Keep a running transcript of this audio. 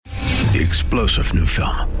the explosive new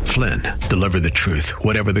film, Flynn, Deliver the Truth,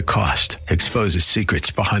 Whatever the Cost, exposes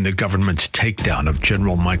secrets behind the government's takedown of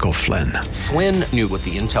General Michael Flynn. Flynn knew what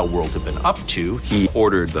the intel world had been up to. He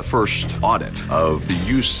ordered the first audit of the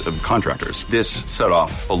use of contractors. This set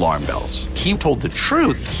off alarm bells. He told the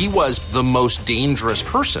truth. He was the most dangerous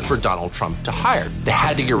person for Donald Trump to hire. They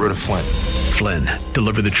had to get rid of Flynn. Flynn,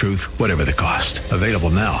 Deliver the Truth, Whatever the Cost. Available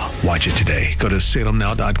now. Watch it today. Go to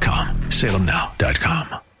salemnow.com.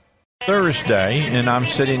 salemnow.com. Thursday, and I'm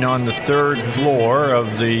sitting on the third floor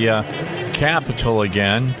of the Capitol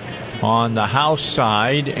again on the House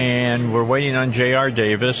side, and we're waiting on J.R.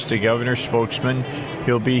 Davis, the governor's spokesman.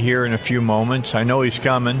 He'll be here in a few moments. I know he's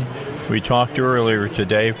coming. We talked earlier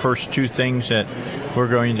today. First two things that we're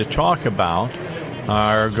going to talk about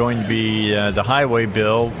are going to be the highway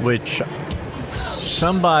bill, which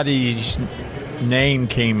somebody's name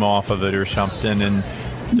came off of it or something, and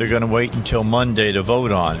they're going to wait until Monday to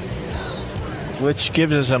vote on it, which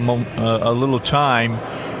gives us a little time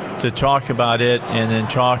to talk about it and then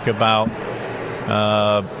talk about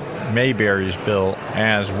Mayberry's bill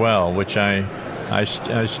as well, which I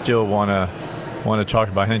still want to talk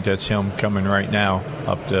about. I think that's him coming right now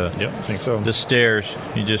up the stairs.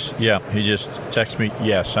 He just texted me,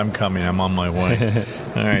 yes, I'm coming. I'm on my way.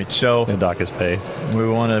 All right, so the dock is paid. We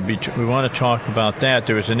want to talk about that.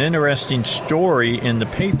 There was an interesting story in the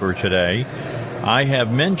paper today. I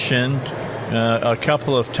have mentioned a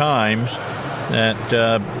couple of times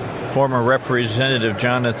that former Representative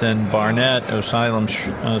Jonathan Barnett of Siloam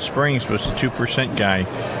Springs was the 2% guy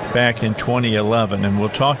back in 2011, and we'll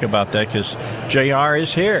talk about that because JR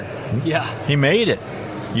is here. Yeah. He made it.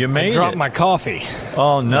 You made it. I dropped my coffee.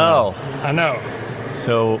 Oh, no. I know.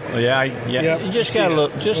 So, yep, you just got a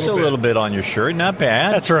little bit on your shirt. Not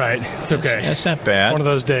bad. That's right. It's okay. That's not bad. It's one of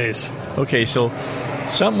those days. Okay, so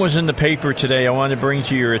something was in the paper today I wanted to bring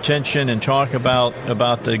to your attention and talk about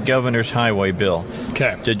the governor's highway bill.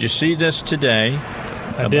 Okay. Did you see this today?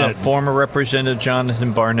 I did. Former Representative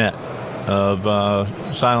Jonathan Barnett of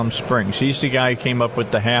Siloam Springs. He's the guy who came up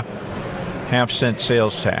with the half-cent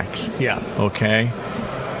sales tax. Yeah. Okay.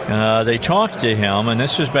 They talked to him, and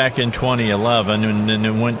this was back in 2011, and then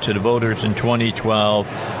it went to the voters in 2012,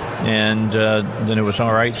 and then it was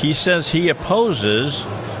all right. He says he opposes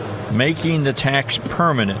making the tax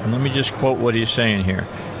permanent. And let me just quote what he's saying here.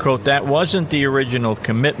 Quote, "That wasn't the original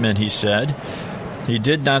commitment," he said. He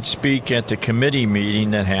did not speak at the committee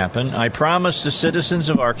meeting that happened. "I promised the citizens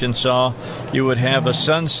of Arkansas you would have a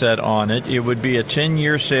sunset on it. It would be a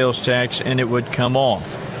 10-year sales tax, and it would come off."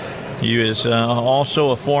 He is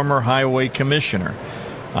also a former highway commissioner.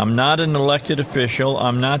 "I'm not an elected official.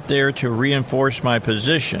 I'm not there to reinforce my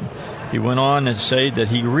position." He went on to say that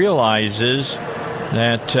he realizes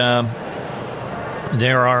that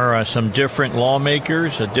there are some different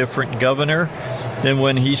lawmakers, a different governor than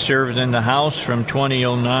when he served in the House from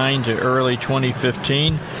 2009 to early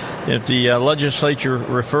 2015. If the legislature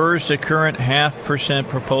refers the current 0.5%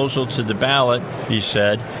 proposal to the ballot, he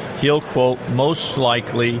said, he'll, quote, "most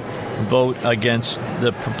likely vote against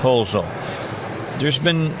the proposal." There's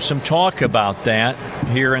been some talk about that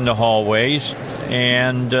here in the hallways,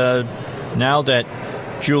 and now that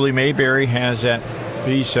Julie Mayberry has that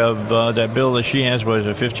piece of that bill that she has, was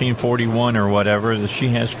a 1541 or whatever that she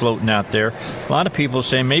has floating out there, a lot of people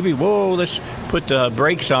say maybe, whoa, let's put the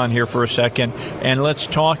brakes on here for a second and let's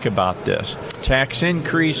talk about this. Tax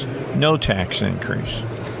increase, no tax increase.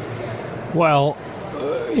 Well,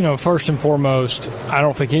 first and foremost, I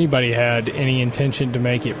don't think anybody had any intention to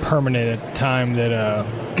make it permanent at the time that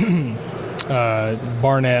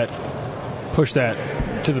Barnett pushed that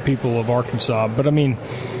to the people of Arkansas. But, I mean,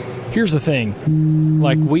 here's the thing.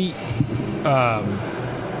 Like, you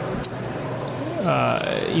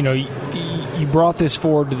brought this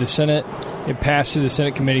forward to the Senate. It passed through the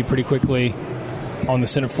Senate committee pretty quickly. On the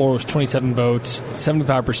Senate floor, it was 27 votes,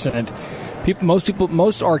 75%. Most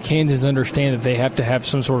Arkansans understand that they have to have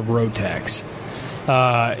some sort of road tax,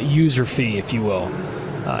 user fee, if you will.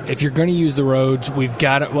 If you're going to use the roads, we've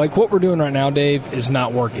got to, like what we're doing right now, Dave, is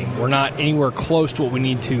not working. We're not anywhere close to what we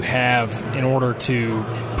need to have in order to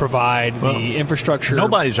provide the infrastructure.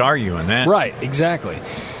 Nobody's arguing that. Right, exactly.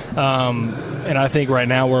 And I think right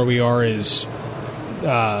now where we are is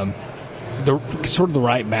the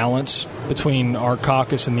right balance between our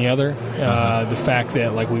caucus and the other. The fact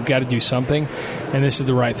that we've got to do something, and this is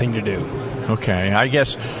the right thing to do. Okay, I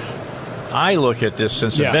guess I look at this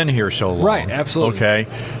since I've been here so long. Right, absolutely. Okay.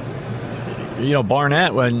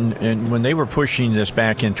 Barnett, when they were pushing this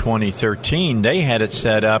back in 2013, they had it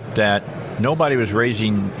set up that nobody was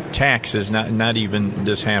raising taxes, not even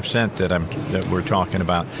this half cent that we're talking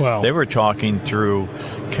about. Well, they were talking through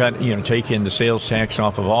taking the sales tax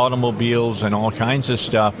off of automobiles and all kinds of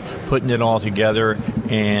stuff, putting it all together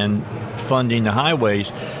and funding the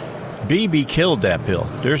highways. Beebe killed that bill.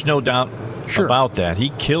 There's no doubt about that. He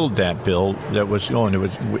killed that bill that was going.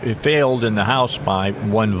 It failed in the House by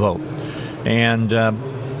one vote. And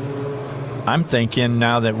I'm thinking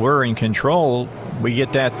now that we're in control, we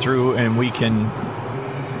get that through, and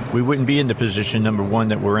we wouldn't be in the position, number one,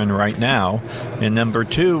 that we're in right now, and number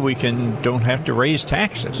two, we don't have to raise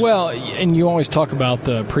taxes. Well, and you always talk about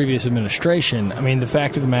the previous administration. I mean, the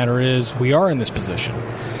fact of the matter is we are in this position.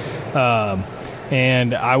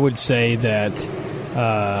 And I would say that,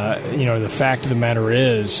 the fact of the matter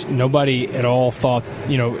is nobody at all thought,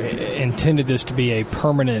 intended this to be a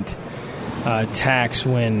permanent tax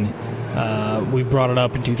when we brought it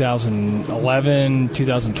up in 2011,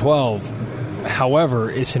 2012.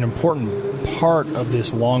 However, it's an important part of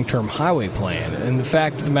this long-term highway plan. And the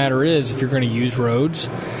fact of the matter is, if you're going to use roads,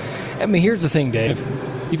 I mean, here's the thing, Dave.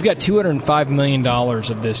 You've got $205 million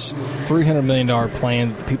of this $300 million plan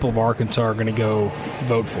that the people of Arkansas are going to go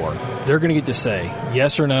vote for. They're going to get to say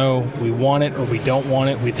yes or no, we want it or we don't want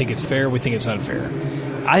it, we think it's fair, we think it's unfair.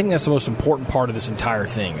 I think that's the most important part of this entire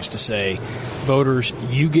thing, is to say, voters,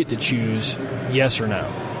 you get to choose yes or no.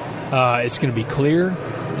 It's going to be clear.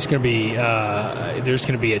 It's going to be there's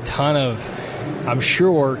going to be a ton of, I'm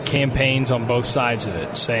sure, campaigns on both sides of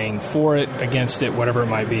it, saying for it, against it, whatever it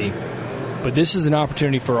might be. But this is an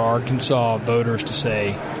opportunity for Arkansas voters to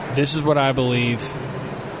say, this is what I believe,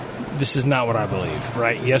 this is not what I believe,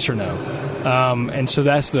 right? Yes or no. And so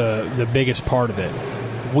that's the biggest part of it.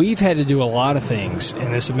 We've had to do a lot of things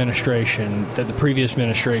in this administration that the previous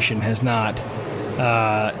administration has not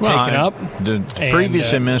taken up. The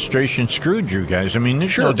previous administration screwed you guys. I mean,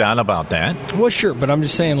 there's no doubt about that. Well, sure, but I'm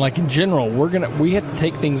just saying, like, in general, we have to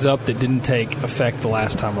take things up that didn't take effect the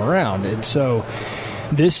last time around. And so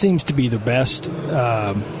this seems to be the best,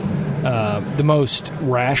 the most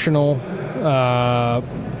rational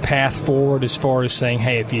path forward as far as saying,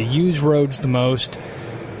 hey, if you use roads the most,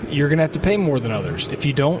 you're going to have to pay more than others. If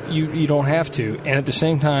you don't, you don't have to. And at the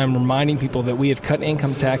same time, reminding people that we have cut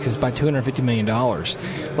income taxes by $250 million.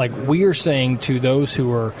 Like, we are saying to those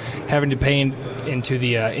who are having to pay into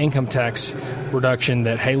the income tax reduction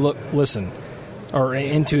that, hey, listen, or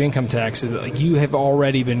into income taxes, like, you have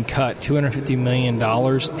already been cut $250 million,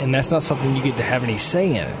 and that's not something you get to have any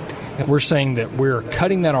say in. We're saying that we're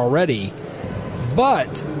cutting that already,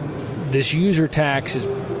 but this user tax is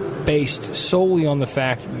based solely on the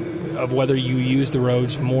fact of whether you use the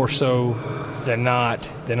roads more so than not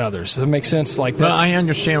than others. Does that make sense? Like, well, I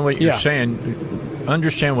understand what you're saying.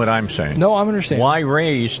 Understand what I'm saying. No, I'm understanding. Why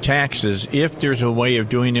raise taxes if there's a way of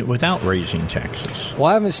doing it without raising taxes? Well,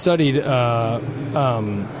 I haven't studied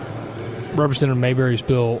Representative Mayberry's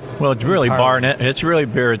bill. Well, it's really entirely. It's really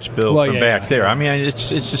Barrett's bill from back there. I mean, it's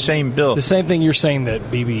the same bill. It's the same thing you're saying that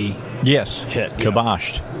BB hit.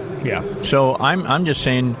 Kiboshed. Yeah. So I'm just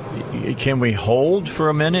saying, can we hold for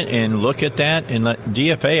a minute and look at that and let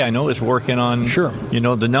DFA, I know, is working on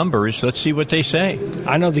the numbers. Let's see what they say.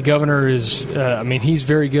 I know the governor is, he's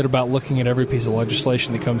very good about looking at every piece of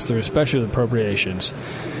legislation that comes through, especially the appropriations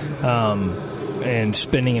and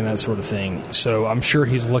spending and that sort of thing. So I'm sure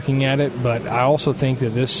he's looking at it, but I also think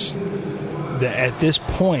that at this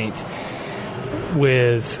point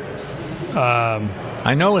with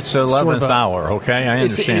I know it's the 11th hour, okay? I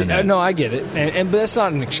understand that. No, I get it. But that's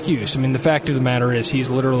not an excuse. I mean, the fact of the matter is he's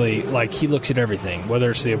literally, like, he looks at everything, whether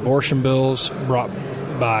it's the abortion bills brought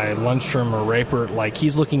by Lundstrom or Raper, like,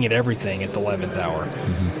 he's looking at everything at the 11th hour.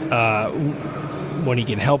 Mm-hmm. When he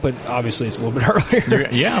can help it, obviously it's a little bit earlier.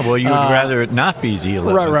 Yeah, well, you would rather it not be the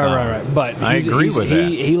 11th hour. Right. But I agree with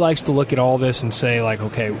that. He likes to look at all this and say, like,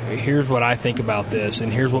 okay, here's what I think about this,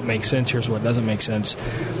 and here's what makes sense, here's what doesn't make sense.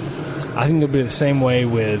 I think it'll be the same way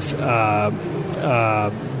with the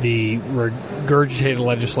regurgitated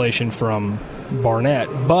legislation from Barnett.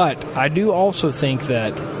 But I do also think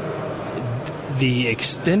that the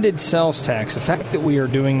extended sales tax, the fact that we are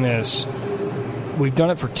doing this, we've done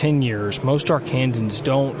it for 10 years. Most Arkansans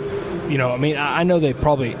don't, I know they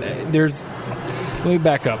probably, let me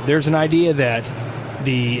back up. There's an idea that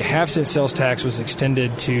the half-cent sales tax was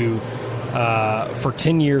extended to for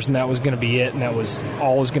 10 years, and that was going to be it, and that was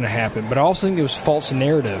all was going to happen. But I also think it was false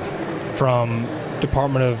narrative from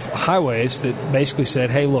Department of Highways that basically said,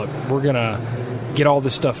 hey, look, we're going to get all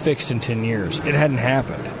this stuff fixed in 10 years. It hadn't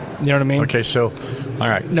happened. You know what I mean? Okay, so, all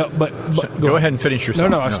right. No, but go ahead and finish your thought.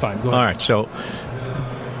 No, that's fine. Go ahead. All right, so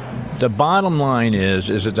the bottom line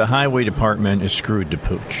is that the Highway Department is screwed to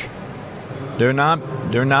pooch.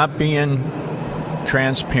 They're not being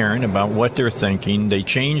transparent about what they're thinking. They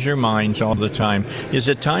change their minds all the time. Is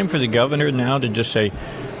it time for the governor now to just say,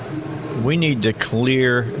 we need to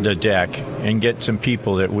clear the deck and get some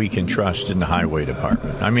people that we can trust in the highway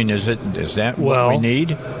department? I mean, is that what we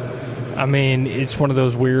need? I mean, it's one of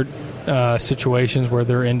those weird situations where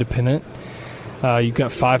they're independent. You've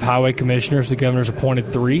got 5 highway commissioners. The governor's appointed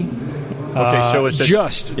 3. Okay, so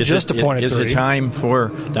just appointed 3. Is it time for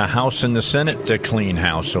the House and the Senate to clean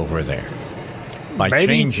house over there by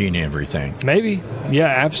changing everything? Maybe. Yeah,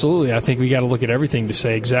 absolutely. I think we got to look at everything to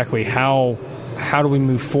say exactly how do we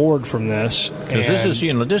move forward from this? Because this is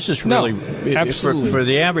really absolutely for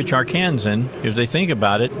the average Arkansan. If they think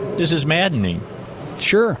about it, this is maddening.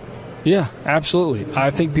 Sure. Yeah, absolutely.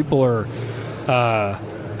 I think people are.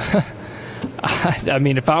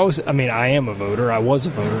 I am a voter. I was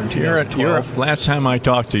a voter in 2012. Last time I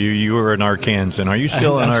talked to you, you were an Arkansan. Are you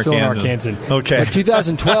still an Arkansan? I'm still an Arkansan. Okay. But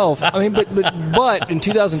 2012, but in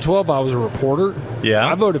 2012, I was a reporter. Yeah.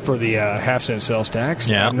 I voted for the half-cent sales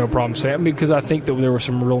tax. Yeah. I have no problem saying because I think that there were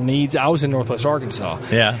some real needs. I was in Northwest Arkansas.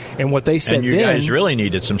 Yeah. And what they said and you then, guys really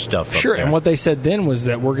needed some stuff Sure. up there. And what they said then was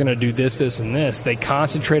that we're going to do this, this, and this. They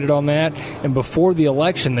concentrated on that. And before the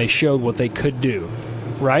election, they showed what they could do.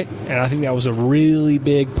 Right? And I think that was a really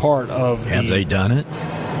big part of Have they done it?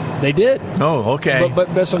 They did. Oh, okay.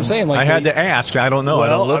 But that's what I'm saying. Like I had to ask. I don't know. Well, I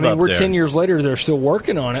don't live up we're there. 10 years later. They're still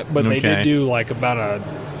working on it, but they Okay. did do like about a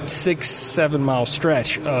 6-7 mile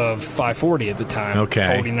stretch of 540 at the time. Okay.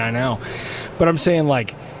 49 now. But I'm saying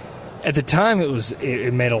like at the time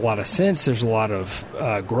it made a lot of sense. There's a lot of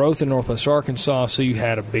growth in Northwest Arkansas, so you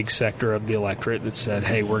had a big sector of the electorate that said,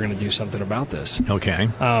 "Hey, we're going to do something about this." Okay.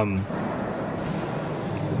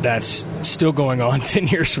 That's still going on 10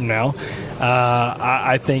 years from now.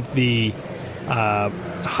 I think the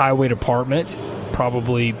highway department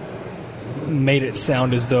probably made it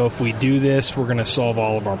sound as though if we do this, we're going to solve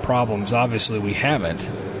all of our problems. Obviously, we haven't.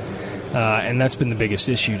 And that's been the biggest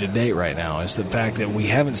issue to date right now is the fact that we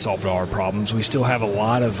haven't solved all our problems. We still have a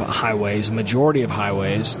lot of highways, a majority of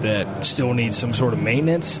highways that still need some sort of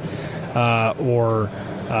maintenance or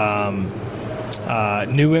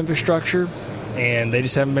new infrastructure. And they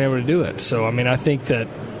just haven't been able to do it. So, I mean, I think that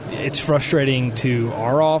it's frustrating to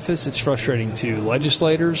our office. It's frustrating to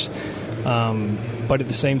legislators. But at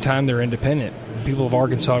the same time, they're independent. People of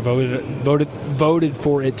Arkansas voted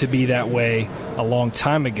for it to be that way a long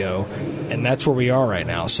time ago, and that's where we are right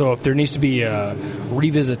now. So if there needs to be a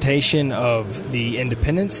revisitation of the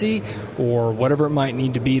independency or whatever it might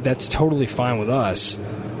need to be, that's totally fine with us.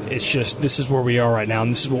 It's just this is where we are right now,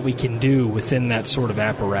 and this is what we can do within that sort of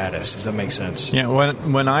apparatus. Does that make sense? Yeah,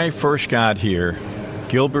 when I first got here,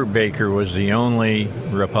 Gilbert Baker was the only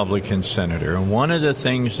Republican senator. And one of the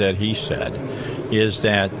things that he said is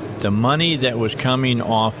that the money that was coming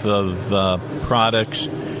off of products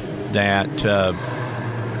that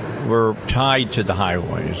were tied to the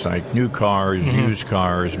highways, like new cars, used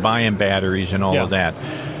cars, buying batteries and all of that,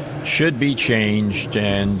 should be changed,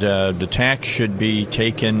 and the tax should be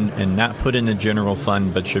taken and not put in the general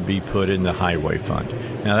fund, but should be put in the highway fund.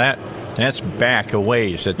 Now that's back a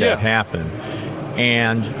ways that happened,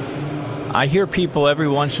 and I hear people every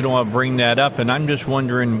once in a while bring that up, and I'm just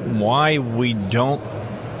wondering why we don't.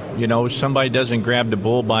 Somebody doesn't grab the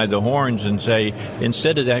bull by the horns and say,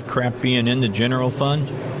 instead of that crap being in the general fund,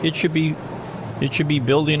 it should be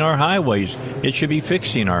building our highways. It should be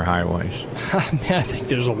fixing our highways. I think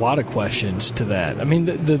there's a lot of questions to that. I mean,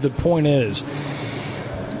 the point is,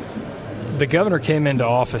 the governor came into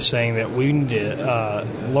office saying that we need a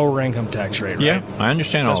lower income tax rate, right? Yeah, I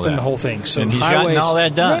understand all that. That's been the whole thing. So and he's gotten all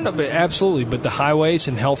that done. No, but absolutely. But the highways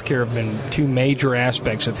and healthcare have been two major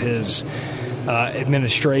aspects of his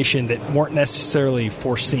administration that weren't necessarily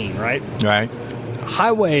foreseen, right? Right.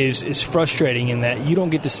 Highways is frustrating in that you don't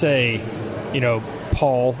get to say,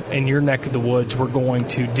 Paul, in your neck of the woods, we're going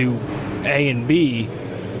to do A and B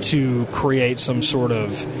to create some sort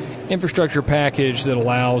of infrastructure package that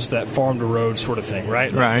allows that farm to road sort of thing, right?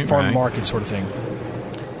 Right. Farm to market sort of thing.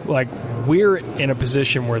 Like, we're in a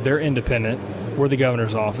position where they're independent. We're the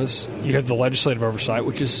governor's office. You have the legislative oversight,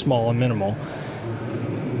 which is small and minimal.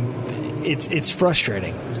 It's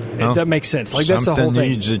frustrating. If that makes sense. Like, that's the whole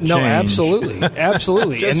thing. Needs to no, change.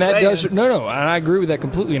 absolutely. And that does and I agree with that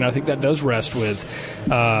completely, and I think that does rest with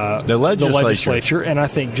the legislature. And I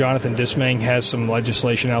think Jonathan Dismang has some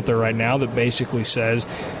legislation out there right now that basically says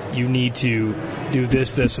you need to do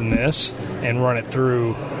this, this, and this, and run it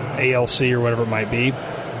through ALC or whatever it might be.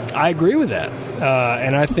 I agree with that.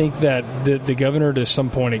 And I think that the governor to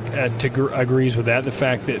some point agrees with that, the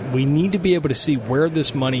fact that we need to be able to see where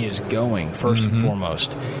this money is going, first and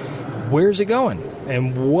foremost. where's it going?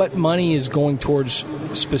 And what money is going towards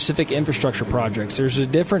specific infrastructure projects? There's a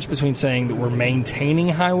difference between saying that we're maintaining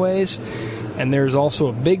highways, and there's also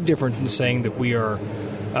a big difference in saying that we are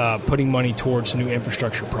putting money towards new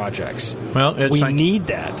infrastructure projects. Well, we need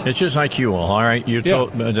that. It's just like you all right? You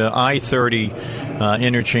told the I-30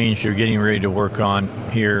 interchange you're getting ready to work on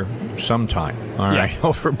here sometime, all right,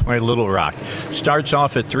 over by Little Rock. Starts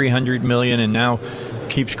off at $300 million and now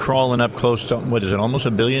keeps crawling up close to, what is it, almost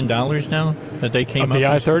 $1 billion now that they came up with? The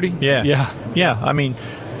I-30? Yeah. I mean,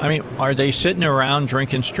 are they sitting around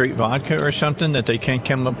drinking straight vodka or something that they can't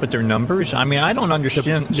come up with their numbers? I mean, I don't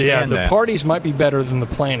understand the parties might be better than the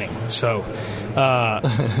planning. So,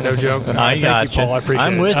 no joke. Thank you, Paul. I appreciate it.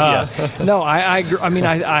 I'm with you. No, I agree. I mean,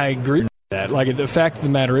 I agree with that. Like, the fact of the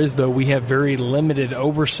matter is, though, we have very limited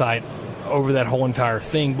oversight over that whole entire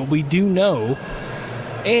thing. But we do know,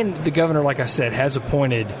 and the governor, like I said, has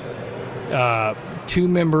appointed 2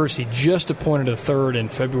 members. He just appointed a third in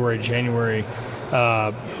January.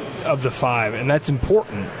 Of the 5, and that's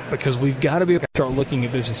important because we've got to be able to start looking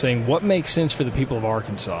at this and saying what makes sense for the people of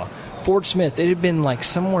Arkansas. Fort Smith, it had been like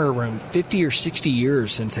somewhere around 50 or 60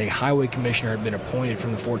 years since a highway commissioner had been appointed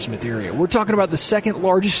from the Fort Smith area. We're talking about the second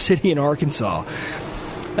largest city in Arkansas.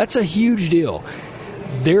 That's a huge deal.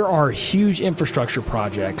 There are huge infrastructure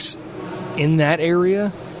projects in that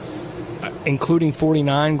area, including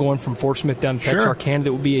 49 going from Fort Smith down to Texarkana,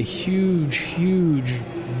 that would be a huge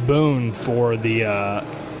boon for the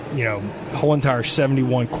whole entire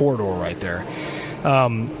 71 corridor right there.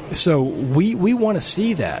 So we want to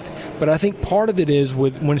see that, but I think part of it is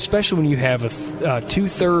especially when you have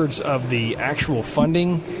 2/3 of the actual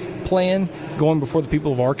funding plan going before the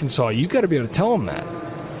people of Arkansas, you've got to be able to tell them that.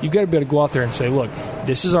 You've got to be able to go out there and say, look,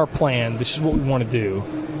 this is our plan, this is what we want to do.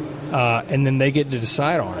 And then they get to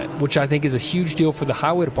decide on it, which I think is a huge deal for the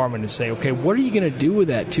highway department to say, okay, what are you going to do with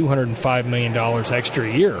that $205 million extra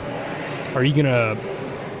a year? Are you going to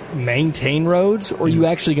maintain roads, or are you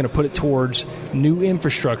actually going to put it towards new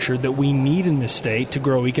infrastructure that we need in this state to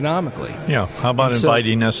grow economically? Yeah. How about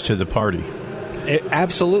inviting us to the party?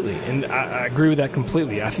 Absolutely. And I agree with that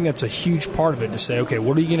completely. I think that's a huge part of it, to say, okay,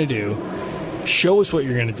 what are you going to do? Show us what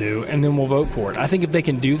you're going to do, and then we'll vote for it. I think if they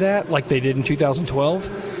can do that like they did in 2012,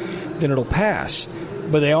 then it'll pass.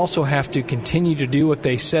 But they also have to continue to do what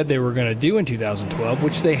they said they were going to do in 2012,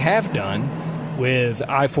 which they have done with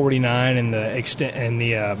I-49 and the extent and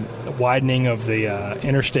the widening of the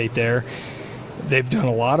interstate there. They've done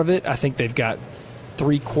a lot of it. I think they've got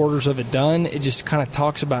 3/4 of it done. It just kind of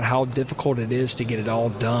talks about how difficult it is to get it all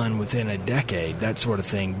done within a decade, that sort of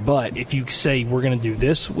thing. But if you say we're going to do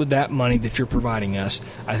this with that money that you're providing us,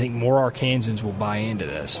 I think more Arkansans will buy into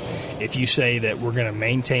this. If you say that we're going to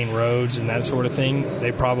maintain roads and that sort of thing,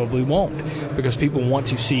 they probably won't, because people want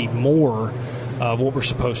to see more of what we're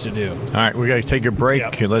supposed to do. All right, we got to take a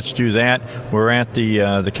break. Yep. Let's do that. We're at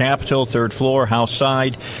the Capitol, 3rd floor, House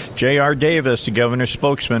side. J.R. Davis, the governor's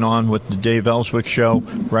spokesman, on with the Dave Elswick Show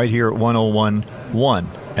right here at 101.1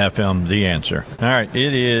 FM, The Answer. All right,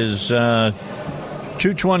 it is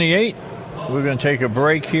 2:28. We're going to take a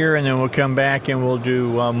break here, and then we'll come back and we'll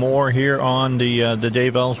do more here on the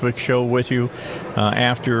Dave Elswick Show with you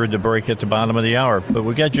after the break at the bottom of the hour. But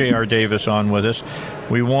we got J.R. Davis on with us.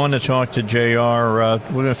 We want to talk to J.R. We're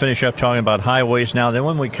going to finish up talking about highways now. Then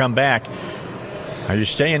when we come back, are you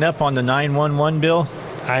staying up on the 911 bill?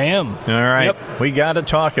 I am. All right. Yep. We got to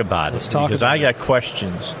talk about it. Let's talk because about I got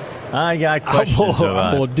questions. I got questions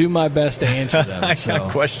about it. I will do my best to answer them. I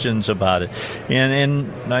got questions about it.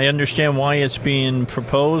 And I understand why it's being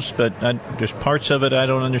proposed, but there's parts of it I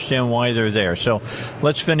don't understand why they're there. So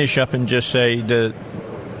let's finish up and just say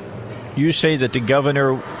you say that the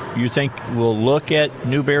governor, you think, will look at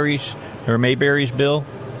Newberry's or Mayberry's bill?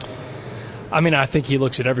 I mean, I think he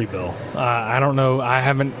looks at every bill. I don't know. I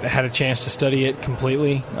haven't had a chance to study it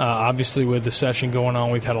completely. Obviously, with the session going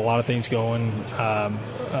on, we've had a lot of things going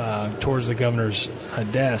towards the governor's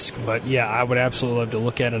desk. But, yeah, I would absolutely love to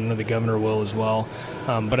look at it. I know the governor will as well.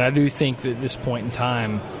 But I do think that at this point in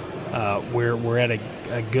time, we're at a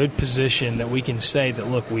good position that we can say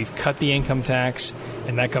that, look, we've cut the income tax,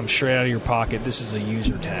 and that comes straight out of your pocket. This is a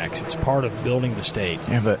user tax. It's part of building the state.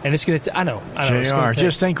 Yeah, but and it's going to. I know. JR,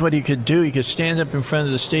 just think what he could do. He could stand up in front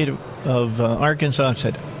of the state of Arkansas and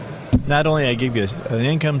said, "Not only I give you an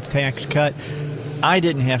income tax cut, I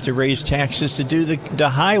didn't have to raise taxes to do the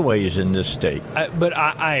highways in this state." But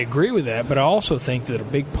I agree with that. But I also think that a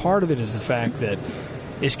big part of it is the fact that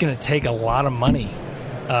it's going to take a lot of money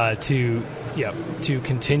to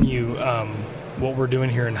continue what we're doing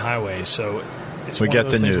here in highways. So we get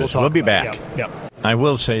the news. We'll be back. Yeah. I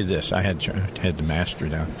will say this. I had the master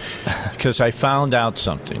down because I found out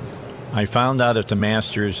something. I found out if the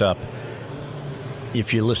master is up,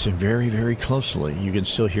 if you listen very, very closely, you can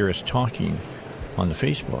still hear us talking on the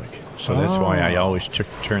Facebook. So that's why I always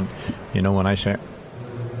turn, when I say,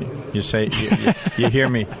 you hear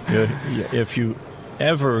me. If you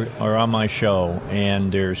ever are on my show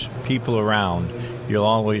and there's people around, you'll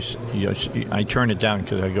always, I turn it down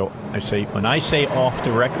because when I say off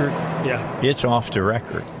the record, it's off the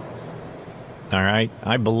record. All right?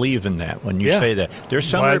 I believe in that when you say that. There's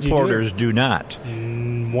some reporters do not.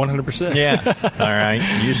 100%. Yeah. All right.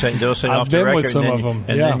 They'll say off the record, with some of them.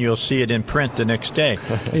 And then you'll see it in print the next day.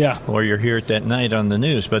 Yeah. Or you'll hear it that night on the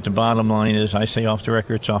news. But the bottom line is, I say off the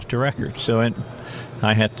record, it's off the record. So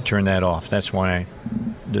I had to turn that off. That's why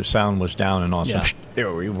the sound was down and all. Yeah. So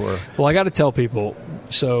there we were. Well, I got to tell people.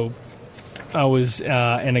 So I was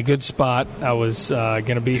in a good spot. I was going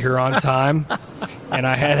to be here on time, and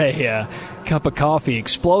I had a cup of coffee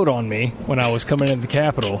explode on me when I was coming into the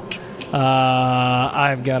Capitol.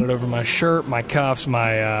 I've got it over my shirt, my cuffs,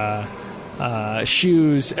 my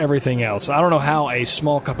shoes, everything else. I don't know how a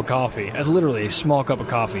small cup of coffee, as literally a small cup of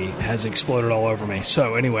coffee, has exploded all over me.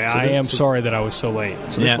 So anyway, I am sorry that I was so late.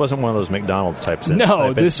 So this wasn't one of those McDonald's types.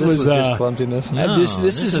 No, this was just clumsiness. No, this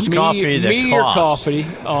is meteor coffee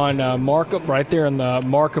on Markham, right there in the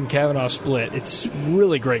Markham Kavanaugh split. It's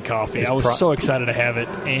really great coffee. I was so excited to have it.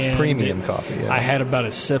 And premium coffee. Yeah. I had about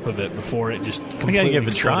a sip of it before it just completely I got to give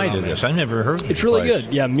a try to this. I never heard of it. It's really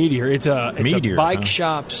good. Yeah, Meteor. It's a bike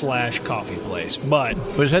shop / coffee place. But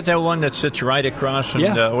was that one that sits right across from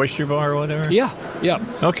the Oyster Bar or whatever? Yeah.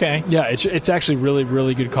 Okay. Yeah, it's actually really,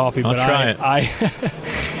 really good coffee. I'll try it.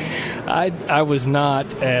 I was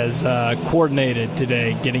not as coordinated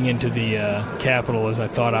today getting into the Capitol as I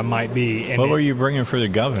thought I might be. And what were you bringing for the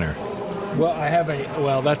governor?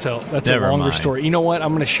 Well, that's a longer story. You know what? I'm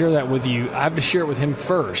going to share that with you. I have to share it with him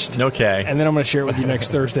first. Okay. And then I'm going to share it with you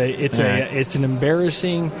next Thursday. It's it's an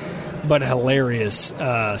embarrassing but hilarious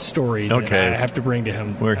story that I have to bring to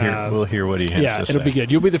him. We'll hear what he has to say. Yeah, it'll be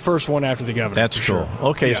good. You'll be the first one after the governor. That's cool. Sure.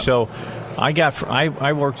 Okay, so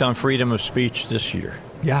I worked on freedom of speech this year.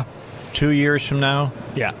 Yeah. 2 years from now,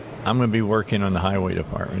 I'm going to be working on the highway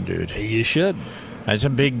department, dude. You should. It's a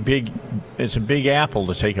big apple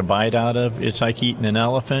to take a bite out of. It's like eating an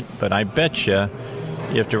elephant, but I bet you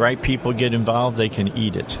if the right people get involved, they can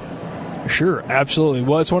eat it. Sure, absolutely.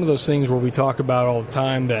 Well, it's one of those things where we talk about all the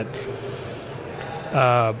time that,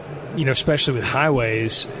 especially with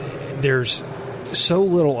highways, there's so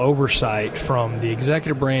little oversight from the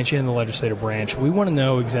executive branch and the legislative branch. We want to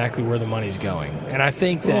know exactly where the money's going. And I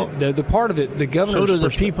think that the part of it, the governor's... So do the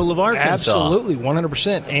people of Arkansas. Absolutely,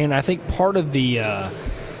 100%. And I think part of that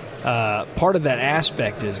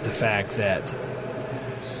aspect is the fact that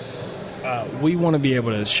we want to be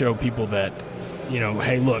able to show people that,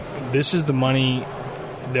 hey, look, this is the money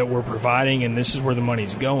that we're providing and this is where the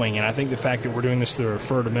money's going. And I think the fact that we're doing this through the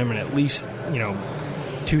referred amendment, at least,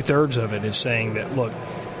 2/3 of it is saying that, look,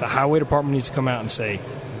 the highway department needs to come out and say,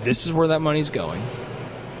 this is where that money's going.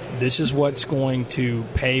 This is what's going to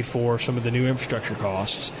pay for some of the new infrastructure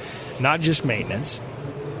costs, not just maintenance.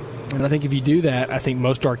 And I think if you do that, I think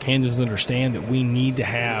most Arkansans understand that we need to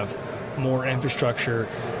have more infrastructure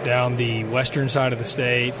down the western side of the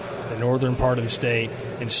state, the northern part of the state,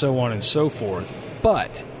 and so on and so forth.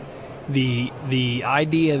 But the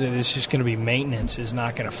idea that it's just going to be maintenance is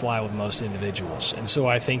not going to fly with most individuals. And so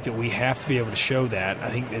I think that we have to be able to show that. I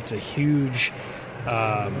think it's a huge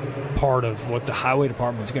part of what the highway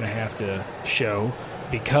department is going to have to show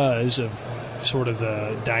because of sort of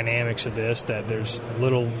the dynamics of this, that there's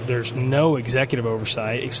no executive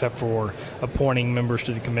oversight except for appointing members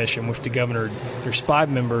to the commission, which the governor, there's 5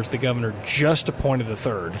 members, the governor just appointed the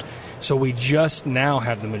 3rd. So we just now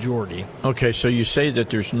have the majority. Okay, so you say that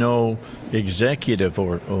there's no executive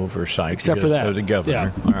oversight except for that of the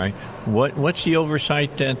governor. Yeah. All right. What's the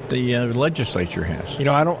oversight that the legislature has?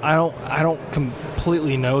 I don't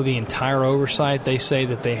completely know the entire oversight. They say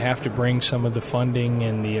that they have to bring some of the funding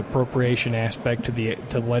and the appropriation aspect to the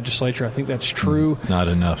legislature. I think that's true. Not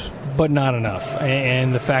enough. But not enough.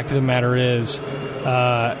 And the fact of the matter is,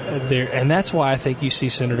 and that's why I think you see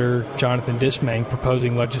Senator Jonathan Dismang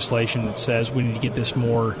proposing legislation that says we need to get this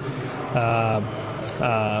more,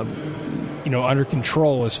 under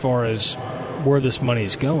control as far as where this money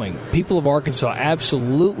is going. People of Arkansas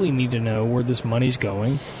absolutely need to know where this money is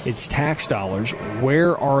going. It's tax dollars.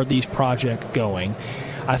 Where are these projects going?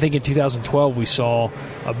 I think in 2012 we saw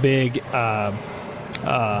a big part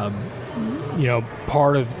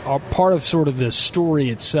of sort of the story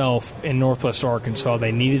itself in Northwest Arkansas.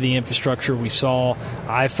 They needed the infrastructure. We saw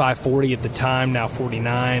I-540 at the time, now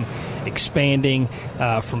 49, expanding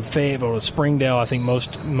from Fayetteville to Springdale. I think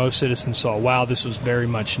most citizens saw, wow, this was very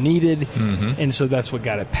much needed, and so that's what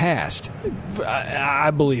got it passed.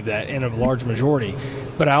 I believe that in a large majority.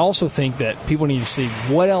 But I also think that people need to see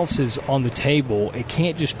what else is on the table. It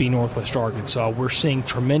can't just be Northwest Arkansas. We're seeing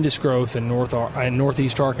tremendous growth in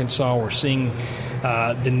Northeast Arkansas. We're seeing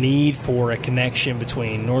the need for a connection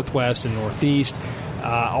between Northwest and Northeast.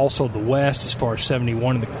 Also the West, as far as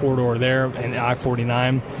 71 in the corridor there, and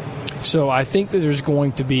I-49. So I think that there's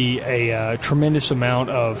going to be a tremendous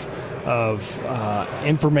amount of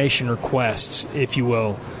information requests, if you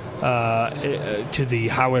will, to the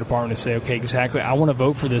highway department to say, okay, exactly, I want to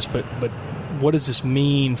vote for this, but what does this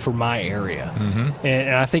mean for my area?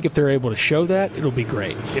 And I think if they're able to show that, it'll be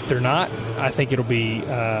great. If they're not, I think it'll be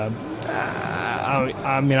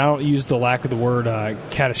I don't use the lack of the word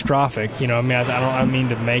catastrophic. I don't mean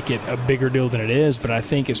to make it a bigger deal than it is, but I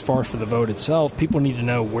think as far as for the vote itself, people need to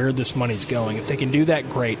know where this money's going. If they can do that,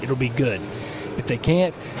 great, it'll be good. If they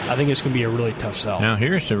can't, I think it's going to be a really tough sell. Now,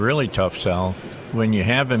 here's the really tough sell. When you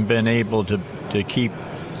haven't been able to keep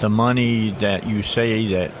the money that you say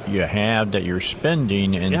that you have, that you're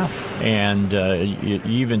spending, and you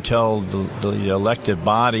even tell the elected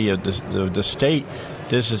body of the state,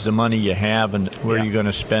 this is the money you have and where you're going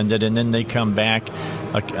to spend it, and then they come back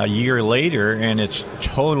a year later and it's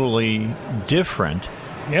totally different.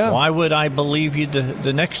 Why would I believe you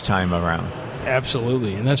the next time around?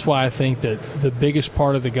 Absolutely, and that's why I think that the biggest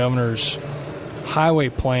part of the governor's highway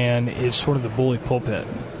plan is sort of the bully pulpit.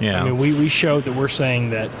 I mean, we show that we're saying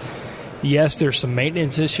that, yes, there's some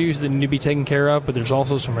maintenance issues that need to be taken care of, but there's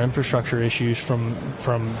also some infrastructure issues from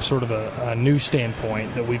sort of a new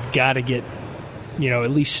standpoint that we've got to get,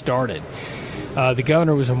 at least started. The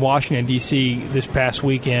governor was in Washington, D.C. this past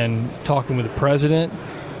weekend talking with the president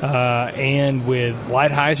and with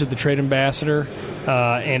Lighthizer, the trade ambassador,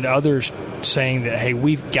 and others, saying that, hey,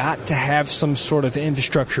 we've got to have some sort of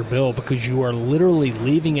infrastructure bill because you are literally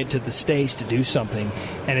leaving it to the states to do something.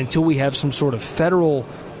 And until we have some sort of federal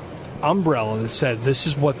umbrella that says this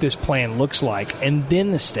is what this plan looks like, and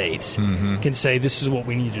then the states can say this is what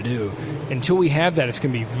we need to do. Until we have that, it's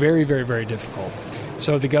going to be very, very, very difficult.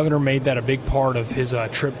 So the governor made that a big part of his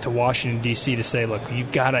trip to Washington, D.C. to say, look,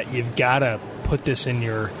 you've got to put this in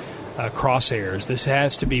your crosshairs. This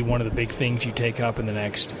has to be one of the big things you take up in the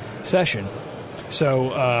next session. So,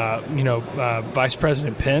 Vice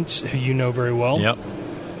President Pence, who you know very well,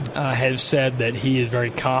 has said that he is very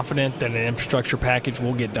confident that an infrastructure package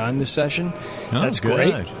will get done this session. That's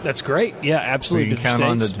great. That's great. Yeah, absolutely. So you can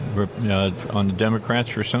count on the Democrats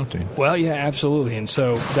for something. Well, yeah, absolutely. And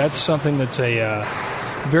so that's something that's a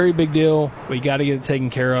very big deal. We got to get it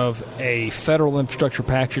taken care of. A federal infrastructure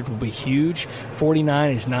package will be huge.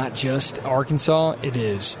 49 is not just Arkansas.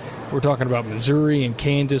 We're talking about Missouri and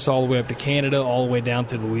Kansas, all the way up to Canada, all the way down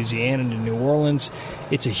to Louisiana to New Orleans.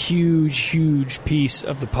 It's a huge, huge piece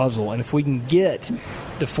of the puzzle. And if we can get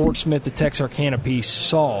the Fort Smith to Texarkana piece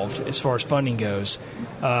solved as far as funding goes,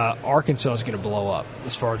 Arkansas is going to blow up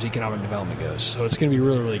as far as economic development goes. So it's going to be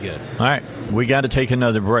really, really good. All right. We got to take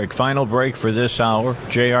another break. Final break for this hour.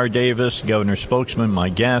 J.R. Davis, Governor Spokesman, my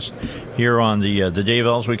guest here on the Dave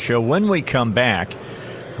Elswick Show. When we come back,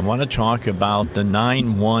 I want to talk about the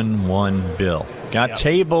 911 bill. Got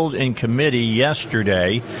tabled in committee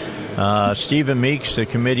yesterday. Stephen Meeks, the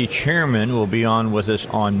committee chairman, will be on with us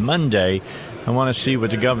on Monday. I want to see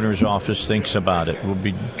what the governor's office thinks about it. We'll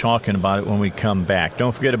be talking about it when we come back.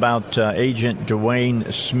 Don't forget about Agent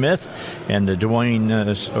Dwayne Smith and the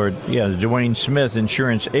Dwayne Smith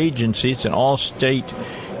Insurance Agency. It's an all-state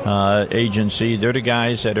agency. They're the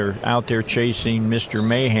guys that are out there chasing Mr.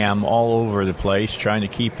 Mayhem all over the place, trying to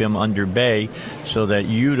keep him under bay so that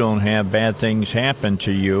you don't have bad things happen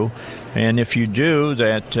to you. And if you do,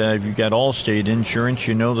 if you've got Allstate insurance,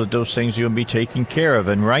 you know that those things are going to be taken care of.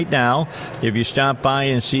 And right now, if you stop by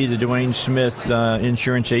and see the Dwayne Smith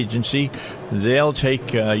Insurance Agency, they'll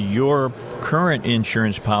take your current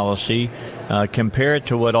insurance policy, compare it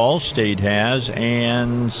to what Allstate has,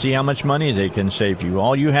 and see how much money they can save you.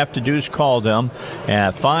 All you have to do is call them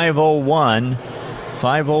at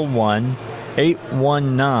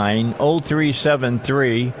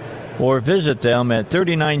 501-819-0373 or visit them at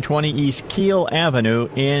 3920 East Keel Avenue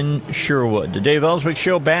in Sherwood. The Dave Elswick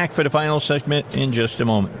Show back for the final segment in just a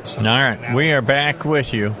moment. All right, we are back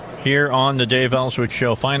with you here on the Dave Elswick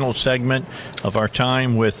Show, final segment of our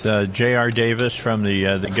time with J.R. Davis from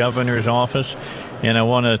the governor's office.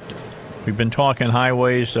 And we've been talking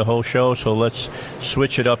highways the whole show, so let's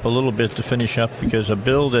switch it up a little bit to finish up, because a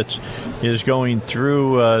bill that is going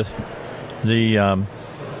through the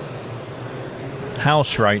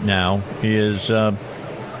House right now is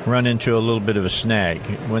run into a little bit of a snag.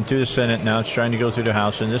 It went through the Senate, now it's trying to go through the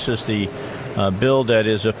House, and this is the bill that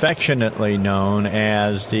is affectionately known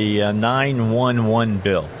as the 911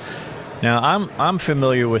 bill. Now, I'm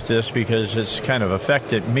familiar with this because it's kind of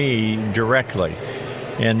affected me directly,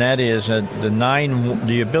 and that is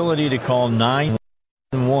the ability to call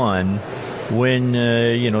 911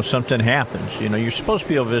 when something happens. You're supposed to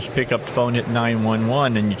be able to just pick up the phone, hit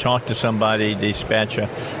 911, and you talk to somebody, dispatch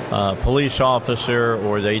a police officer,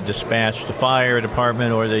 or they dispatch the fire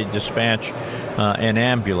department, or they dispatch an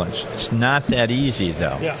ambulance. It's not that easy,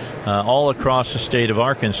 though. Yeah. All across the state of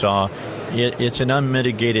Arkansas, it's an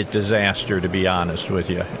unmitigated disaster, to be honest with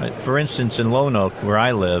you. For instance, in Lone Oak, where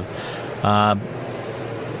I live,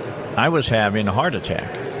 I was having a heart attack,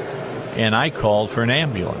 and I called for an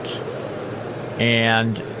ambulance.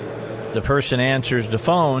 And the person answers the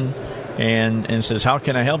phone and says, "How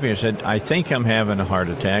can I help you?" I said, "I think I'm having a heart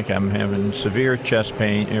attack. I'm having severe chest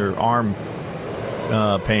pain or arm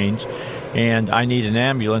pains, and I need an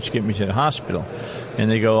ambulance to get me to the hospital." And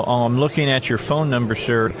they go, "Oh, I'm looking at your phone number,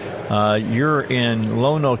 sir. You're in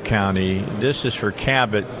Lone Oak County. This is for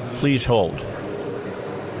Cabot. Please hold."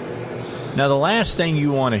 Now, the last thing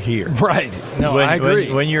you want to hear, right? No, I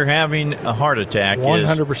agree. When you're having a heart attack,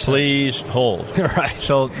 100%. Is please hold. Right.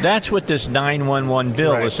 So that's what this 911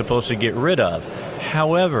 bill is supposed to get rid of.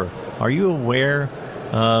 However, are you aware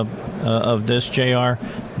of this, JR,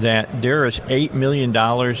 that there is $8 million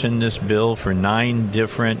in this bill for 9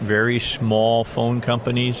 different very small phone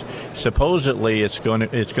companies? Supposedly it's going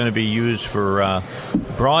to be used for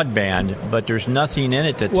broadband, but there's nothing in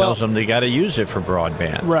it that tells them they got to use it for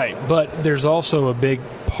broadband. Right, but there's also a big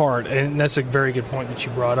part, and that's a very good point that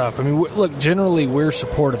you brought up. I mean, look, generally we're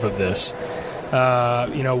supportive of this.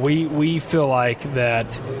 We feel like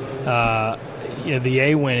that the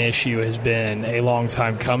AWIN issue has been a long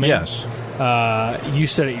time coming. Yes. You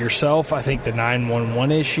said it yourself. I think the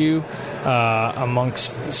 911 issue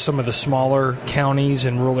amongst some of the smaller counties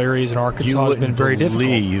and rural areas in Arkansas has been very difficult. You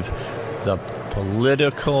wouldn't believe the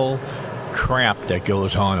political crap that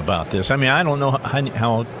goes on about this. I mean, I don't know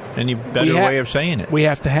how any better way of saying it. We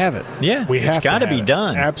have to have it. Yeah, it's got to be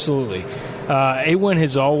done. Absolutely. AWIN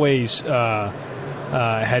has always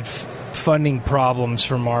had funding problems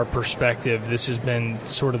from our perspective. This has been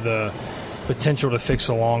sort of the potential to fix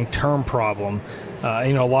a long-term problem. A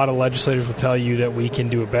lot of legislators will tell you that we can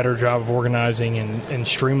do a better job of organizing and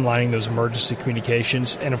streamlining those emergency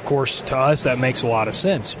communications. And, of course, to us, that makes a lot of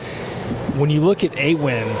sense. When you look at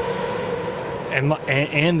AWIN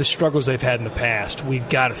and the struggles they've had in the past, we've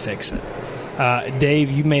got to fix it.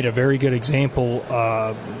 Dave, you made a very good example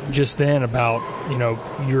just then about,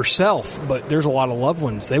 yourself, but there's a lot of loved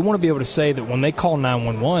ones. They want to be able to say that when they call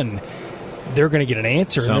 911, they're going to get an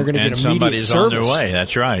answer and they're going to get immediate service. Somebody's on their way.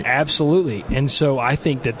 That's right. Absolutely. And so I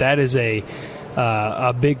think that is a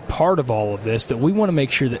big part of all of this, that we want to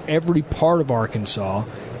make sure that every part of Arkansas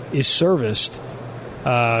is serviced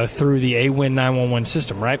through the AWIN 911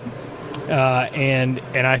 system, right? And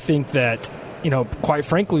I think that, quite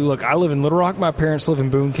frankly, look, I live in Little Rock. My parents live in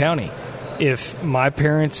Boone County. If my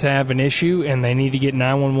parents have an issue and they need to get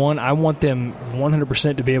 911, I want them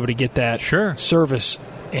 100% to be able to get that service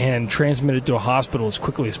and transmit it to a hospital as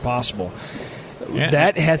quickly as possible. Yeah.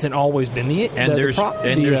 That hasn't always been there's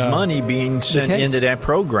money being sent into that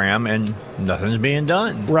program, and nothing's being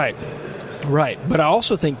done. Right. But I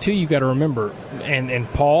also think, too, you got to remember, and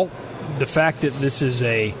Paul, the fact that this is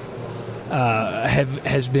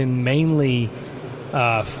has been mainly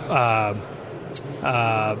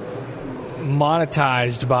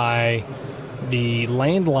monetized by the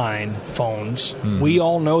landline phones. We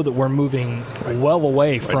all know that we're moving well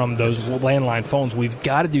away from those landline phones. We've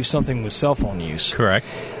got to do something with cell phone use. Correct.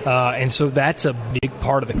 And so that's a big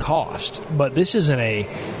part of the cost. But this isn't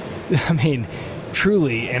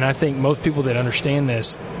truly, and I think most people that understand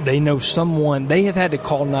this, they know someone, they have had to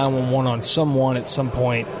call 911 on someone at some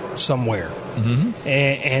point somewhere. Mm-hmm.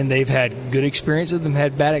 And they've had good experiences and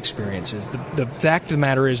had bad experiences. The fact of the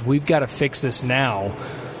matter is we've got to fix this now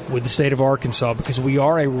with the state of Arkansas, because we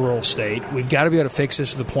are a rural state. We've got to be able to fix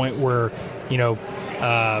this to the point where,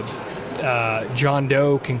 John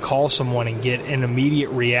Doe can call someone and get an immediate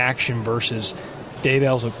reaction versus Dave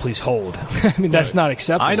Elswick, please hold. I mean, that's not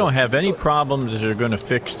acceptable. I don't have any problems that they're going to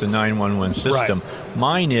fix the 911 system. Right.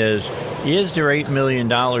 Mine is there $8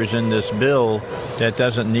 million in this bill that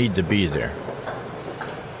doesn't need to be there?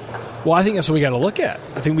 Well, I think that's what we got to look at.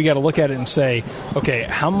 I think we got to look at it and say, okay,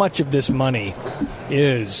 how much of this money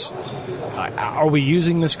is are we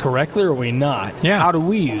using this correctly or are we not? Yeah. How do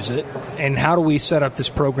we use it? And how do we set up this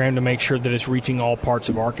program to make sure that it's reaching all parts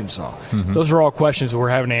of Arkansas? Mm-hmm. Those are all questions that we're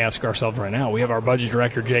having to ask ourselves right now. We have our budget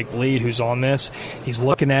director, Jake Bleed, who's on this. He's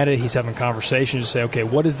looking at it. He's having conversations to say, okay,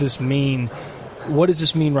 what does this mean? What does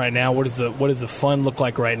this mean right now? What does the fund look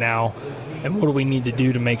like right now? And what do we need to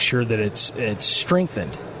do to make sure that it's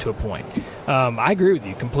strengthened to a point? I agree with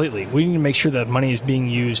you completely. We need to make sure that money is being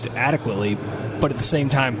used adequately, but at the same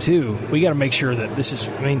time, too, we got to make sure that this is,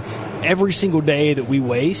 every single day that we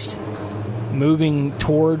waste moving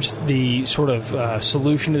towards the sort of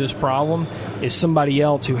solution to this problem is somebody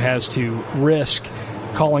else who has to risk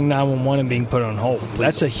calling 911 and being put on hold.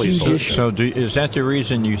 That's a huge issue. So is that the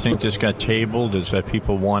reason you think this got tabled, is that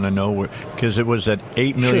people want to know? Because it was that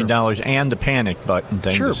 $8 million and the panic button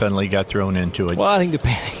thing that suddenly got thrown into it. Well, I think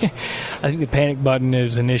the panic button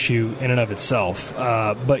is an issue in and of itself.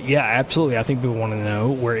 But, yeah, absolutely. I think people want to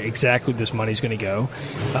know where exactly this money is going to go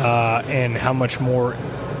and how much more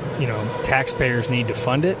taxpayers need to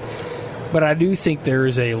fund it. But I do think there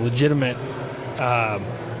is a legitimate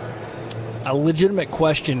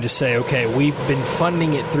question to say, okay, we've been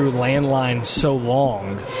funding it through landline so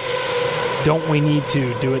long, don't we need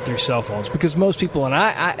to do it through cell phones? Because most people, and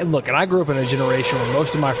I grew up in a generation where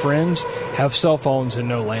most of my friends have cell phones and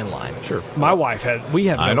no landline. Sure. My wife we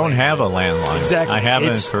have no I don't landline. have a landline. Exactly. I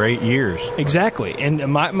haven't for 8 years. Exactly.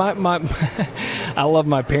 And my I love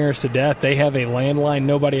my parents to death. They have a landline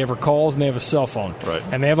nobody ever calls, and they have a cell phone. Right.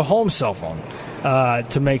 And they have a home cell phone.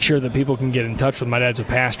 To make sure that people can get in touch with. My dad's a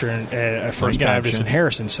pastor at First Baptist in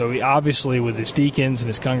Harrison, so he, obviously with his deacons and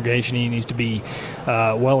his congregation, he needs to be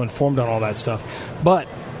well informed on all that stuff. But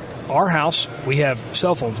our house, we have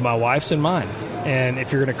cell phones, my wife's and mine, and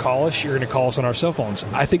if you're going to call us, you're going to call us on our cell phones.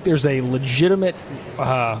 I think there's a legitimate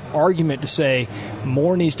argument to say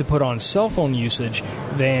more needs to put on cell phone usage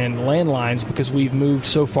than landlines because we've moved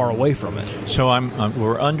so far away from it. So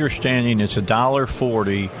we're understanding it's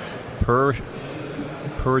 $1.40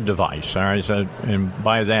 per device, all right? So, and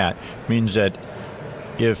by that means that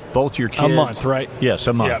if both your kids... A month, right? Yes,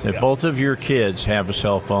 a month. Yeah, if both of your kids have a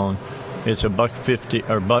cell phone, it's $1.50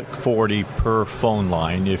 or $1.40 per phone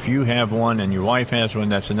line. If you have one and your wife has one,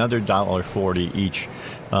 that's another $1.40 each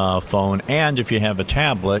phone. And if you have a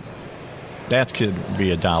tablet, that could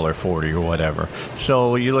be $1.40 or whatever.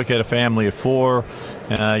 So you look at a family of four,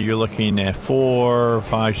 you're looking at 4,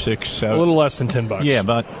 5, 6, 7. A little less than $10. Yeah,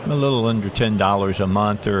 about a little under $10 a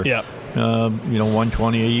month, or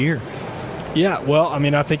 $120 a year. Yeah, well,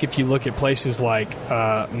 I think if you look at places like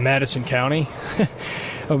Madison County,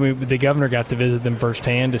 the governor got to visit them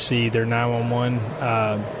firsthand to see their 911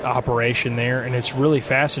 operation there, and it's really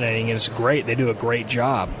fascinating and it's great. They do a great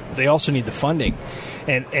job. They also need the funding,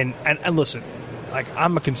 and listen, like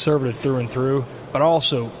I'm a conservative through and through, but I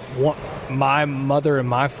also want my mother and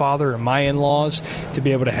my father and my in-laws to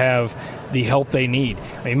be able to have the help they need.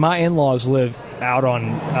 My in-laws live out on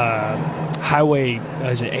Highway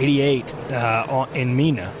 88 in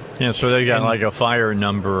Mena. Yeah, so they got like a fire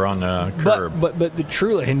number on the curb. But the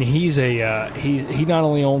truly, and he not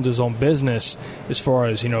only owns his own business as far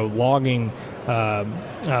as logging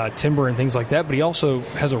timber and things like that, but he also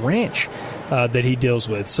has a ranch that he deals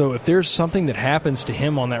with. So if there's something that happens to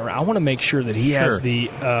him on that, I want to make sure that he has the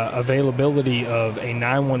availability of a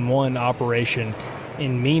 911 operation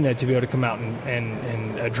in Mena to be able to come out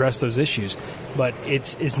and address those issues. But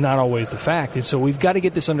it's not always the fact. And so we've got to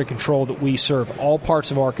get this under control, that we serve all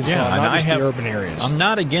parts of Arkansas, not just the urban areas. I'm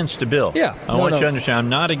not against the bill. Yeah. I want you to understand, I'm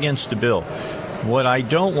not against the bill. What I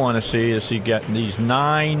don't want to see is you get these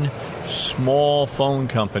 9 small phone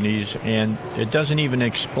companies, and it doesn't even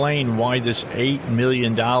explain why this $8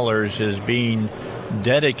 million is being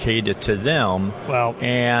dedicated to them. Well,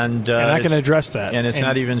 and I can address that. And it's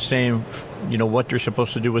not even saying, what they're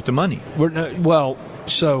supposed to do with the money.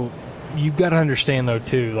 So you've got to understand, though,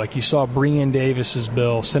 too, like you saw Senator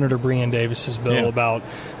Breann Davis's bill about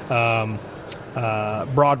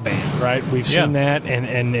broadband, right? We've seen that,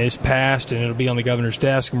 and it's passed, and it'll be on the governor's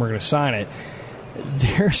desk, and we're going to sign it.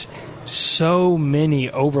 There's so many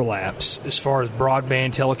overlaps as far as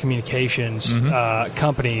broadband telecommunications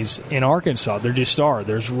companies in Arkansas. There just are.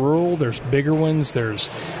 There's rural, there's bigger ones,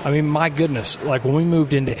 my goodness, like when we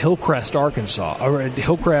moved into Hillcrest, Arkansas, or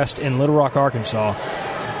Hillcrest in Little Rock, Arkansas,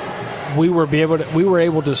 we were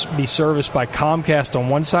able to be serviced by Comcast on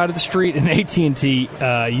one side of the street and AT&T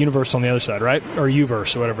Universe on the other side, right? Or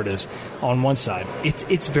Uverse, or whatever it is, on one side.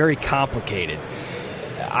 It's very complicated.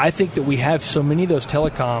 I think that we have so many of those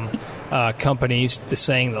telecom companies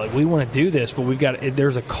saying that we want to do this, but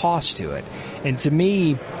there's a cost to it. And to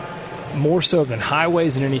me, more so than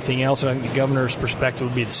highways and anything else, and I think the governor's perspective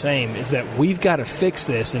would be the same, is that we've got to fix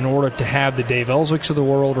this in order to have the Dave Elswicks of the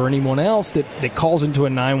world or anyone else that calls into a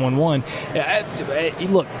 911.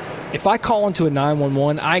 Look, if I call into a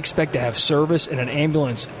 911, I expect to have service and an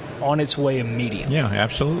ambulance on its way immediately. Yeah,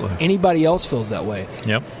 absolutely. Anybody else feels that way.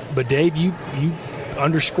 Yep. But Dave, you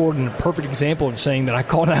underscored in a perfect example of saying that I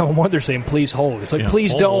call 911, they're saying, please hold. It's like,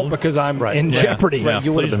 please don't, because I'm in jeopardy. Yeah,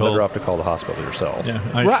 you would have been better off to call the hospital yourself. Yeah,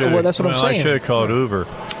 well, that's what I'm saying. I should have called Uber.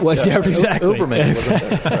 Well, yeah, exactly. Uber maybe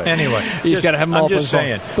wasn't there. Right. Anyway, you just got to have them all. I'm just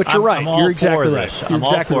saying. But you're right. You're exactly right. I'm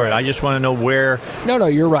all for it. I just want to know where. No,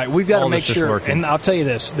 you're right. We've got to make this is sure. working. And I'll tell you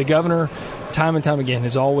this: the governor, time and time again,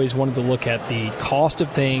 has always wanted to look at the cost of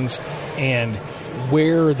things and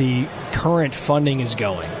where the current funding is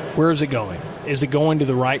going. Where is it going? Is it going to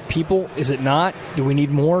the right people? Is it not? Do we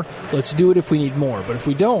need more? Let's do it if we need more. But if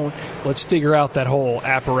we don't, let's figure out that whole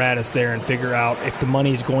apparatus there and figure out if the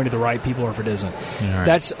money is going to the right people or if it isn't. Right.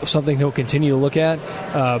 That's something he'll continue to look at.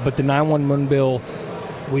 But the 911 bill,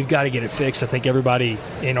 we've got to get it fixed. I think everybody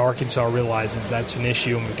in Arkansas realizes that's an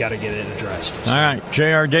issue, and we've got to get it addressed. All right,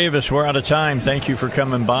 J.R. Davis, we're out of time. Thank you for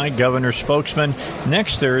coming by, Governor Spokesman.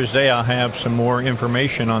 Next Thursday, I'll have some more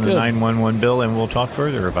information on the 911 bill, and we'll talk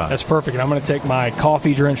further about it. That's perfect. And I'm going to take my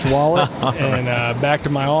coffee-drenched wallet and back to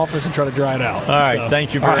my office and try to dry it out. All right,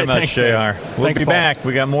 thank you very much, J.R. We'll be back.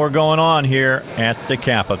 We got more going on here at the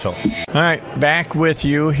Capitol. All right, back with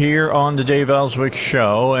you here on the Dave Elswick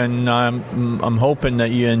Show, and I'm hoping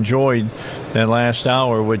that you enjoyed that last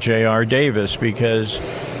hour with J.R. Davis, because,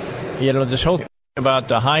 this whole thing about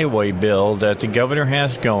the highway bill that the governor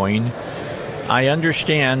has going, I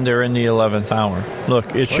understand they're in the 11th hour.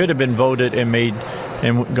 Look, it should have been voted and made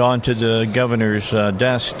and gone to the governor's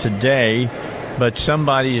desk today, but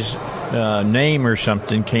somebody's name or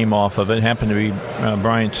something came off of it. It happened to be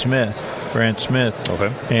Brant Smith.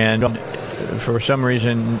 Okay. And for some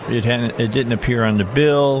reason, it didn't appear on the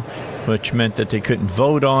bill, which meant that they couldn't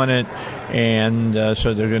vote on it, and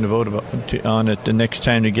so they're going to vote on it the next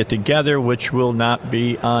time they get together, which will not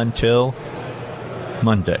be until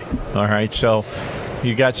Monday. All right, so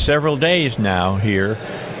you got several days now here.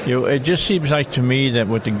 It just seems like to me that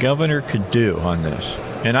what the governor could do on this,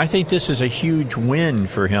 and I think this is a huge win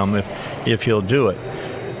for him if he'll do it.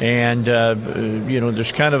 And,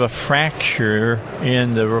 there's kind of a fracture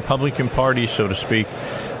in the Republican Party, so to speak,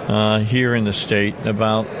 here in the state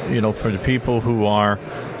about, for the people who are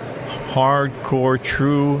hardcore,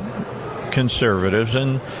 true conservatives,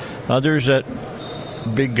 and others that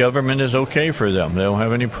big government is okay for them. They don't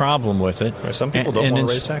have any problem with it. Some people don't want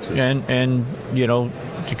to raise taxes. And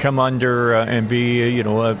to come under and be,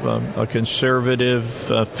 a conservative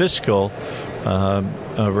fiscal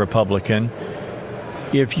Republican.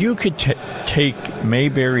 If you could take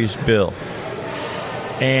Mayberry's bill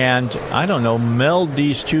and, I don't know, meld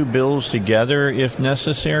these two bills together if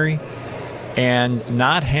necessary and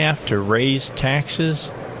not have to raise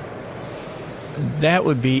taxes, that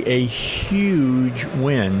would be a huge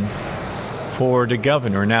win for the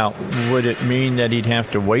governor. Now, would it mean that he'd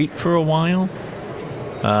have to wait for a while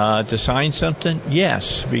to sign something?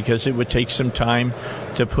 Yes, because it would take some time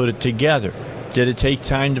to put it together. Did it take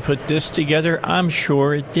time to put this together? I'm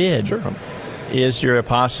sure it did. Sure. Is there a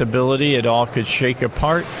possibility it all could shake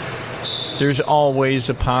apart? There's always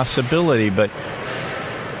a possibility, but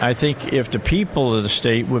I think if the people of the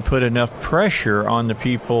state would put enough pressure on the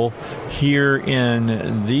people here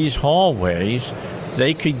in these hallways,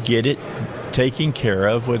 they could get it taken care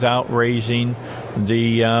of without raising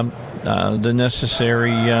the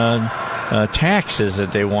necessary taxes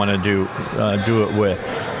that they want to do it with.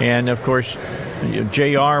 And of course,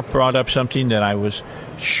 JR brought up something that I was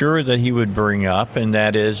sure that he would bring up, and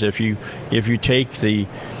that is if you take the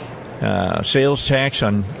sales tax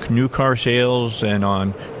on new car sales and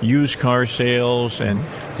on used car sales and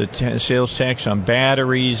the sales tax on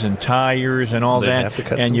batteries and tires and all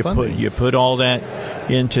that, and you put all that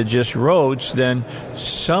into just roads, then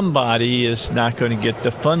somebody is not going to get the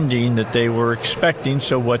funding that they were expecting.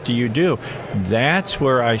 So what do? That's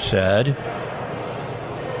where I said,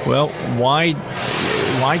 well,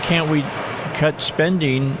 why can't we cut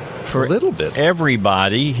spending for a little bit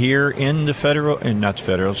everybody here in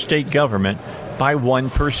the state government by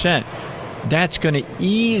 1%? That's going to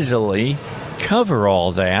easily cover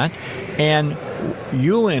all that, and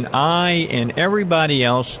you and I and everybody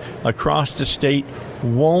else across the state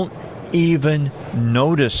won't even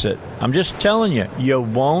notice it. I'm just telling you, you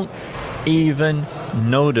won't even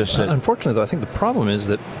notice it. Unfortunately, though, I think the problem is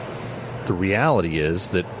that the reality is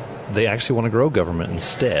that they actually want to grow government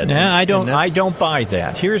instead. I don't buy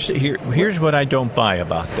that. Here's what I don't buy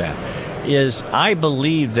about that. is I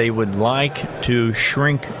believe they would like to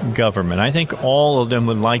shrink government. I think all of them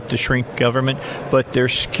would like to shrink government, but they're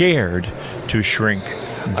scared to shrink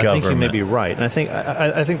government. I think you may be right, and I think,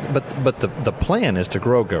 but the plan is to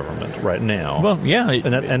grow government right now. Well, yeah,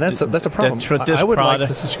 and that's a problem. That's what this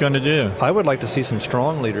product is going to do. I would like to see some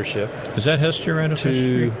strong leadership. Is that Hester right across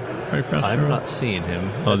the street? I'm not seeing him.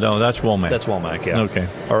 Oh, no, that's Womack. That's Womack, yeah. Okay.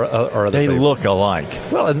 Or they look alike.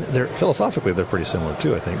 Well, and philosophically they're pretty similar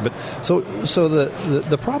too, I think. But so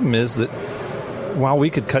the problem is that while we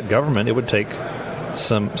could cut government, it would take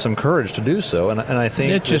some courage to do so, and I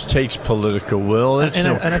think it just takes political will. There's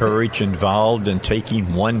no courage involved in taking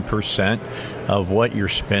 1% of what you're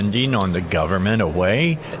spending on the government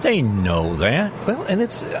away. They know that. Well, and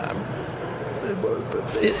it's.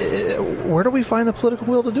 Where do we find the political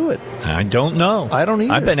will to do it? I don't know. I don't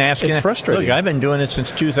either. I've been asking. It's frustrating. Look, I've been doing it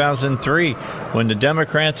since 2003 when the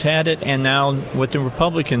Democrats had it, and now when the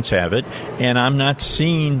Republicans have it, and I'm not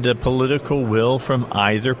seeing the political will from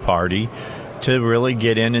either party to really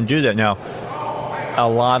get in and do that. Now, a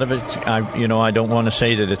lot of it, I don't want to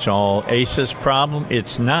say that it's all Asa's problem.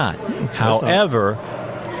 It's not. However,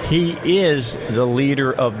 he is the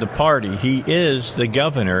leader of the party. He is the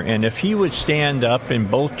governor. And if he would stand up in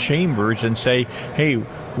both chambers and say, hey,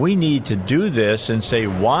 we need to do this, and say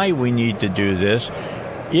why we need to do this,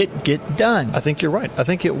 it get done. I think you're right. I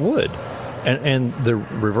think it would. And the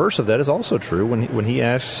reverse of that is also true when he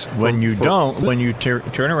asks. When you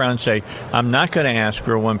turn around and say, I'm not going to ask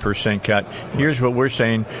for a 1% cut. Here's what we're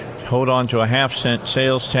saying. Hold on to a 0.5-cent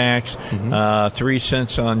sales tax, 3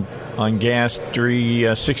 cents on gas,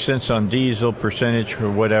 6 cents on diesel percentage or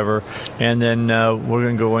whatever, and then we're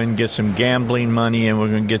going to go in and get some gambling money, and we're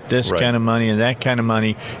going to get this kind of money and that kind of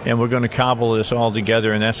money, and we're going to cobble this all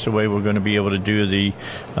together, and that's the way we're going to be able to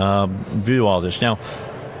do all this. Now,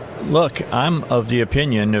 look, I'm of the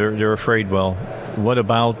opinion they're afraid, well, what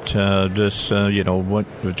about this, what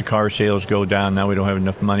if the car sales go down, now we don't have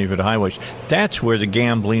enough money for the highways. That's where the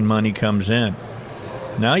gambling money comes in.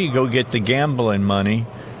 Now you go get the gambling money,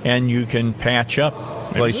 and you can patch up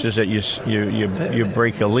places that you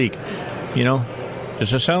break a leak.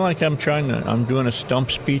 Does it sound like I'm doing a stump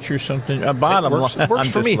speech or something? Bottom line, I'm for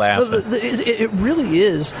just me. laughing. It really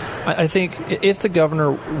is. I think if the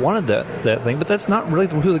governor wanted that thing, but that's not really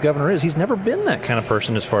who the governor is. He's never been that kind of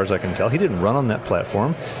person, as far as I can tell. He didn't run on that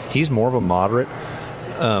platform. He's more of a moderate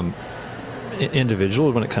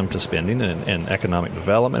individual when it comes to spending and economic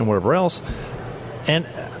development and whatever else. And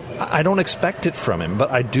I don't expect it from him, but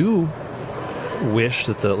I do wish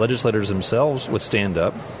that the legislators themselves would stand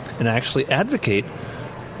up and actually advocate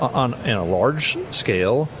in a large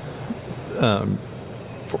scale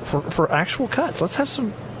for actual cuts. Let's have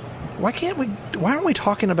some. Why aren't we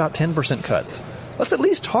talking about 10% cuts? Let's at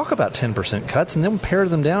least talk about 10% cuts and then pare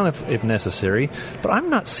them down if necessary. But I'm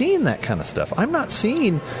not seeing that kind of stuff. I'm not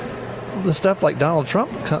seeing the stuff like Donald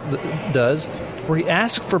Trump does, where he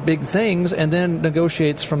asks for big things and then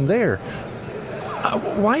negotiates from there.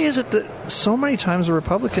 Why is it that so many times the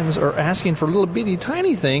Republicans are asking for little bitty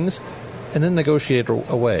tiny things and then negotiate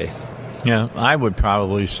away? Yeah, I would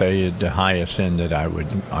probably say at the highest end that I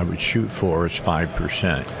would shoot for is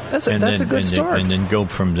 5%. That's a good start, and then go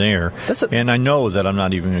from there. And I know that I'm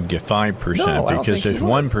not even going to get 5% because if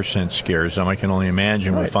 1% scares them, I can only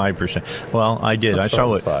imagine with 5%. Well, I did. I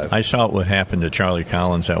saw what happened to Charlie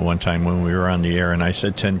Collins at one time when we were on the air, and I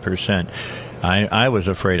said 10%. I was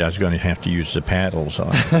afraid I was going to have to use the paddles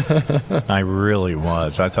on him. I really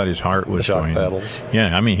was. I thought his heart was going. The shock paddles.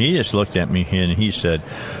 Yeah, I mean, he just looked at me and he said,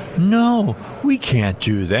 "No, we can't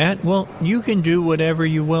do that." Well, you can do whatever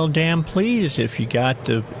you will damn please if you got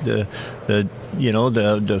the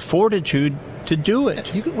fortitude to do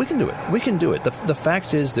it. We can do it. We can do it. The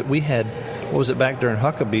fact is that we had, what was it, back during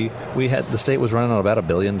Huckabee, the state was running on about $1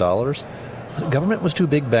 billion. Government was too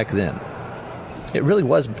big back then. It really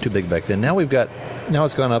was too big back then. Now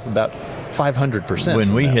it's gone up about 500%.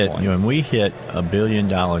 When we hit $1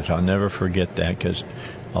 billion, I'll never forget that because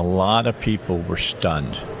a lot of people were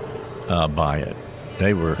stunned by it.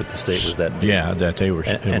 They were. But the state was that big. Yeah, that they were.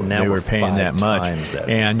 And now they were paying that much.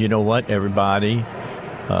 And you know what? Everybody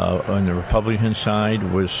on the Republican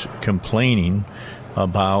side was complaining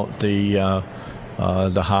about the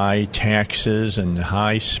high taxes and the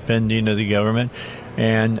high spending of the government.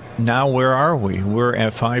 And now where are we? We're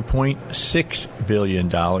at $5.6 billion.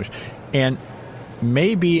 And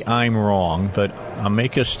maybe I'm wrong, but I'll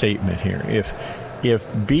make a statement here. If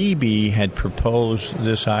BB had proposed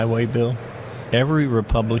this highway bill, every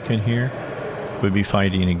Republican here would be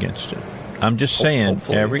fighting against it. I'm just saying,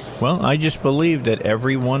 I just believe that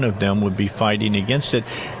every one of them would be fighting against it.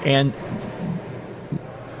 And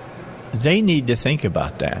they need to think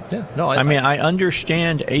about that. Yeah. No, I mean, I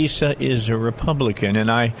understand Asa is a Republican,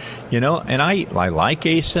 and I like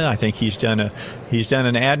Asa. I think he's done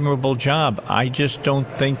an admirable job. I just don't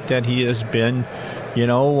think that he has been,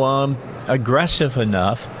 aggressive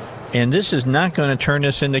enough. And this is not going to turn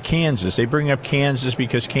us into Kansas. They bring up Kansas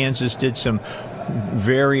because Kansas did some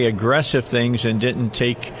very aggressive things and didn't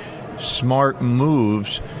take smart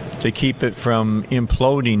moves to keep it from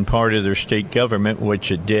imploding part of their state government,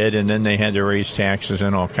 which it did, and then they had to raise taxes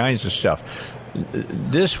and all kinds of stuff.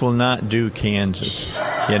 This will not do Kansas.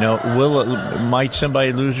 Might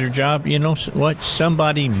somebody lose their job? You know what?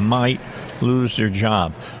 Somebody might lose their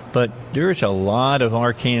job. But there's a lot of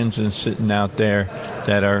Arkansans sitting out there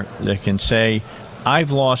that can say,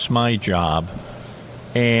 I've lost my job,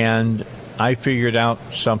 and I figured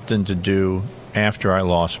out something to do after I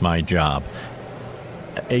lost my job.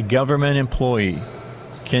 A government employee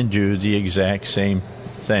can do the exact same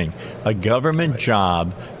thing. A government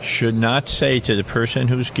job should not say to the person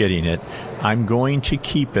who's getting it, I'm going to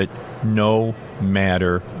keep it no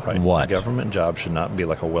matter what. A government job should not be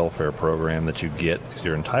like a welfare program that you get because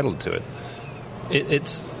you're entitled to it.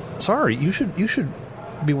 It's sorry, you should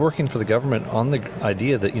be working for the government on the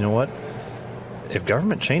idea that, you know what, if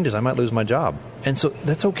government changes, I might lose my job. And so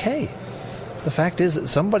that's okay. The fact is that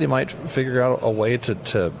somebody might figure out a way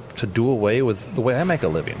to do away with the way I make a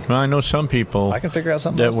living. Well, I know some people I can figure out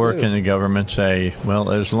something that work in the government say,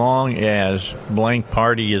 well, as long as blank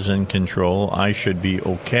party is in control, I should be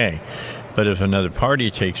okay. But if another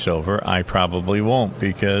party takes over, I probably won't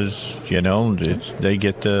because, they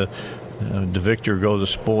get the victor go the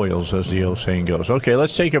spoils, as the old saying goes. Okay,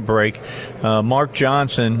 let's take a break. Mark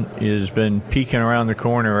Johnson has been peeking around the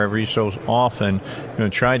corner every so often. I'm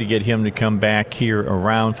going to try to get him to come back here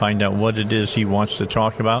around, find out what it is he wants to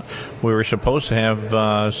talk about. We were supposed to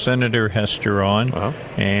have Senator Hester on,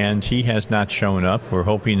 and he has not shown up. We're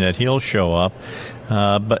hoping that he'll show up.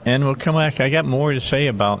 And we'll come back. I got more to say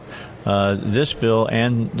about this bill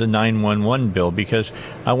and the 911 bill, because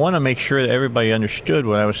I want to make sure that everybody understood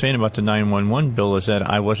what I was saying about the 911 bill is that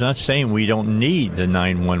I was not saying we don't need the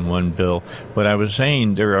 911 bill. What I was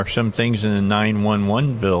saying, there are some things in the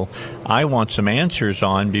 911 bill I want some answers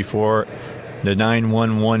on before the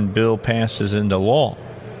 911 bill passes into law.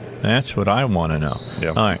 That's what I want to know. Yeah.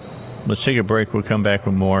 All right. Let's take a break. We'll come back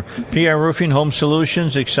with more. PI Roofing Home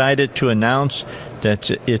Solutions excited to announce that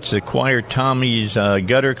it's acquired Tommy's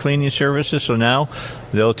gutter cleaning services. So now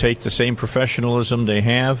they'll take the same professionalism they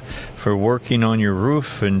have for working on your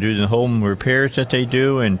roof and do the home repairs that they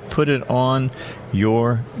do and put it on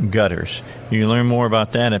your gutters. You can learn more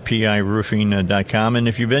about that at piroofing.com. And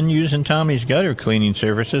if you've been using Tommy's gutter cleaning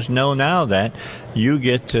services, know now that you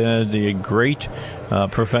get the great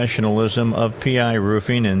professionalism of PI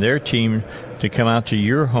Roofing and their team to come out to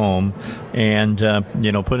your home and,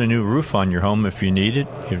 put a new roof on your home if you need it.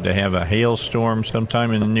 If they have a hailstorm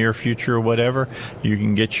sometime in the near future or whatever, you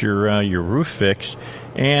can get your roof fixed.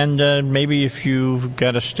 And maybe if you've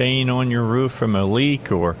got a stain on your roof from a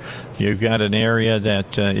leak or you've got an area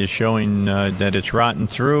that is showing that it's rotten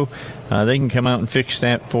through, they can come out and fix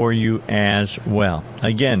that for you as well.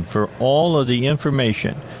 Again, for all of the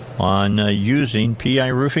information on using PI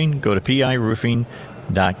Roofing, go to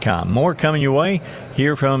piroofing.com. More coming your way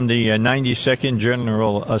here from the 92nd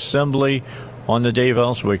General Assembly on the Dave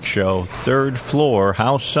Elswick Show, third floor,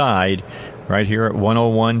 house side, right here at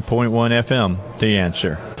 101.1 FM, The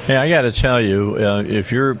Answer. Hey, I got to tell you,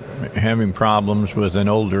 if you're having problems with an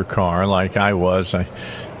older car like I was, a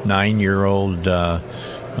 9-year-old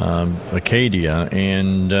Acadia,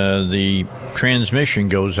 and the transmission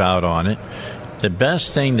goes out on it, the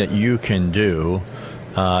best thing that you can do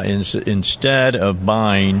instead of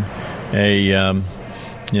buying buying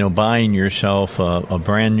yourself a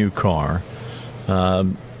brand new car,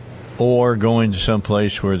 or going to some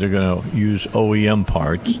place where they're going to use OEM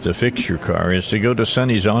parts to fix your car, is to go to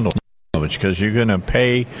Sonny's Auto Salvage, because you're going to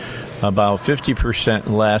pay about 50%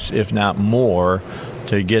 less, if not more,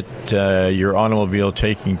 to get your automobile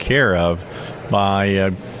taken care of by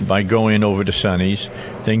going over to Sonny's,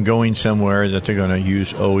 then going somewhere that they're going to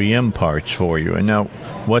use OEM parts for you. And now,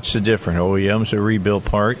 what's the difference? OEM's a rebuilt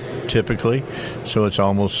part, typically, so it's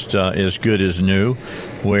almost as good as new.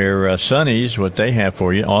 Where Sonny's, what they have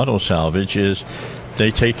for you, auto salvage, is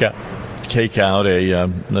they take out a,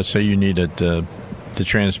 let's say you need the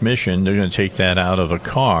transmission, they're going to take that out of a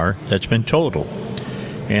car that's been totaled.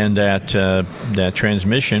 And that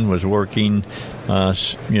transmission was working,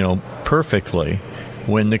 perfectly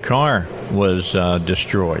when the car was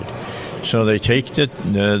destroyed. So they take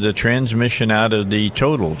the transmission out of the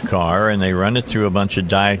totaled car and they run it through a bunch of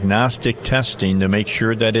diagnostic testing to make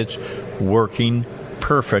sure that it's working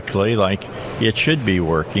perfectly like it should be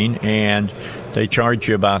working, and they charge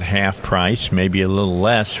you about half price, maybe a little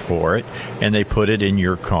less for it, and they put it in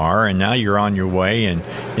your car, and now you're on your way, and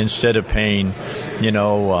instead of paying,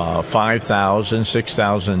 $5,000,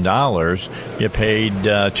 $6,000, you paid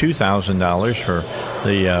 $2,000 for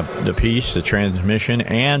the piece, the transmission,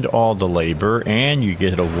 and all the labor, and you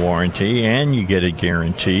get a warranty, and you get a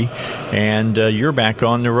guarantee, and you're back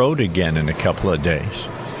on the road again in a couple of days.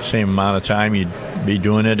 Same amount of time you'd be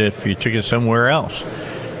doing it if you took it somewhere else.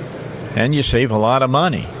 And you save a lot of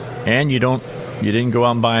money, and you didn't go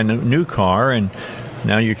out and buy a new car, and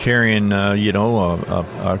now you're carrying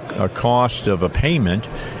a cost of a payment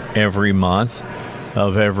every month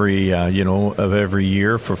of every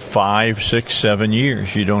year for 5, 6, 7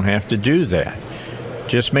 years. You don't have to do that.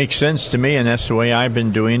 Just makes sense to me, and that's the way I've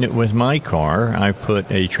been doing it with my car. I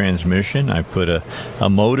put a transmission, I put a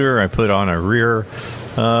motor, I put on a rear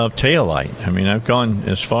taillight. I mean, I've gone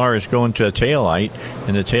as far as going to a taillight,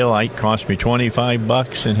 and the taillight cost me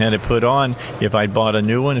 $25 and had it put on. If I bought a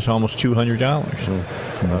new one, it's almost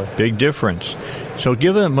 $200. Big difference. So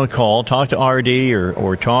give him a call, talk to RD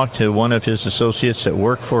or talk to one of his associates that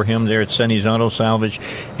work for him there at Sonny's Auto Salvage,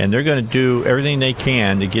 and they're going to do everything they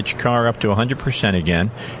can to get your car up to 100%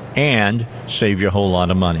 again and save you a whole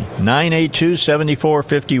lot of money.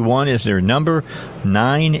 982-7451 is their number,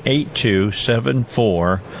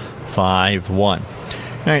 982-7451. All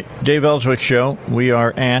right, Dave Elswick Show. We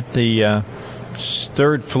are at the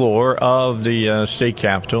third floor of the state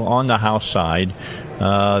capitol on the House side.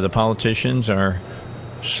 The politicians are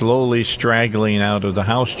slowly straggling out of the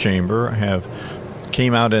House chamber,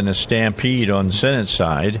 came out in a stampede on the Senate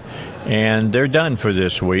side, and they're done for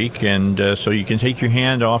this week. And so you can take your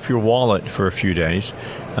hand off your wallet for a few days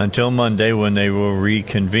until Monday, when they will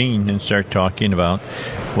reconvene and start talking about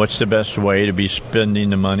what's the best way to be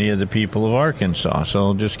spending the money of the people of Arkansas.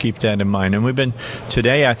 So just keep that in mind. And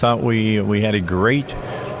today I thought we had a great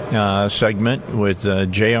segment with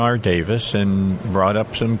J.R. Davis and brought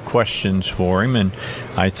up some questions for him, and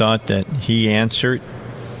I thought that he answered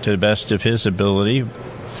to the best of his ability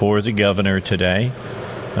for the governor today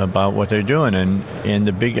about what they're doing. And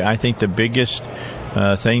I think the biggest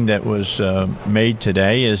thing that was made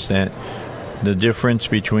today is that the difference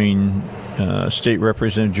between State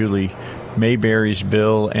Representative Julie Mayberry's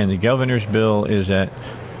bill and the governor's bill is that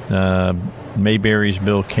Mayberry's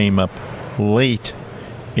bill came up late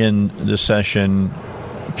in the session,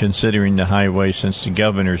 considering the highway, since the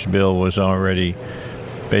governor's bill was already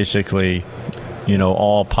basically,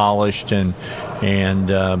 all polished and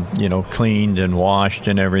cleaned and washed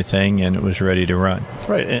and everything, and it was ready to run.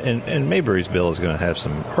 Right, and Mayberry's bill is going to have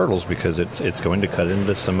some hurdles because it's going to cut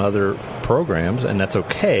into some other programs, and that's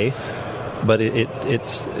okay. But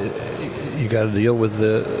it's you got to deal with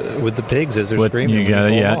the pigs as they're screaming.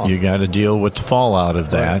 You got to deal with the fallout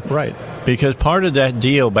of that. Right. Because part of that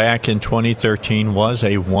deal back in 2013 was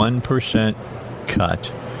a 1%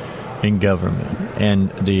 cut in government.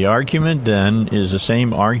 And the argument then is the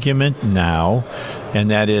same argument now,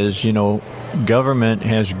 and that is, government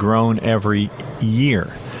has grown every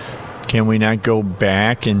year. Can we not go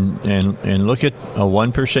back and look at a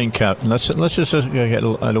 1% cut? Let's just look at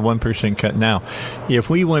a 1% cut now. If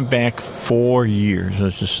we went back 4 years,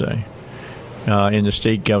 let's just say, in the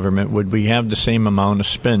state government, would we have the same amount of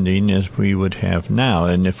spending as we would have now?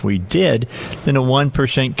 And if we did, then a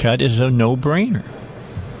 1% cut is a no-brainer.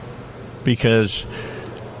 Because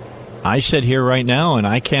I sit here right now, and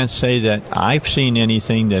I can't say that I've seen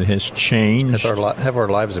anything that has changed. Have our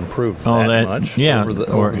lives improved that much? Yeah,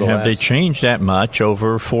 have they changed that much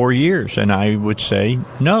over 4 years? And I would say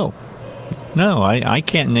no. No, I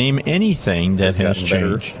can't name anything that has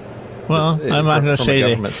changed. Well, I'm not going to say that. From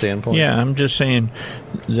a government standpoint. Yeah, I'm just saying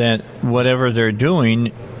that whatever they're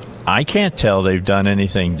doing, I can't tell they've done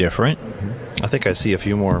anything different. I think I see a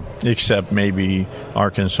few more. Except maybe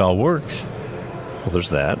Arkansas Works. Well, there's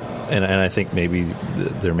that. And I think maybe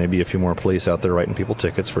there may be a few more police out there writing people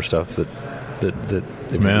tickets for stuff that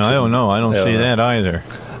man, I don't know. I don't see that either.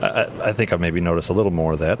 I think I've maybe noticed a little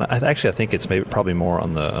more of that. I think it's probably more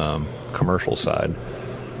on the commercial side.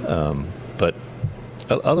 But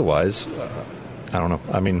otherwise, I don't know.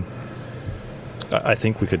 I mean, I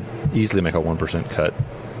think we could easily make a 1% cut,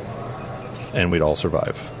 and we'd all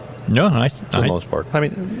survive. No, for the most part. I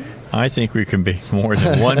mean, I think we can be more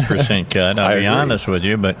than 1% cut. I'll be honest with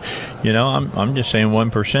you, but I'm just saying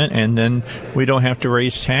 1%, and then we don't have to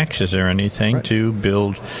raise taxes or anything to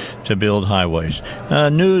build highways.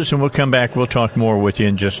 News, and we'll come back. We'll talk more with you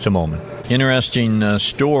in just a moment. Interesting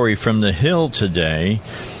story from the Hill today,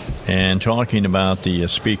 and talking about the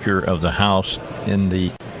Speaker of the House in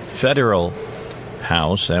the federal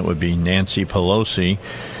House. That would be Nancy Pelosi.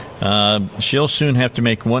 She'll soon have to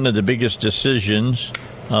make one of the biggest decisions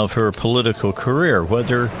of her political career,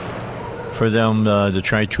 whether for them to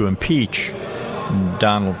try to impeach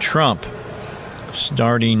Donald Trump.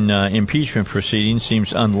 Starting impeachment proceedings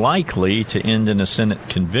seems unlikely to end in a Senate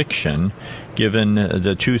conviction, given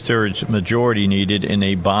the two-thirds majority needed in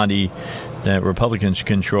a body that Republicans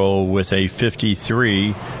control with a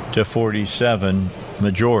 53 to 47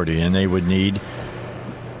 majority, and they would need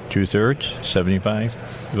two-thirds, 75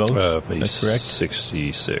 votes. That's correct.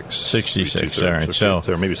 66. 66. All right. So,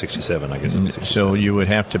 or maybe 67. I guess. So you would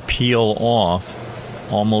have to peel off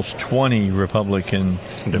almost 20 Republican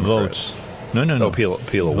votes. No. Oh,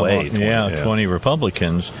 peel away. 20, 20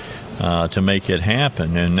 Republicans to make it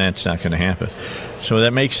happen, and that's not going to happen. So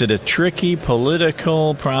that makes it a tricky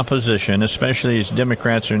political proposition, especially as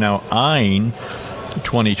Democrats are now eyeing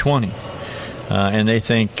 2020. And they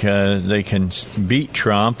think they can beat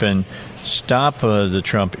Trump and stop the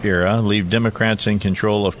Trump era, leave Democrats in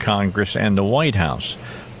control of Congress and the White House.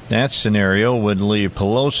 That scenario would leave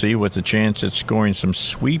Pelosi with a chance at scoring some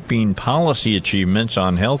sweeping policy achievements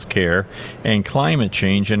on health care and climate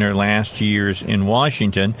change in her last years in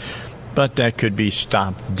Washington. But that could be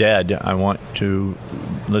stopped dead.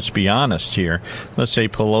 Let's be honest here. Let's say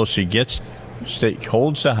Pelosi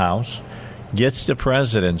holds the House, gets the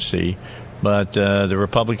presidency, but the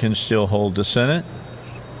Republicans still hold the Senate.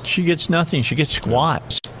 She gets nothing. She gets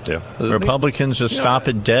squats. Yeah. Republicans will stop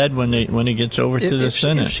it dead when it gets over to the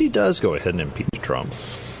Senate. If she does go ahead and impeach Trump,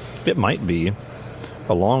 it might be,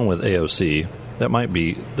 along with AOC, that might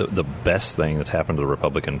be the best thing that's happened to the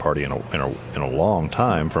Republican Party in a long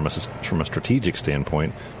time from a strategic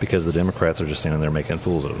standpoint, because the Democrats are just standing there making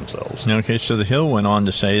fools of themselves. Okay, so the Hill went on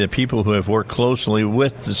to say that people who have worked closely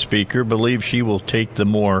with the Speaker believe she will take the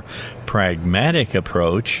more pragmatic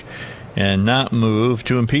approach and not move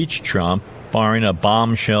to impeach Trump, barring a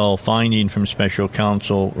bombshell finding from Special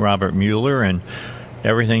Counsel Robert Mueller. And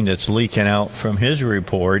everything that's leaking out from his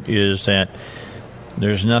report is that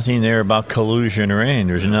there's nothing there about collusion or anything.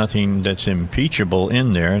 There's nothing that's impeachable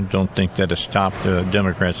in there. I don't think that has stopped the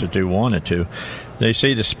Democrats if they wanted to. They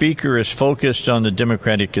say the Speaker is focused on the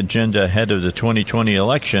Democratic agenda ahead of the 2020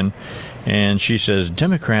 election, and she says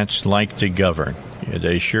Democrats like to govern. Yeah,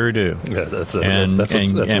 they sure do. Yeah, that's one of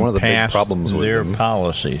the big problems with their them.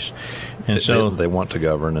 Policies. And so they want to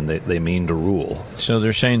govern, and they mean to rule. So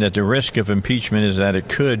they're saying that the risk of impeachment is that it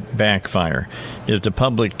could backfire. If the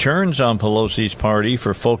public turns on Pelosi's party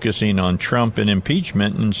for focusing on Trump and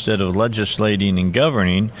impeachment instead of legislating and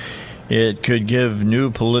governing, it could give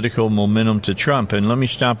new political momentum to Trump. And let me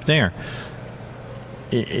stop there.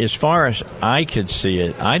 As far as I could see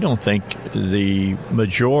it, I don't think the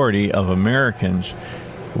majority of Americans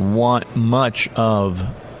want much of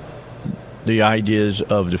the ideas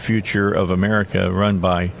of the future of America run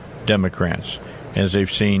by Democrats, as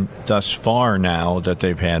they've seen thus far now that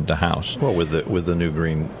they've had the House. Well, with the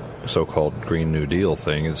new so-called Green New Deal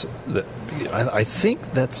thing, is that I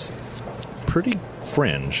think that's pretty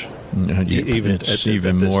fringe.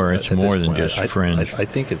 It's more than just fringe. I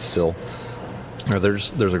think it's still.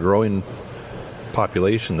 There's a growing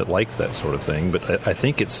population that likes that sort of thing, but I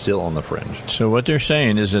think it's still on the fringe. So what they're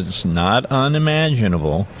saying is it's not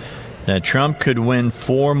unimaginable that Trump could win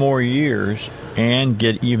 4 more years and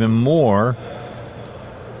get even more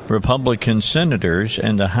Republican senators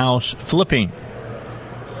and the House flipping.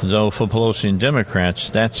 Though for Pelosi and Democrats,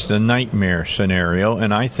 that's the nightmare scenario.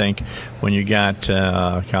 And I think when you got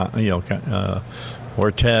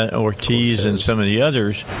Ortiz and some of the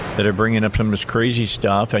others that are bringing up some of this crazy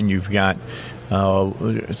stuff, and you've got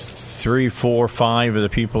 3, 4, 5 of the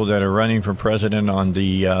people that are running for president on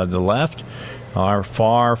the left are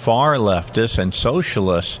far leftists and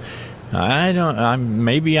socialists.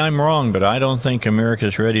 Maybe I'm wrong, but I don't think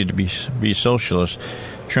America's ready to be socialist.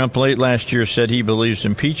 Trump late last year said he believes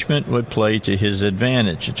impeachment would play to his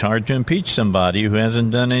advantage. It's hard to impeach somebody who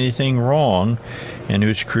hasn't done anything wrong and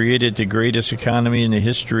who's created the greatest economy in the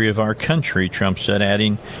history of our country, Trump said,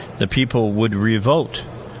 adding the people would revolt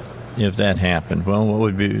if that happened. Well, what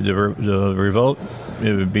would be the revolt?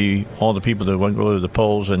 it would be all the people that would go to the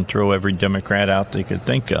polls and throw every Democrat out they could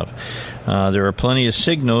think of. There are plenty of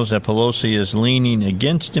signals that Pelosi is leaning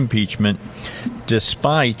against impeachment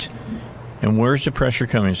despite, and where's the pressure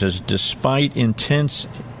coming? It says, despite intense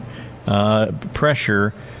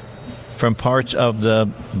pressure from parts of the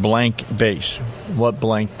blank base. What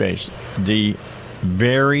blank base? The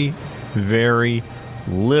very, very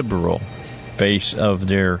liberal base of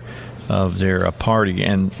their party,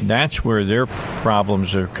 and that's where their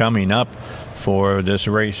problems are coming up for this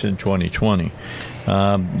race in 2020.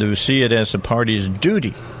 They see it as the party's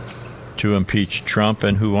duty to impeach Trump,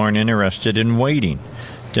 and who aren't interested in waiting.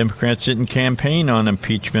 Democrats didn't campaign on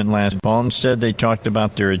impeachment last fall. Instead, they talked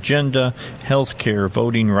about their agenda, health care,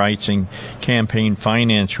 voting rights, and campaign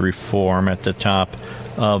finance reform at the top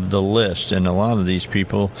of the list. And a lot of these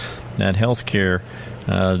people, that health care,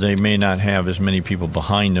 they may not have as many people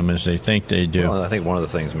behind them as they think they do. Well, I think one of the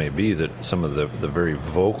things may be that some of the very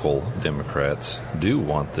vocal Democrats do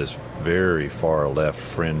want this very far left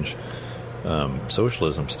fringe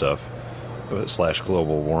socialism stuff /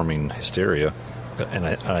 global warming hysteria. And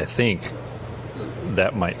I think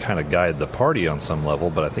that might kind of guide the party on some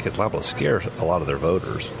level, but I think it's liable to scare a lot of their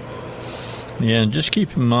voters. Yeah, and just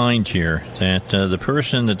keep in mind here that the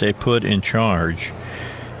person that they put in charge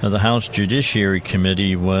of the House Judiciary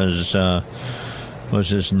Committee was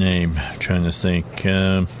his name? I'm trying to think.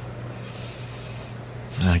 I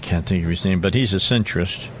can't think of his name, but he's a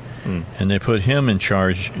centrist, and they put him in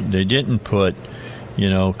charge. They didn't put,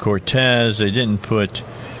 Cortez. They didn't put,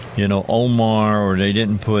 Omar, or they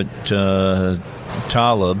didn't put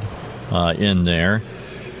Talib in there,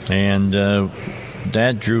 and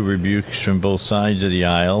that drew rebukes from both sides of the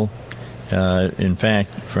aisle. In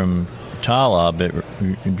fact, from Talib,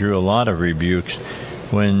 it drew a lot of rebukes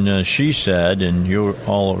when she said, and you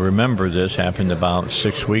all remember this, happened about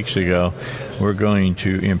 6 weeks ago, we're going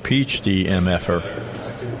to impeach the MFer.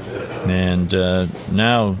 And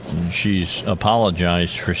now she's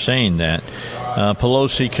apologized for saying that.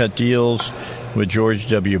 Pelosi cut deals with George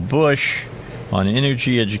W. Bush on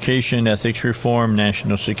energy, education, ethics reform,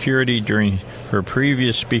 national security. During her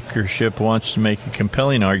previous speakership, wants to make a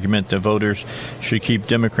compelling argument that voters should keep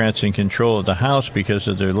Democrats in control of the House because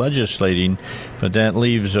of their legislating, but that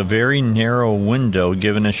leaves a very narrow window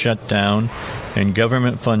given a shutdown and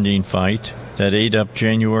government funding fight that ate up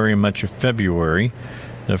January and much of February.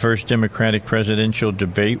 The first Democratic presidential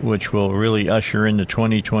debate, which will really usher in the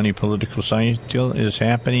 2020 political cycle, is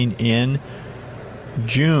happening in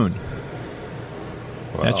June.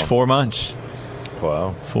 Wow. That's 4 months.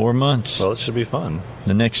 Wow. 4 months. Well, it should be fun.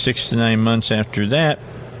 The next 6 to 9 months after that,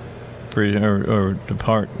 or the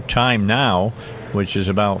part time now, which is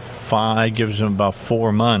about 5, gives them about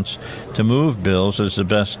 4 months to move bills, is the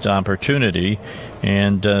best opportunity.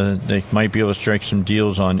 And they might be able to strike some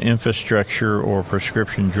deals on infrastructure or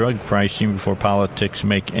prescription drug pricing before politics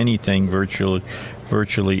make anything virtually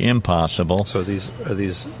impossible. So are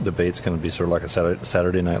these debates going to be sort of like a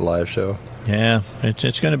Saturday Night Live show? Yeah,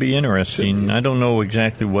 it's going to be interesting. I don't know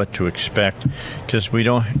exactly what to expect because we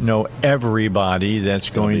don't know everybody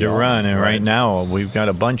that's going to run. And right now, we've got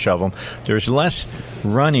a bunch of them. There's less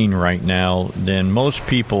running right now than most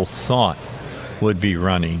people thought would be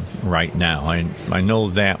running right now. I know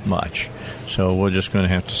that much. So we're just going to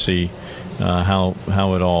have to see how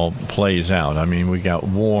it all plays out. I mean, we got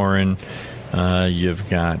Warren. You've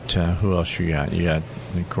got, who else you got? You got,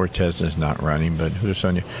 Cortez is not running, but who's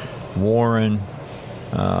on you? Warren,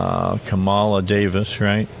 Kamala Davis,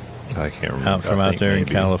 right? I can't remember. Out there in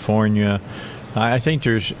California. I think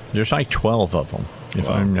there's like 12 of them.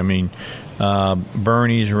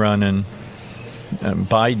 Bernie's running.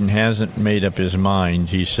 Biden hasn't made up his mind,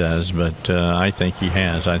 he says, but I think he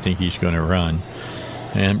has. I think he's going to run.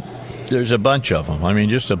 And there's a bunch of them. I mean,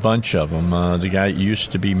 just a bunch of them. The guy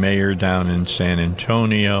used to be mayor down in San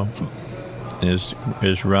Antonio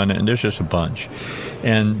is running. And there's just a bunch.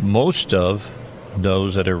 And most of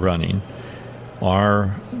those that are running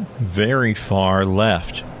are very far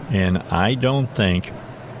left. And I don't think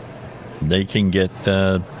they can get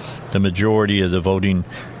the majority of the voting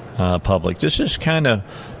public. This is kind of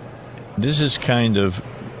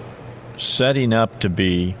setting up to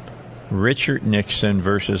be Richard Nixon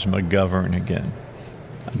versus McGovern again.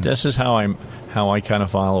 This is how I kind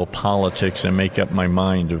of follow politics and make up my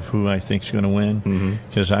mind of who I think is going to win.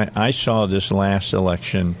 Because I saw this last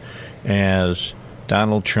election as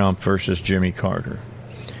Donald Trump versus Jimmy Carter,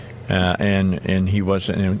 and he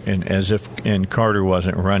wasn't, and Carter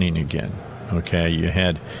wasn't running again. Okay, you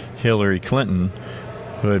had Hillary Clinton,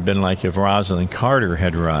 who had been like if Rosalind Carter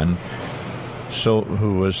had run, so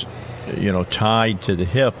who was, tied to the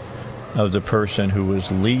hip of the person who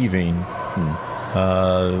was leaving,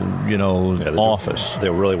 office. They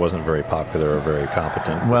really wasn't very popular or very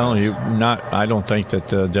competent. Well, I don't think that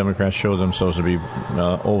the Democrats showed themselves to be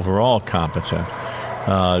overall competent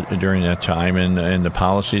during that time, and the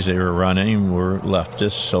policies they were running were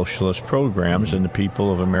leftist, socialist programs, and the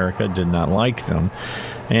people of America did not like them.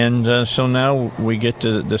 And so now we get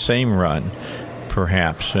to the same run,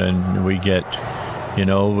 perhaps, and we get,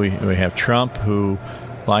 we have Trump, who,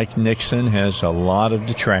 like Nixon, has a lot of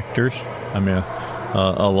detractors. I mean,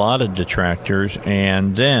 a lot of detractors,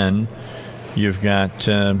 and then you've got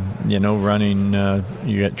you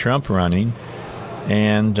got Trump running,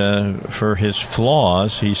 and for his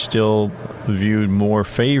flaws, he's still viewed more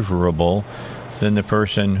favorable than the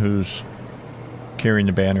person who's carrying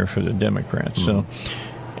the banner for the Democrats. So,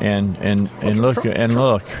 and look,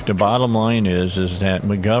 the bottom line is that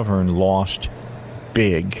McGovern lost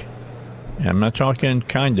big. I'm not talking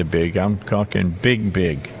kind of big. I'm talking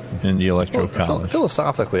big in the Electoral College.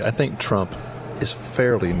 Philosophically, I think Trump is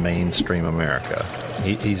fairly mainstream America.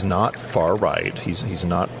 He's not far right. He's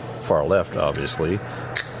not far left, obviously.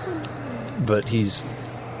 But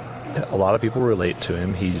a lot of people relate to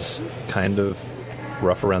him. He's kind of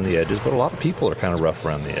rough around the edges, but a lot of people are kind of rough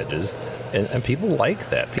around the edges. And people like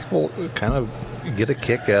that. People kind of get a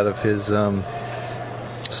kick out of his some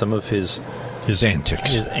of his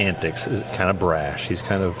antics. His antics is kind of brash. He's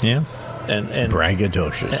kind of and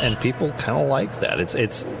braggadocious, and people kind of like that.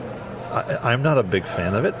 I'm not a big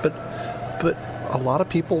fan of it, but a lot of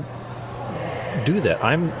people do that.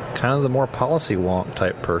 I'm kind of the more policy wonk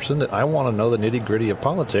type person that I want to know the nitty gritty of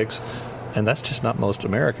politics, and that's just not most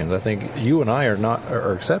Americans. I think you and I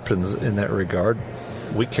are exceptions in that regard.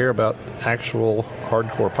 We care about actual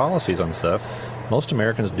hardcore policies on stuff. Most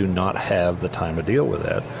Americans do not have the time to deal with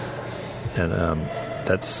that. And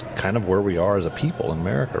that's kind of where we are as a people in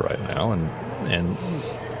America right now. And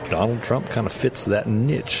Donald Trump kind of fits that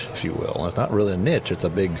niche, if you will. And it's not really a niche. It's a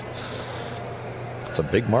big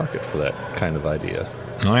market for that kind of idea.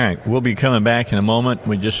 All right. We'll be coming back in a moment.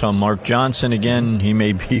 We just saw Mark Johnson again. He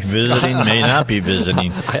may be visiting, may not be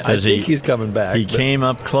visiting. I think he's coming back. He came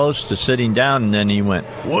up close to sitting down, and then he went,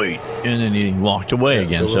 wait, and then he walked away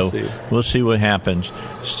again. So we'll see what happens.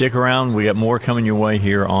 Stick around. We got more coming your way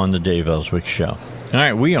here on the Dave Elswick Show. All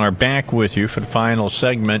right. We are back with you for the final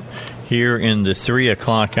segment here in the 3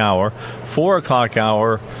 o'clock hour. 4 o'clock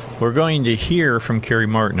hour, we're going to hear from Kerry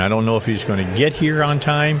Martin. I don't know if he's going to get here on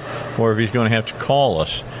time or if he's going to have to call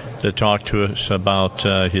us to talk to us about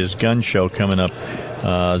his gun show coming up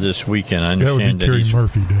this weekend. I understand that would be Kerry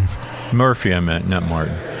Murphy, Dave. Murphy, I meant, not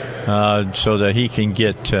Martin. So that he can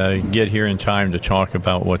get here in time to talk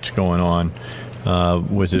about what's going on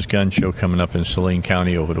with his gun show coming up in Saline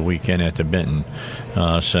County over the weekend at the Benton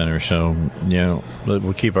Center. So,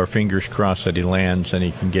 we'll keep our fingers crossed that he lands and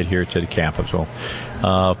he can get here to the Capitol.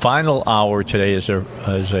 Final hour today is a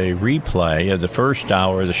replay of the first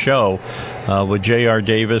hour of the show with J.R.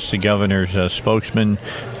 Davis, the governor's spokesman,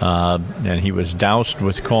 and he was doused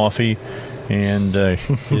with coffee and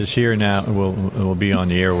is here now. Will be on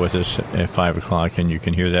the air with us at 5 o'clock, and you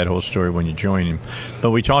can hear that whole story when you join him. But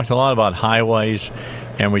we talked a lot about highways,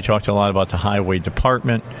 and we talked a lot about the highway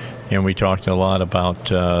department, and we talked a lot about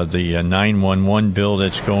the 911 bill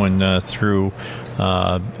that's going through.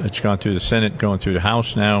 It's gone through the Senate, going through the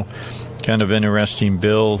House now. Kind of interesting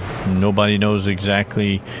bill. Nobody knows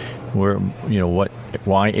exactly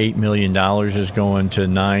why $8 million is going to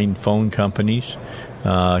 9 phone companies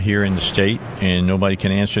here in the state, and nobody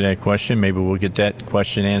can answer that question. Maybe we'll get that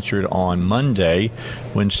question answered on Monday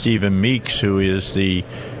when Stephen Meeks, who is the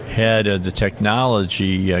head of the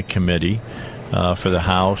technology committee for the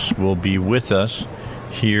House, will be with us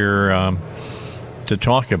here to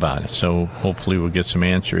talk about it. So hopefully we'll get some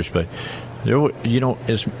answers. But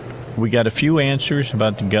we got a few answers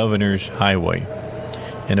about the governor's highway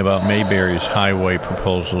and about Mayberry's highway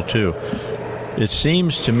proposal too. It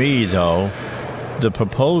seems to me, though, the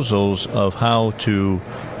proposals of how to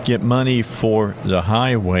get money for the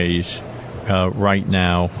highways right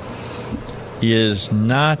now is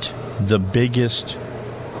not the biggest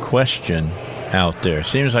question out there.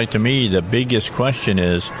 Seems like to me the biggest question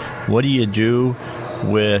is, what do you do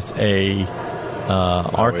with a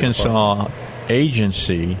Arkansas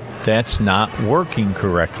agency that's not working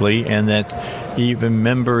correctly, and that even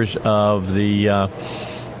members of the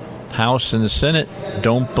House and the Senate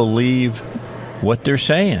don't believe what they're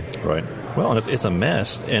saying? Right. Well, and it's a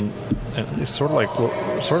mess, and it's sort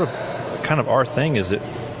of kind of our thing is that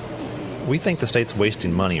we think the state's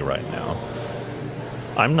wasting money right now.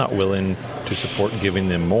 I'm not willing to support giving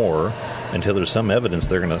them more until there's some evidence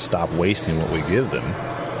they're going to stop wasting what we give them.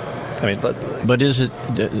 I mean, but is it?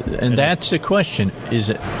 And that's the question: is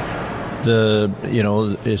it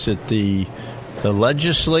is it the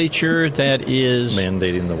legislature that is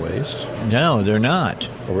mandating the waste? No, they're not.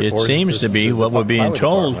 It seems to be what we're being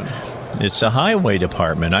told. It's the highway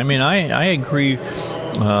department. I mean, I agree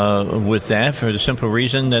with that for the simple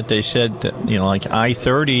reason that they said that, like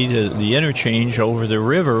I-30, the interchange over the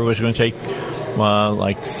river was going to take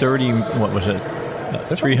like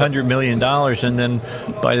 $300 million, and then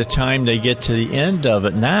by the time they get to the end of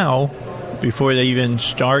it now, before they even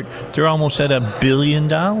start, they're almost at $1 billion.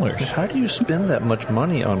 How do you spend that much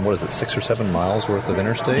money on, 6 or 7 miles worth of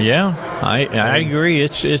interstate? Yeah, I agree.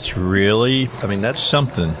 It's really, that's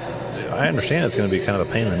something. I understand it's going to be kind of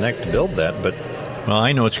a pain in the neck to build that, but... Well,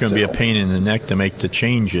 I know it's going to be a pain in the neck to make the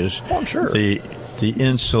changes. Oh, I'm sure. The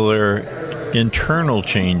insular internal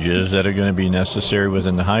changes that are going to be necessary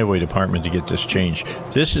within the highway department to get this changed.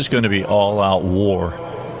 This is going to be all-out war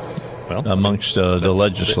amongst the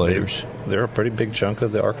legislators. They're a pretty big chunk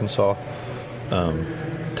of the Arkansas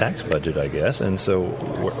tax budget, I guess, and so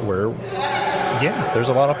there's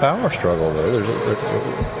a lot of power struggle,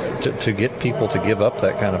 though. To get people to give up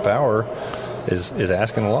that kind of power is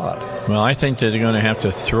asking a lot. Well, I think that they're going to have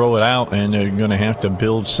to throw it out, and they're going to have to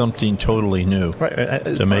build something totally new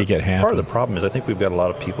to make it happen. Part of the problem is I think we've got a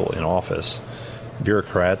lot of people in office,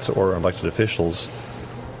 bureaucrats or elected officials,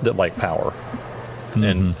 that like power.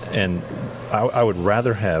 Mm-hmm. And I would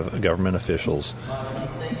rather have government officials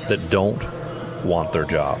that don't want their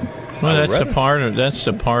job. Well, that's the part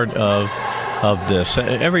of this.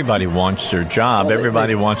 Everybody wants their job. Well,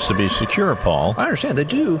 everybody wants to be secure, Paul. I understand they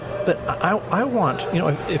do, but I want,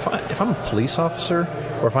 if I'm a police officer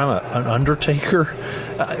or if I'm an undertaker,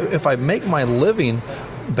 if I make my living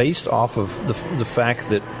based off of the fact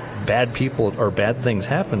that bad people or bad things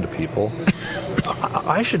happen to people,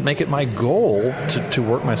 I should make it my goal to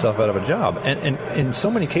work myself out of a job. And in so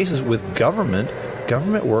many cases with government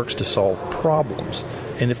works to solve problems.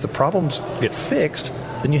 And if the problems get fixed,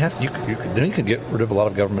 then you can get rid of a lot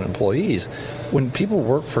of government employees. When people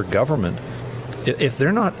work for government, if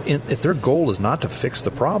their goal is not to fix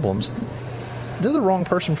the problems, they're the wrong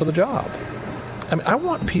person for the job. I mean, I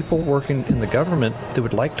want people working in the government that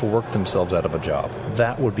would like to work themselves out of a job.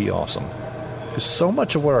 That would be awesome. Because so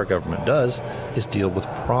much of what our government does is deal with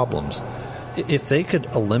problems. If they could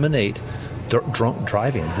eliminate drunk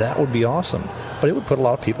driving, that would be awesome. But it would put a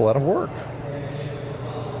lot of people out of work.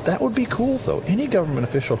 That would be cool, though. Any government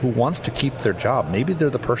official who wants to keep their job, maybe they're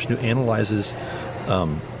the person who analyzes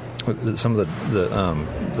some of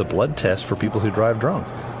the blood tests for people who drive drunk.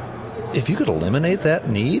 If you could eliminate that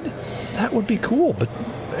need, that would be cool. But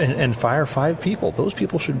and fire 5 people. Those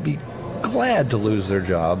people should be glad to lose their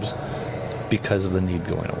jobs because of the need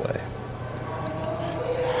going away.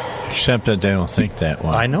 Except that they don't think that way.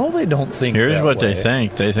 I know they don't think Here's that what way. They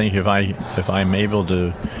think. They think if I'm able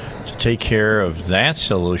to take care of that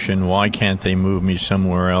solution, why can't they move me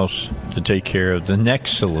somewhere else to take care of the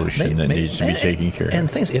next solution that needs to be taken care of? And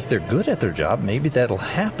things, if they're good at their job, maybe that'll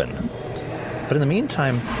happen. But in the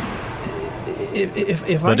meantime,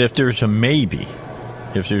 if there's a maybe,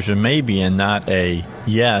 and not a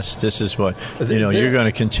yes, this is what you're going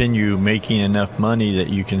to continue making enough money that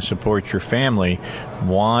you can support your family,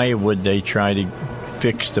 why would they try to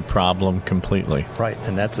fix the problem completely? Right,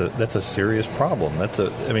 and that's a serious problem. That's a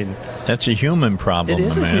human problem. It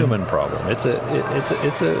is a human problem. It's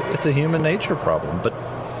a human nature problem. But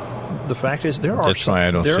the fact is, that's why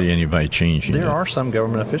I don't see anybody changing. There are some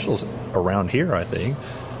government officials around here, I think,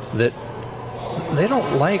 that they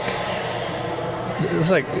don't like.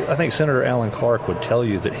 It's like, I think Senator Alan Clark would tell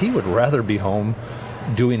you that he would rather be home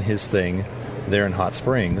doing his thing there in Hot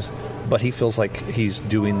Springs, but he feels like he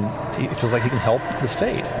can help the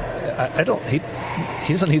state.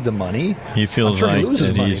 He doesn't need the money. He feels sure like he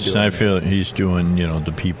loses money he's doing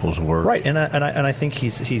the people's work. Right, and I think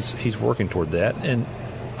he's working toward that, and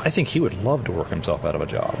I think he would love to work himself out of a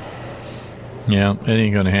job. Yeah, it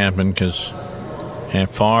ain't going to happen because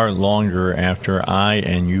far longer after I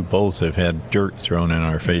and you both have had dirt thrown in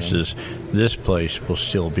our faces, this place will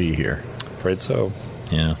still be here. Afraid so.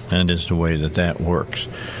 Yeah, that is the way that works.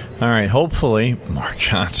 All right, hopefully Mark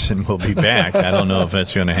Johnson will be back. I don't know if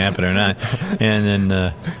that's going to happen or not. And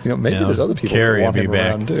then maybe there's other people Carrie walking will be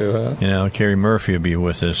back around too. Huh? Carrie Murphy will be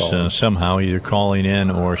with us somehow, either calling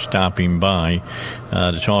in or stopping by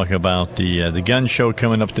to talk about the gun show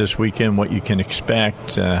coming up this weekend, what you can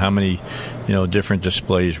expect, how many different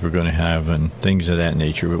displays we're going to have, and things of that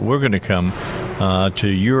nature. But we're going to come to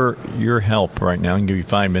your help right now and give you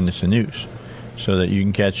 5 minutes of news. so that you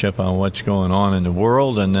can catch up on what's going on in the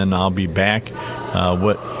world. And then I'll be back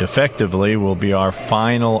what effectively will be our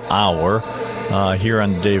final hour here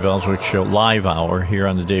on the Dave Elswick Show, live hour here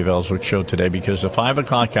on the Dave Elswick Show today, because the 5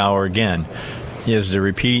 o'clock hour, again, is the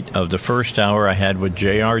repeat of the first hour I had with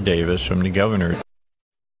J.R. Davis from the governor.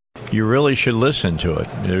 You really should listen to it.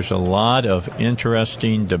 There's a lot of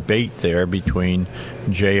interesting debate there between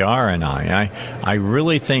J.R. and I. I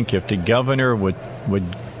really think if the governor would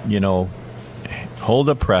hold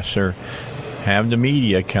a presser, have the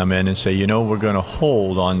media come in and say, we're going to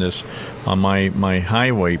hold on this, on my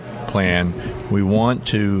highway plan. We want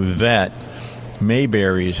to vet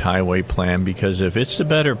Mayberry's highway plan, because if it's the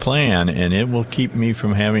better plan and it will keep me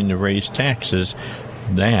from having to raise taxes,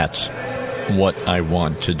 that's what I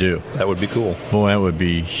want to do. That would be cool. Boy, that would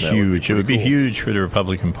be huge. It would be huge for the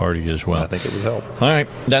Republican Party as well. I think it would help. All right,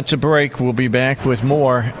 that's a break. We'll be back with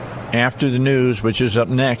more after the news, which is up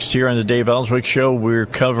next here on the Dave Elswick Show. We're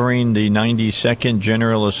covering the 92nd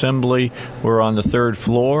General Assembly. We're on the third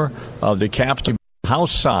floor of the Capitol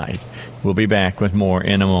House side. We'll be back with more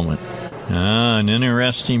in a moment. An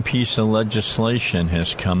interesting piece of legislation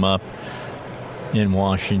has come up in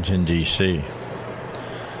Washington, D.C.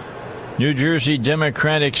 New Jersey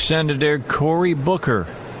Democratic Senator Cory Booker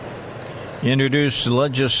introduced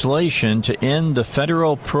legislation to end the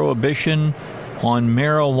federal prohibition on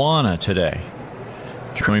marijuana today,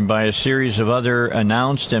 joined by a series of other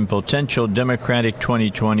announced and potential Democratic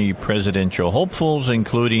 2020 presidential hopefuls,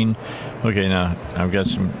 including, now I've got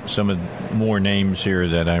some more names here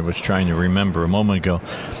that I was trying to remember a moment ago.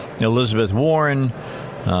 Elizabeth Warren,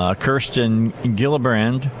 Kirsten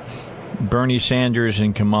Gillibrand, Bernie Sanders,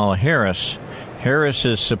 and Kamala Harris.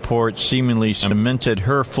 Harris's support seemingly cemented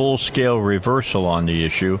her full-scale reversal on the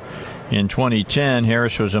issue. In 2010,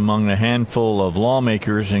 Harris was among a handful of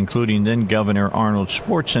lawmakers, including then-Governor Arnold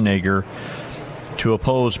Schwarzenegger, to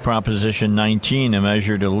oppose Proposition 19, a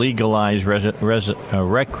measure to legalize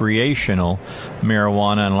recreational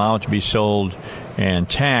marijuana and allow it to be sold and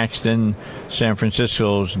taxed. Then San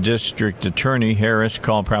Francisco's district attorney, Harris,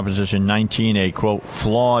 called Proposition 19 a, quote,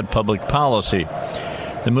 flawed public policy.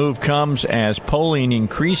 The move comes as polling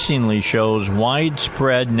increasingly shows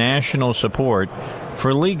widespread national support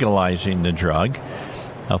for legalizing the drug.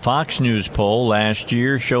 A Fox News poll last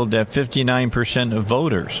year showed that 59% of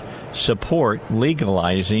voters support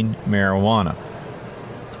legalizing marijuana,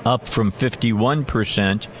 up from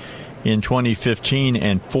 51% in 2015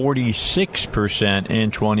 and 46%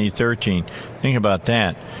 in 2013. Think about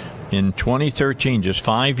that. In 2013, just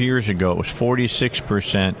 5 years ago, it was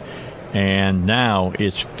 46%, and now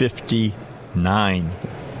it's 59%.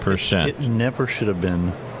 It never should have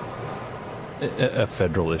been a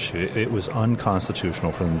federal issue. It was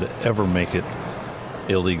unconstitutional for them to ever make it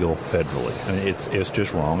illegal federally. I mean, it's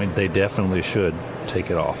just wrong. They definitely should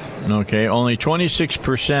take it off. Okay, only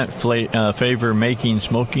 26% favor making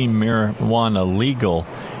smoking marijuana legal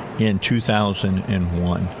in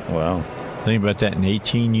 2001. Wow. Think about that. In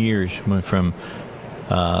 18 years, went from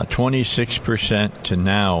 26% to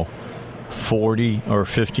now 40 or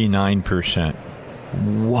 59%.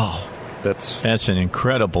 Wow. That's an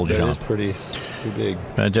incredible jump. That is pretty big.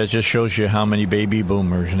 That just shows you how many baby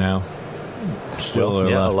boomers now still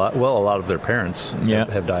are left. A lot of their parents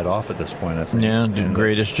have died off at this point, I think. Yeah, the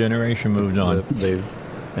greatest generation moved on.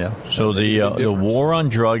 So the war on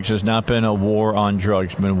drugs has not been a war on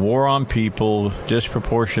drugs. It's been a war on people,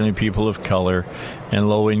 disproportionately people of color and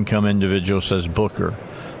low-income individuals, says Booker.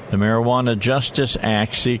 The Marijuana Justice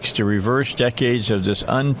Act seeks to reverse decades of this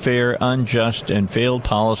unfair, unjust, and failed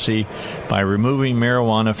policy by removing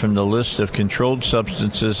marijuana from the list of controlled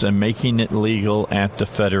substances and making it legal at the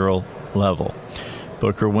federal level.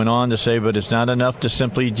 Booker went on to say, but it's not enough to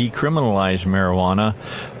simply decriminalize marijuana.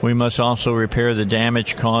 We must also repair the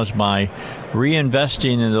damage caused by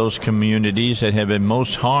reinvesting in those communities that have been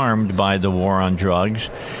most harmed by the war on drugs.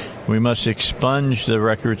 We must expunge the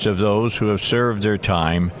records of those who have served their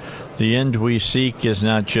time. The end we seek is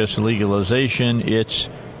not just legalization, it's,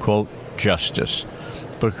 quote, justice.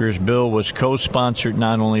 Booker's bill was co-sponsored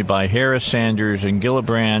not only by Harris, Sanders, and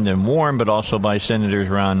Gillibrand and Warren, but also by Senators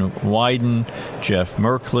Ron Wyden, Jeff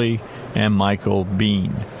Merkley, and Michael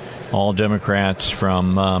Bean, all Democrats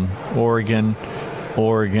from Oregon,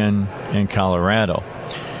 and Colorado.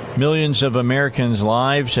 Millions of Americans'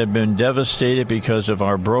 lives have been devastated because of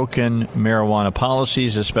our broken marijuana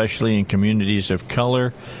policies, especially in communities of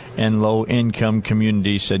color and low-income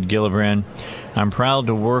communities, said Gillibrand. I'm proud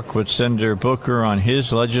to work with Senator Booker on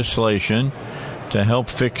his legislation to help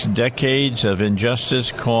fix decades of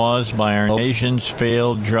injustice caused by our nation's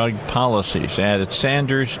failed drug policies, added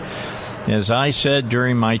Sanders. As I said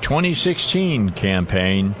during my 2016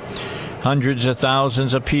 campaign, hundreds of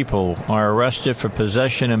thousands of people are arrested for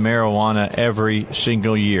possession of marijuana every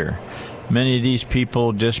single year. Many of these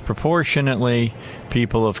people, disproportionately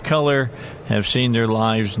people of color, have seen their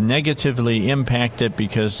lives negatively impacted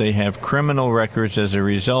because they have criminal records as a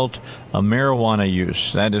result of marijuana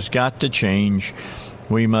use. That has got to change.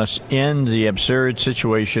 We must end the absurd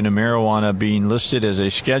situation of marijuana being listed as a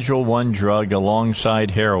Schedule I drug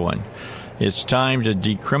alongside heroin. It's time to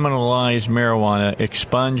decriminalize marijuana,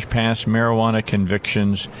 expunge past marijuana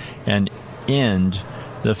convictions, and end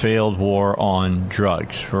the failed war on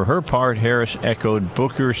drugs. For her part, Harris echoed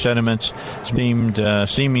Booker's sentiments,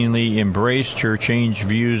 seemingly embraced her changed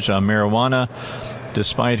views on marijuana.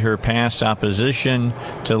 Despite her past opposition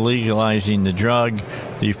to legalizing the drug,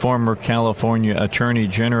 the former California Attorney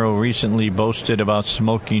General recently boasted about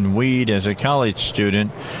smoking weed as a college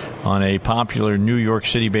student on a popular New York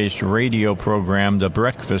City-based radio program, The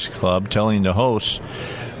Breakfast Club, telling the hosts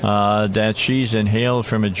that she's inhaled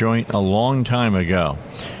from a joint a long time ago.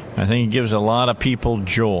 I think it gives a lot of people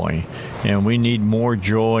joy, and we need more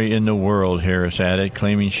joy in the world, Harris added,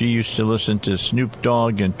 claiming she used to listen to Snoop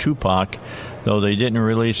Dogg and Tupac, though they didn't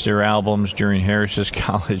release their albums during Harris's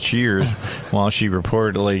college years while she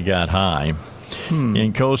reportedly got high.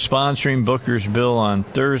 In co-sponsoring Booker's bill on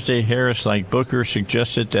Thursday, Harris, like Booker,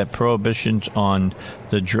 suggested that prohibitions on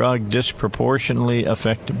the drug disproportionately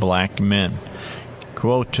affect black men.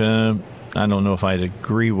 Quote, I don't know if I'd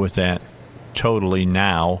agree with that totally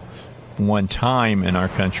now. One time in our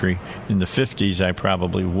country, in the 50s, I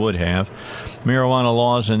probably would have. Marijuana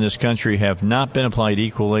laws in this country have not been applied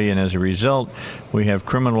equally, and as a result, we have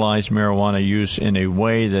criminalized marijuana use in a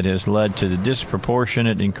way that has led to the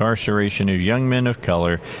disproportionate incarceration of young men of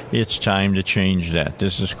color. It's time to change that.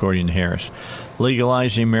 This is according to Harris.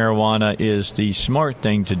 Legalizing marijuana is the smart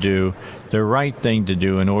thing to do, the right thing to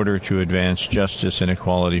do in order to advance justice and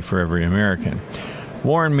equality for every American.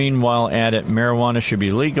 Warren, meanwhile, added marijuana should be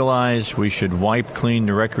legalized. We should wipe clean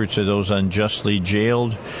the records of those unjustly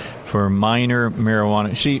jailed for minor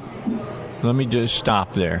marijuana. See, let me just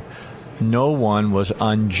stop there. No one was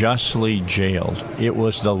unjustly jailed. It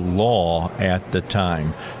was the law at the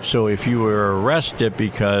time. So if you were arrested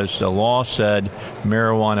because the law said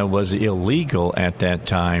marijuana was illegal at that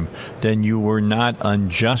time, then you were not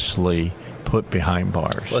unjustly put behind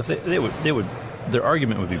bars. Well, they would. Their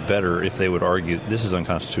argument would be better if they would argue this is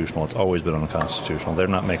unconstitutional. It's always been unconstitutional. They're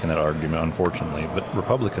not making that argument, unfortunately. But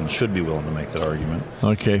Republicans should be willing to make that argument.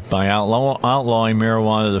 Okay. By outlawing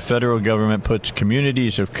marijuana, the federal government puts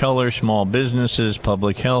communities of color, small businesses,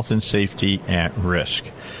 public health, and safety at risk.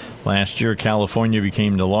 Last year, California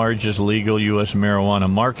became the largest legal U.S. marijuana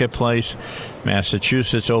marketplace.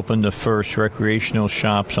 Massachusetts opened the first recreational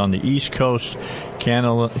shops on the East Coast.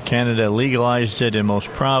 Canada legalized it in most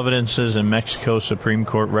provinces, and Mexico's Supreme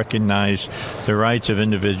Court recognized the rights of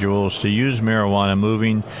individuals to use marijuana,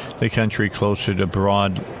 moving the country closer to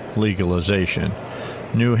broad legalization.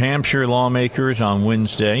 New Hampshire lawmakers on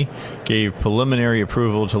Wednesday gave preliminary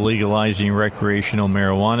approval to legalizing recreational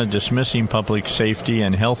marijuana, dismissing public safety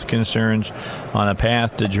and health concerns on a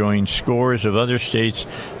path to join scores of other states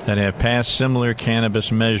that have passed similar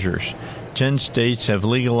cannabis measures. 10 states have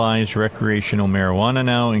legalized recreational marijuana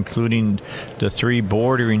now, including the 3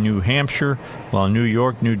 bordering New Hampshire, while New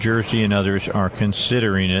York, New Jersey, and others are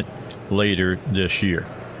considering it later this year.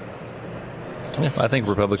 Yeah, I think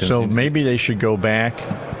Republicans... So maybe they should go back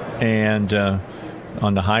and,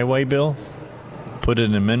 on the highway bill, put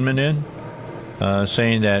an amendment in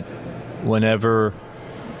saying that whenever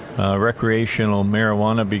recreational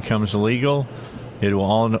marijuana becomes legal, it will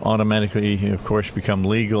automatically, of course, become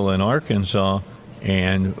legal in Arkansas,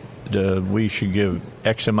 and we should give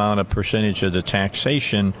X amount of percentage of the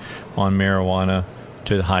taxation on marijuana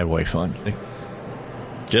to the highway fund.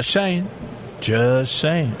 Just saying. Just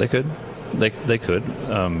saying. They could. They could.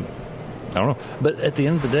 I don't know. But at the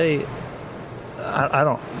end of the day,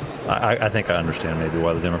 I think I understand maybe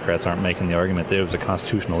why the Democrats aren't making the argument that it was a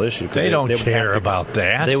constitutional issue. They don't care about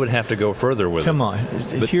that. They would have to go further with it. Come on.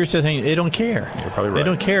 But here's the thing. They don't care. You're probably right. They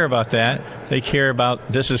don't care about that. They care about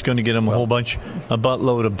this is going to get them a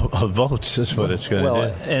buttload of votes is what it's going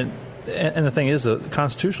to do. And the thing is,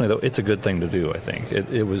 constitutionally, though, it's a good thing to do, I think.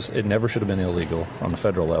 It never should have been illegal on the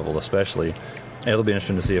federal level, especially. It'll be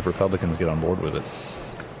interesting to see if Republicans get on board with it.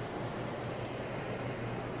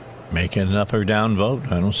 Make it an up or down vote.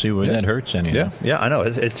 I don't see where that hurts anyhow. Yeah, I know.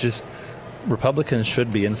 It's just Republicans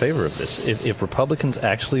should be in favor of this. If Republicans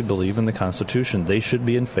actually believe in the Constitution, they should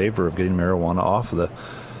be in favor of getting marijuana off the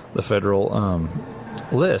federal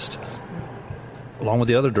list, along with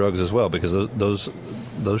the other drugs as well, because those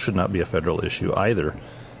those should not be a federal issue either.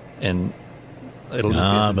 And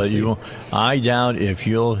it'll I doubt if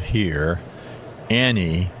you'll hear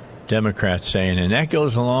any Democrats saying, and that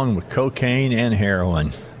goes along with cocaine and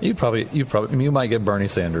heroin. You might get Bernie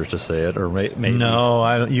Sanders to say it, or maybe.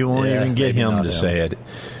 No, you won't even get him to say it.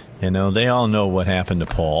 They all know what happened to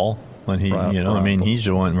Paul when he, he's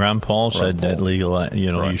the one. Ron Paul said that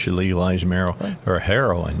you should legalize or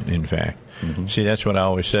heroin. In fact, See, that's what I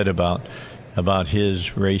always said about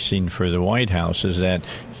his racing for the White House, is that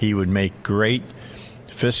he would make great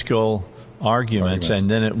fiscal arguments, and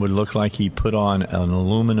then it would look like he put on an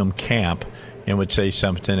aluminum cap and would say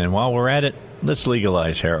something. And while we're at it, let's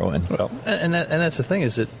legalize heroin. Well, and that's the thing,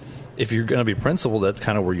 is that if you're going to be principled, that's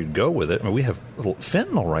kind of where you'd go with it. I mean, we have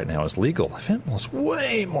fentanyl right now is legal. Fentanyl is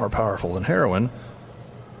way more powerful than heroin,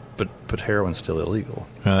 but heroin's still illegal.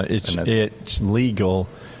 It's legal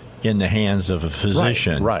in the hands of a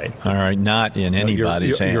physician, right? All right, not in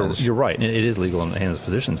anybody's hands. You're right. It is legal in the hands of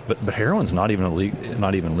physicians, but heroin's not even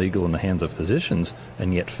legal in the hands of physicians,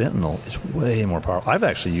 and yet fentanyl is way more powerful. I've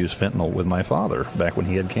actually used fentanyl with my father back when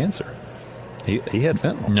he had cancer. He had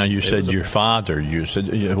fentanyl. Now, you said your father used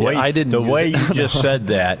it. I didn't. The way you just said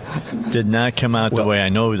that did not come out the way I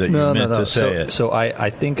know that you meant to say it. So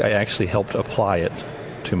I think I actually helped apply it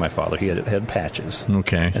to my father. He had patches.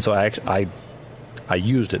 Okay. And so I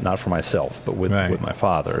used it not for myself, but with my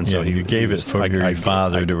father. And so you gave it for your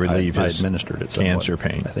father to relieve his administered it cancer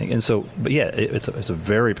pain, I think. And so, but yeah, it's a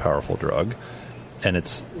very powerful drug, and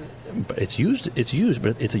it's used,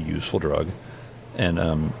 but it's a useful drug,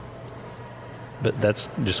 and but that's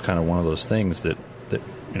just kind of one of those things that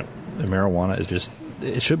marijuana is just,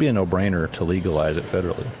 it should be a no-brainer to legalize it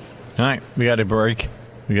federally. All right, we got a break.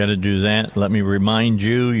 We got to do that. Let me remind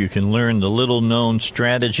you can learn the little-known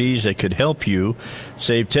strategies that could help you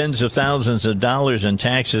save tens of thousands of dollars in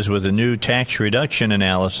taxes with a new tax reduction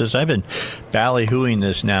analysis. I've been ballyhooing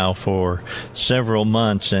this now for several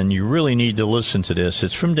months, and you really need to listen to this.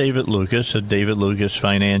 It's from David Lucas of David Lucas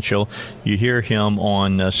Financial. You hear him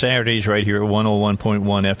on Saturdays right here at 101.1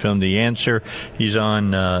 FM, The Answer. He's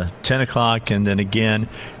on 10 o'clock and then again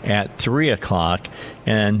at 3 o'clock.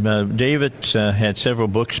 And David had several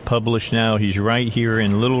books published now. He's right here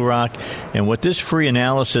in Little Rock. And what this free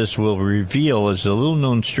analysis will reveal is the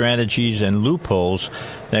little-known strategies and loopholes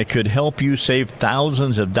that could help you save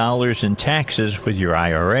thousands of dollars in taxes with your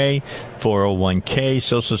IRA, 401k,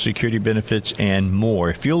 Social Security benefits, and more.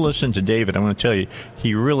 If you'll listen to David, I'm going to tell you,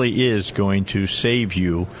 he really is going to save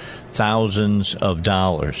you thousands of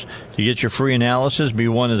dollars. To get your free analysis, be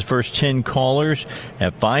one of the first 10 callers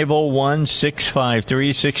at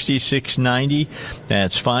 501-653-6690.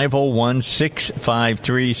 That's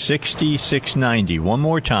 501-653-6690. One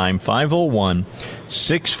more time,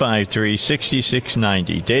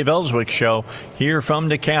 501-653-6690. Dave Elswick Show here from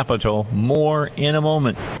the Capitol. More in a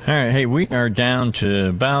moment. All right, hey, we are down to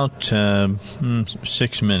about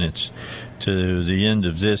 6 minutes to the end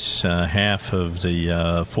of this half of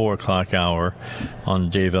the 4 o'clock hour on the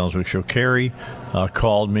Dave Elswick Show. Kerry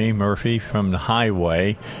called me, Murphy, from the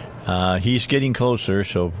highway. He's getting closer,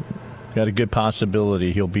 so got a good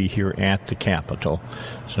possibility he'll be here at the Capitol.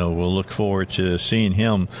 So we'll look forward to seeing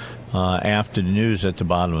him after the news at the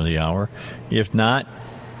bottom of the hour. If not,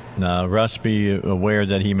 Russ, be aware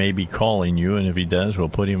that he may be calling you, and if he does, we'll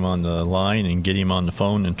put him on the line and get him on the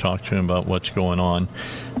phone and talk to him about what's going on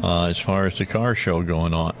as far as the car show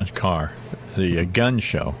going on, the gun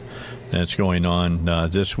show that's going on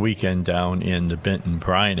this weekend down in the Benton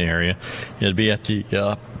Bryan area. It'll be at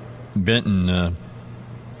the Benton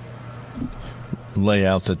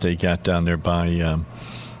layout that they got down there by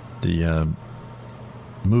the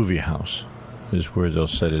movie house is where they'll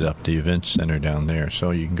set it up, the event center down there.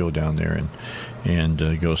 So you can go down there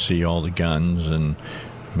and go see all the guns, and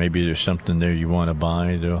maybe there's something there you want to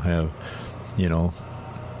buy. They'll have,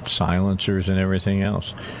 silencers and everything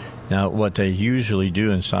else. Now, what they usually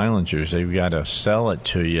do in silencers, they've got to sell it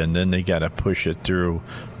to you, and then they got to push it through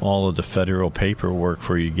all of the federal paperwork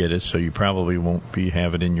before you get it, so you probably won't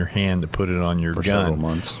have it in your hand to put it on your gun. For several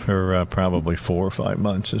months. For probably 4 or 5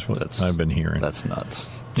 months is what I've been hearing. That's nuts.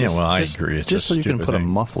 I agree. It's just so you can put thing. A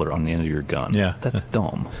muffler on the end of your gun. Yeah. That's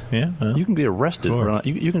dumb. Yeah. Well, you can be arrested.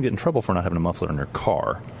 You can get in trouble for not having a muffler in your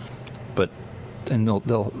car, and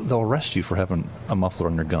they'll arrest you for having a muffler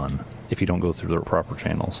on your gun if you don't go through the proper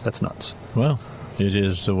channels. That's nuts. Well, it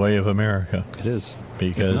is the way of America. It is.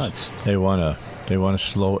 Because they want to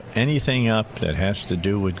slow anything up that has to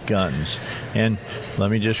do with guns. And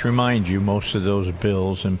let me just remind you, most of those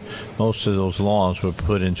bills and most of those laws were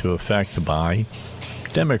put into effect by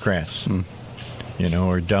Democrats, or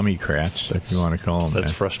Dummycrats, if you want to call them.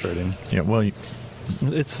 That's frustrating. Yeah, well,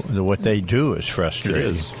 what they do is frustrating.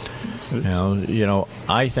 It is. You know,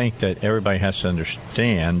 I think that everybody has to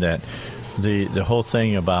understand that the whole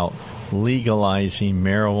thing about legalizing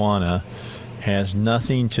marijuana has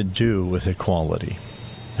nothing to do with equality.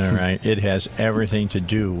 All right? It has everything to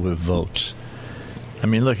do with votes. I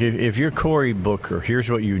mean, look, if you're Cory Booker, here's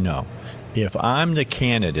what you know. If I'm the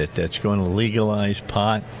candidate that's going to legalize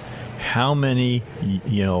pot, how many,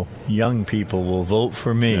 young people will vote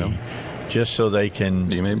for me just so they can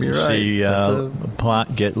see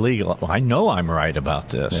pot get legal? Well, I know I'm right about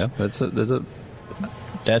this. Yeah,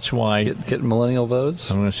 that's why get millennial votes.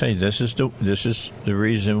 I'm going to say this is the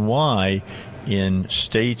reason why in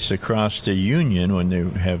states across the union, when they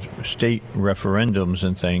have state referendums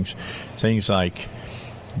and things like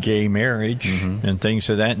gay marriage and things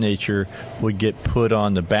of that nature would get put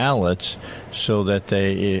on the ballots, so that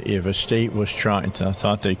if a state was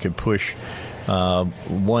thought they could push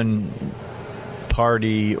one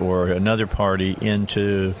party or another party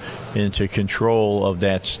into control of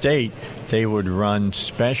that state, they would run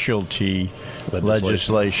specialty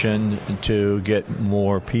legislation to get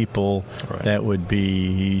more people that would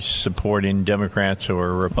be supporting Democrats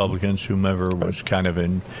or Republicans, whomever was kind of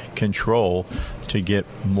in control, to get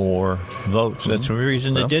more votes. That's the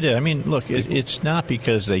reason they did it. I mean, look, it's not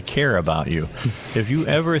because they care about you. If you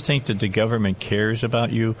ever think that the government cares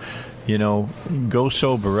about you, go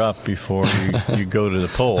sober up before you go to the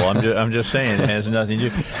poll. I'm just saying it has nothing to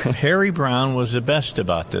do. Harry Brown was the best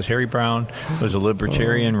about this. Harry Brown was a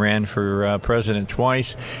libertarian, ran for president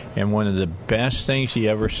twice, and one of the best things he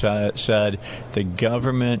ever said, the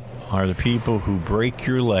government are the people who break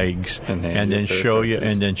your legs and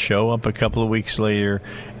then show up a couple of weeks later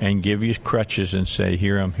and give you crutches and say,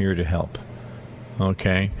 I'm here to help.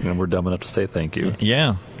 Okay? And we're dumb enough to say thank you.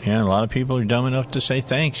 Yeah. Yeah, a lot of people are dumb enough to say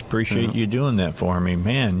thanks. Appreciate you doing that for me.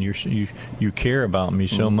 Man, you care about me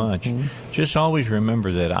so much. Just always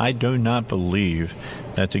remember that I do not believe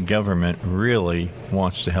that the government really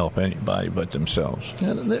wants to help anybody but themselves.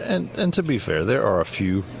 And to be fair, there are a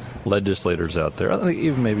few legislators out there, I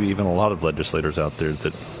think maybe even a lot of legislators out there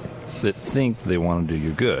that think they want to do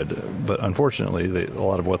you good. But unfortunately, a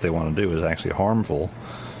lot of what they want to do is actually harmful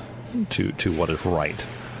to what is right.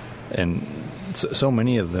 And so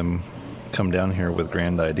many of them come down here with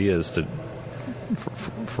grand ideas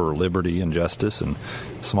for liberty and justice and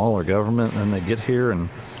smaller government, and they get here and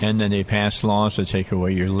then they pass laws to take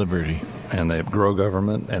away your liberty, and they grow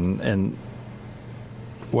government. And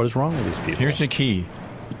what is wrong with these people? Here's the key: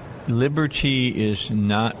 liberty is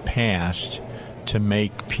not passed to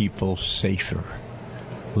make people safer.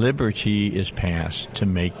 Liberty is passed to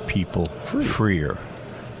make people freer.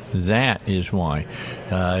 That is why,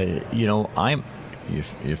 if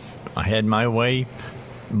I had my way,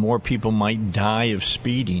 more people might die of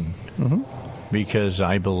speeding, because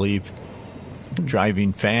I believe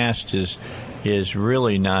driving fast is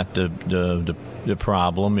really not the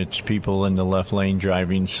problem. It's people in the left lane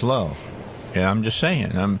driving slow. Yeah, I'm just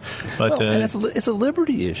saying. It's a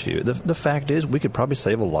liberty issue. The fact is, we could probably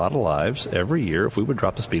save a lot of lives every year if we would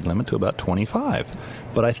drop the speed limit to about 25.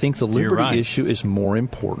 But I think the liberty issue is more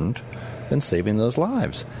important than saving those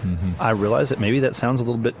lives. I realize that maybe that sounds a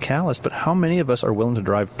little bit callous, but how many of us are willing to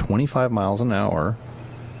drive 25 miles an hour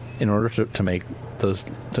in order to make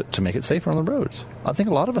it safer on the roads? I think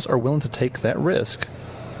a lot of us are willing to take that risk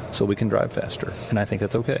so we can drive faster, and I think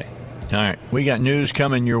that's okay. All right, we got news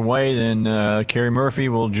coming your way. Then Carrie Murphy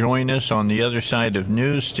will join us on the other side of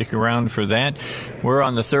news. Stick around for that. We're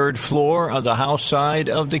on the third floor of the House side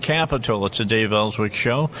of the Capitol. It's a Dave Elswick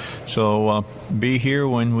show, so be here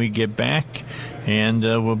when we get back, and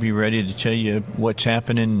we'll be ready to tell you what's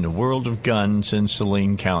happening in the world of guns in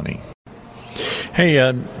Saline County. Hey,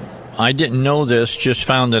 I didn't know this, just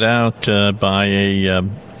found it out by a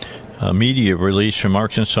media release from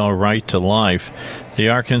Arkansas Right to Life. The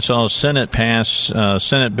Arkansas Senate passed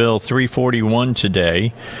Senate Bill 341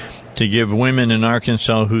 today to give women in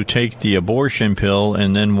Arkansas who take the abortion pill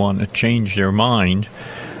and then want to change their mind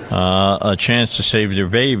a chance to save their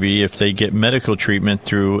baby if they get medical treatment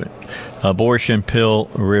through abortion pill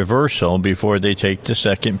reversal before they take the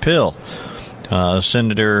second pill.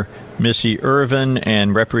 Senator Missy Irvin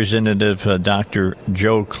and Representative Dr.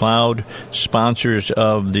 Joe Cloud, sponsors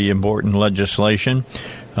of the important legislation.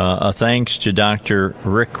 A thanks to Dr.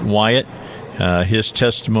 Rick Wyatt. His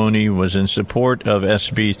testimony was in support of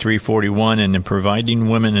SB 341 and in providing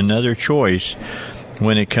women another choice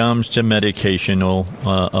when it comes to medicational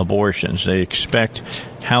abortions. They expect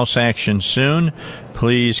House action soon.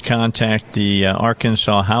 Please contact the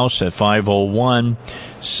Arkansas House at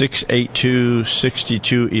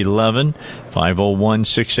 501-682-6211.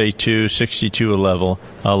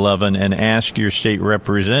 501-682-6211 and ask your state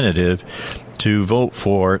representative to vote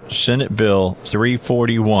for Senate Bill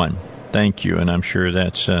 341. Thank you, and I'm sure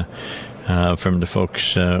that's from the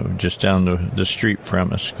folks just down the street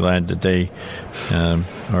from us. Glad that they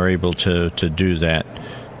are able to do that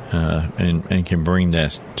and can bring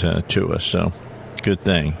that to us. So, good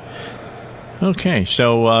thing. Okay,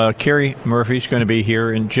 so Kerry Murphy's going to be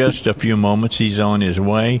here in just a few moments. He's on his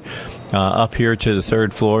way up here to the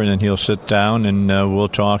third floor, and then he'll sit down and we'll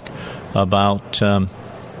talk about gun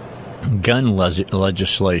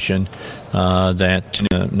legislation.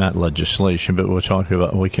 Not legislation, but we'll talk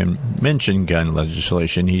about, we can mention gun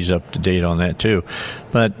legislation. He's up to date on that too.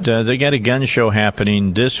 But they got a gun show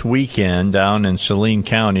happening this weekend down in Saline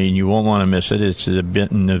County, and you won't want to miss it. It's at the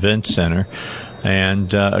Benton Event Center,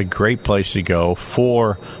 and a great place to go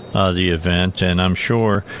for the event. And I'm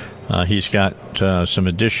sure he's got some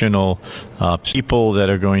additional people that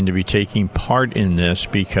are going to be taking part in this,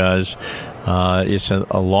 because it's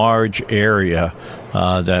a large area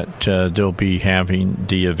that they'll be having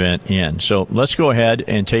the event in. So let's go ahead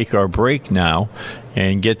and take our break now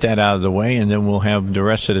and get that out of the way, and then we'll have the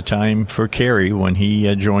rest of the time for Kerry when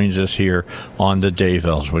he joins us here on the Dave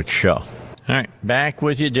Elswick Show. All right, back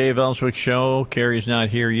with you, Dave Elswick Show. Kerry's not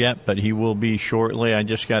here yet, but he will be shortly. I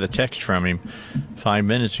just got a text from him 5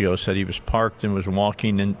 minutes ago, said he was parked and was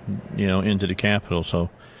walking into the Capitol, so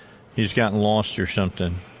he's gotten lost or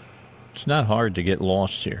something. It's not hard to get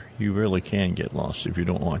lost here. You really can get lost if you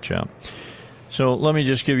don't watch out. So let me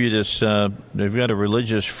just give you this. They've got a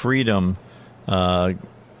religious freedom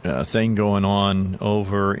thing going on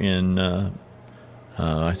over in,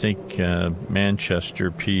 I think,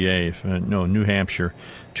 Manchester, PA. No, New Hampshire.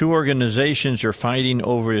 Two organizations are fighting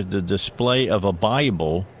over the display of a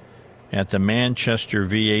Bible at the Manchester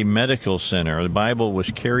VA Medical Center. The Bible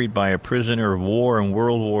was carried by a prisoner of war in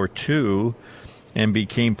World War II and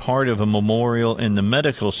became part of a memorial in the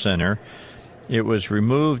medical center. It was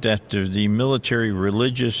removed after the Military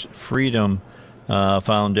Religious Freedom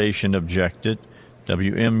Foundation objected.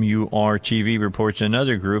 WMUR-TV reports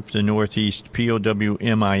another group, the Northeast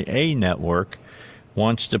POWMIA Network,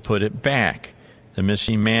 wants to put it back. The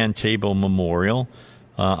Missing Man Table Memorial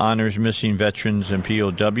honors missing veterans and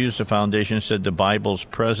POWs. The foundation said the Bible's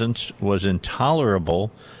presence was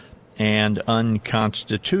intolerable and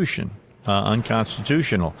unconstitutional.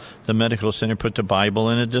 The medical center put the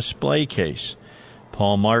Bible in a display case.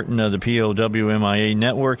 Paul Martin of the POWMIA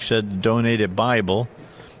Network said the donated Bible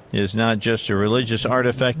is not just a religious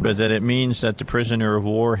artifact, but that it means that the prisoner of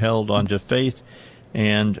war held onto faith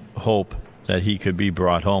and hope that he could be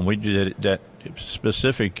brought home. We do that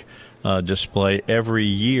specific display every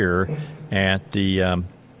year at the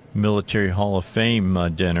Military Hall of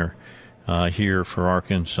Fame dinner here for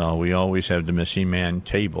Arkansas. We always have the Missing Man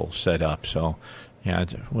table set up. So, yeah,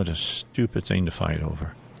 what a stupid thing to fight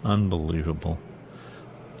over. Unbelievable.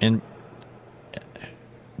 And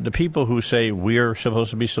the people who say we're supposed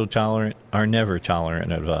to be so tolerant are never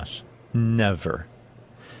tolerant of us. Never.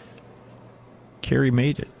 Kerry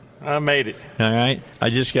made it. I made it. All right. I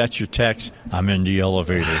just got your text. I'm in the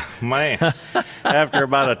elevator. Man, after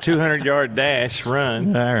about a 200-yard dash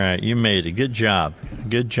run. All right. You made it. Good job.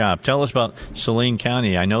 Good job. Tell us about Saline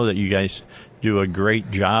County. I know that you guys do a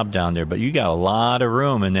great job down there, but you got a lot of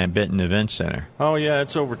room in that Benton Event Center. Oh, yeah.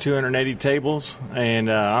 It's over 280 tables,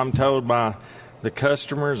 and I'm told by the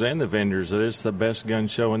customers and the vendors that it's the best gun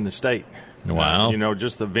show in the state. Wow.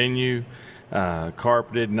 Just the venue,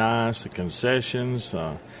 carpeted nice, the concessions,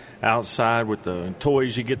 outside with the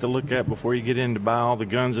toys you get to look at before you get in to buy all the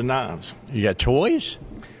guns and knives. You got toys?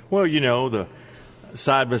 Well, the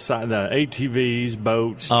side-by-side, the ATVs,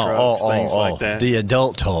 boats, trucks, things like that. The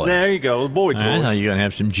adult toys. There you go, the boy toys. I know you're going to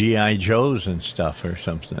have some G.I. Joes and stuff or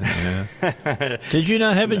something. Yeah. Did you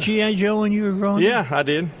not have a G.I. Joe when you were growing up? Yeah, I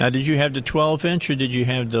did. Now, did you have the 12-inch or did you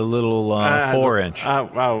have the little 4-inch?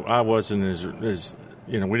 I wasn't as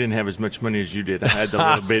we didn't have as much money as you did. I had the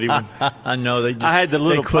little bitty one. I know. I had the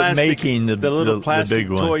little plastic, making the little plastic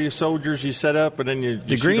big toy soldiers you set up, and then you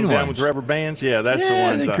the shoot green them down ones with rubber bands. Yeah, that's the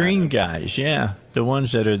ones. The green guys. Yeah, the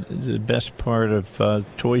ones that are the best part of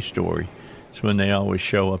Toy Story. It's when they always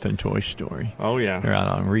show up in Toy Story. Oh, yeah. They're out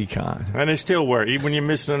on recon. And they still work. Even when you're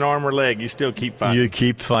missing an arm or leg, you still keep fighting. You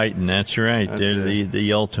keep fighting. That's right. They're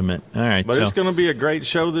the ultimate. All right. But it's going to be a great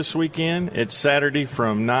show this weekend. It's Saturday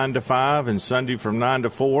from 9 to 5 and Sunday from 9 to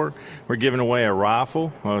 4. We're giving away a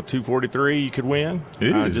rifle, a 243 you could win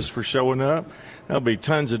just for showing up. There'll be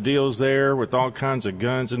tons of deals there with all kinds of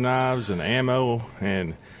guns and knives and ammo.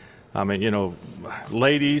 And,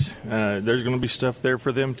 ladies, there's going to be stuff there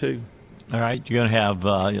for them, too. All right, you're going to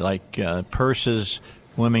have purses.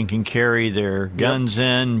 Women can carry their guns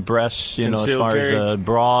in, breasts, as far as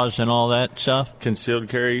bras and all that stuff. Concealed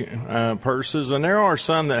carry purses, and there are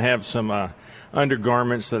some that have some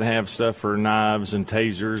undergarments that have stuff for knives and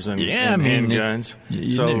tasers and handguns.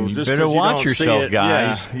 You better watch yourself,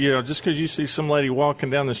 guys. Yeah, just because you see some lady walking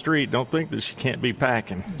down the street, don't think that she can't be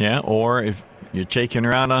packing. Yeah, or if you're taking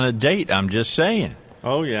her out on a date, I'm just saying.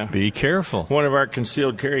 Oh, yeah. Be careful. One of our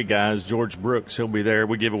concealed carry guys, George Brooks, he'll be there.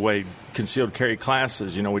 We give away concealed carry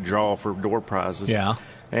classes. We draw for door prizes. Yeah.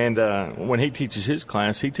 And when he teaches his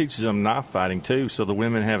class, he teaches them knife fighting, too. So the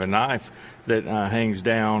women have a knife that hangs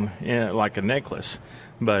down like a necklace.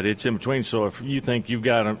 But it's in between. So if you think you've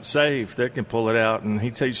got a safe, they can pull it out, and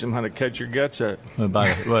he teaches them how to cut your guts up. About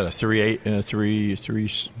a 3/8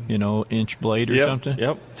 inch blade or something.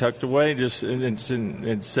 Yep, tucked away.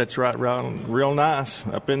 It sets right real nice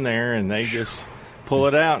up in there, and they just pull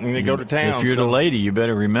it out and they go to town. If you're the lady, you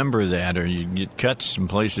better remember that, or you get cuts in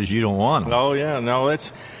places you don't want them. Oh yeah, no,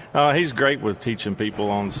 it's he's great with teaching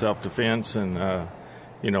people on self-defense and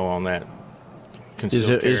on that. Is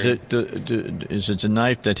it the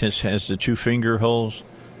knife that has the 2 finger holes?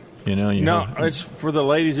 No, it's for the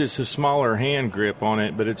ladies. It's a smaller hand grip on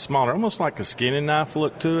it, but it's smaller, almost like a skinning knife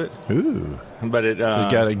look to it. Ooh, but it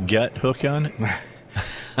got a gut hook on it.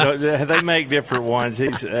 No, they make different ones. They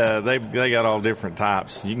got all different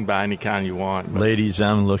types. You can buy any kind you want. Ladies,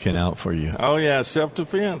 I'm looking out for you. Oh yeah,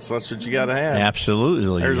 self-defense. That's what you got to have.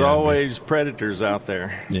 Absolutely. There's always predators out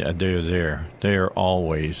there. Yeah, they're there. They are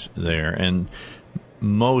always there, and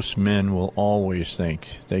most men will always think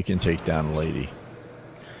they can take down a lady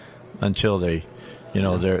until they,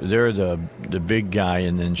 they're the big guy,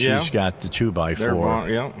 and then she's got the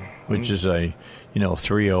 2x4, which is a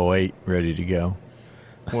 308 ready to go.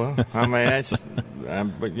 Well, I mean that's,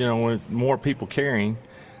 but with more people carrying,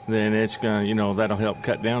 then it's gonna, that'll help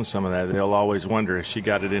cut down some of that. They'll always wonder if she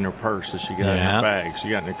got it in her purse, if she got it in her bag, she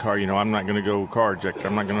got it in the car. I'm not going to go carjack.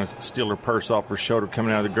 I'm not going to steal her purse off her shoulder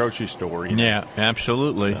coming out of the grocery store. Yeah,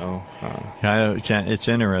 absolutely. So, it's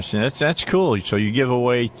interesting. That's cool. So you give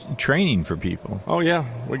away training for people. Oh yeah,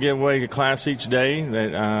 we give away a class each day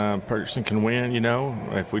that a person can win.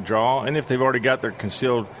 If we draw, and if they've already got their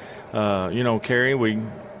concealed, carry, we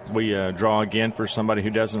draw again for somebody who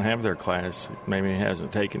doesn't have their class, maybe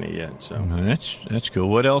hasn't taken it yet. So that's cool.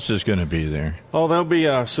 What else is going to be there? Oh, there'll be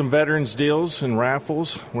some veterans deals and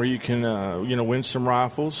raffles where you can win some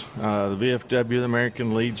rifles. The VFW, the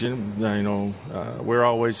American Legion, we're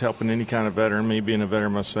always helping any kind of veteran. Me being a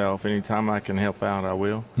veteran myself, anytime I can help out, I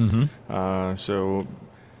will. Mm-hmm. So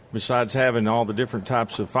besides having all the different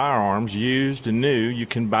types of firearms, used and new, you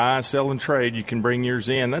can buy, sell, and trade. You can bring yours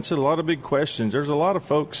in. That's a lot of big questions. There's a lot of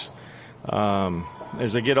folks,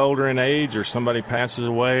 as they get older in age or somebody passes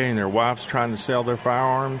away and their wife's trying to sell their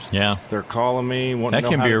firearms, they're calling me. That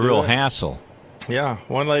can be a real hassle. Yeah.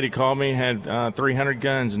 One lady called me, had 300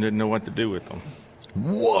 guns and didn't know what to do with them.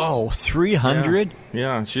 Whoa, 300?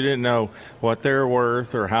 Yeah, she didn't know what they're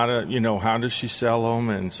worth or how does she sell them,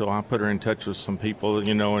 and so I put her in touch with some people,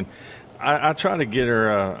 and I try to get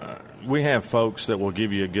her. We have folks that will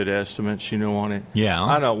give you a good estimate, on it. Yeah.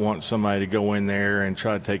 I don't want somebody to go in there and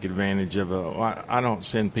try to take advantage of I don't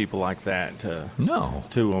send people like that to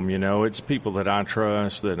them. It's people that I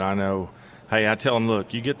trust, that I know. Hey, I tell them,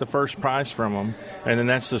 look, you get the first price from them, and then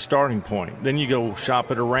that's the starting point. Then you go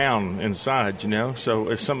shop it around inside, So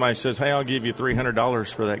if somebody says, hey, I'll give you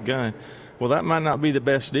 $300 for that gun, well, that might not be the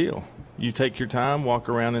best deal. You take your time, walk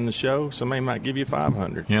around in the show, somebody might give you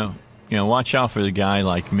 $500. Yeah. Watch out for the guy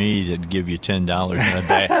like me that give you $10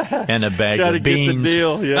 and a bag Try of to beans. Get the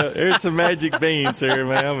deal. Yeah, there's some magic beans here,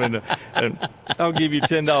 ma'am, and I'll give you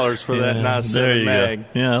 $10 for that nice mag.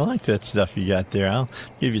 Yeah, I like that stuff you got there. I'll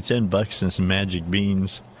give you $10 and some magic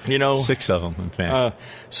beans. 6 of them, in fact.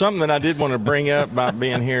 Something that I did want to bring up about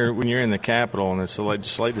being here when you're in the Capitol and it's the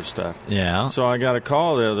legislative stuff. Yeah. So I got a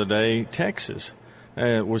call the other day. Texas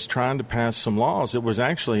was trying to pass some laws. It was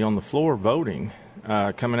actually on the floor voting.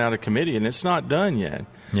 Coming out of committee, and it's not done yet.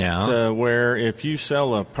 Yeah. To where if you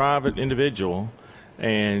sell a private individual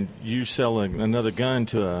and you sell another gun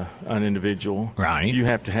to an individual, right, you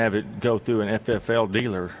have to have it go through an FFL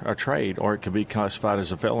dealer, a trade, or it could be classified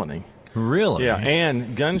as a felony. Really? Yeah,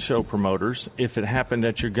 and gun show promoters, if it happened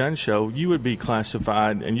at your gun show, you would be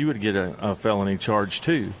classified and you would get a felony charge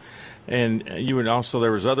too. And you would also,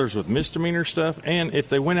 there was others with misdemeanor stuff, and if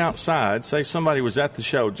they went outside, say somebody was at the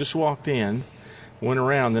show, just walked in, went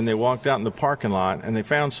around, then they walked out in the parking lot, and they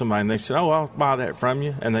found somebody, and they said, "Oh, I'll buy that from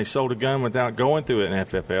you," and they sold a gun without going through an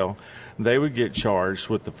FFL, they would get charged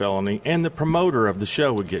with the felony, and the promoter of the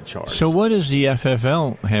show would get charged. So what does the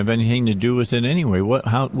FFL have anything to do with it anyway?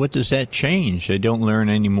 What does that change? They don't learn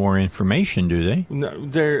any more information, do they? No,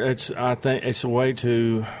 I think it's a way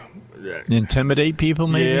to intimidate people,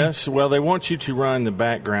 maybe? Yes. Well, they want you to run the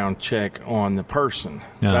background check on the person.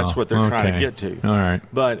 That's what they're trying to get to. All right.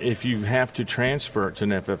 But if you have to transfer it to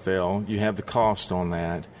an FFL, you have the cost on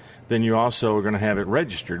that. Then you also are going to have it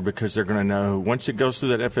registered, because they're going to know once it goes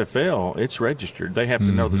through that FFL, it's registered. They have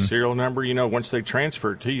to know the serial number. Once they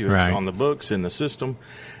transfer it to you, it's on the books in the system.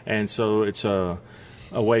 And so it's a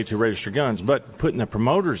way to register guns. But putting the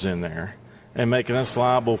promoters in there and making us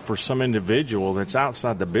liable for some individual that's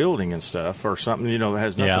outside the building and stuff, or something, that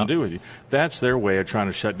has nothing to do with you, that's their way of trying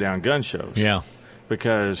to shut down gun shows. Yeah.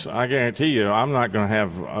 Because I guarantee you, I'm not going to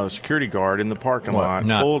have a security guard in the parking lot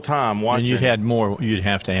full time watching. And you'd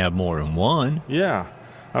have to have more than one. Yeah.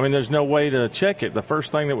 I mean, there's no way to check it. The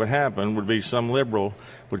first thing that would happen would be some liberal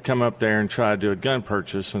would come up there and try to do a gun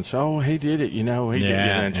purchase and say, "Oh, he did it, he did it,"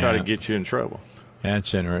 and try to get you in trouble.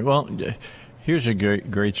 That's interesting. Well, here's a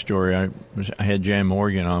great story. I had Jan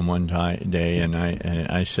Morgan on one day, and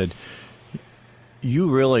I said, "You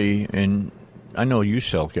really," and I know you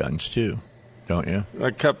sell guns too, don't you?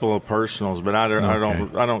 A couple of personals, but I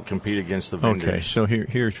don't compete against the vendors. Okay, so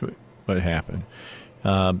here's what happened.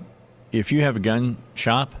 If you have a gun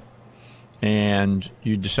shop and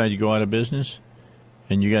you decide to go out of business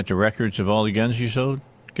and you got the records of all the guns you sold,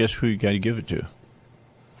 guess who you got to give it to?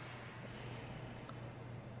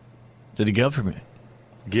 To the government.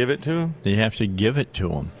 Give it to them? They have to give it to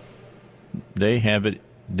them. They have it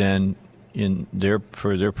then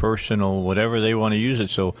for their personal, whatever they want to use it.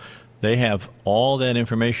 So they have all that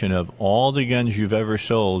information of all the guns you've ever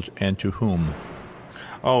sold and to whom.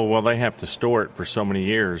 Oh, well, they have to store it for so many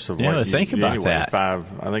years. Think about that.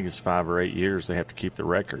 I think it's 5 or 8 years they have to keep the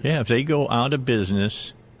records. Yeah, if they go out of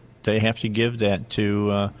business, they have to give that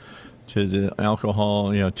to the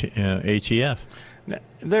alcohol, ATF. Now,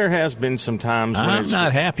 there has been some times when I'm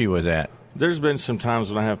not happy with that. There's been some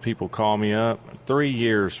times when I have people call me up 3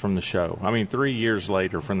 years from the show. 3 years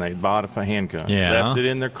later from they bought a handgun, left it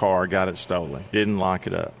in their car, got it stolen, didn't lock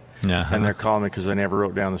it up. And they're calling me because they never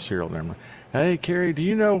wrote down the serial number. "Hey, Kerry, do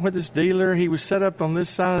you know where this dealer, he was set up on this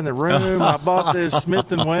side of the room. I bought this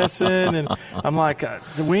Smith & Wesson." And I'm like,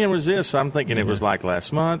 "When was this?" I'm thinking it was like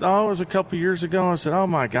last month. "Oh, it was a couple of years ago." I said, "Oh,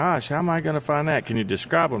 my gosh, how am I going to find that? Can you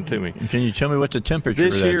describe them to me?" Can you tell me what the temperature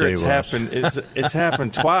this of that year day it's was? happened. It's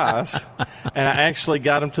happened twice, and I actually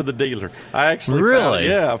got them to the dealer. I actually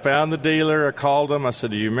I found the dealer. I called them. I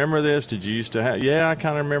said, "Do you remember this? Did you used to have?" "Yeah, I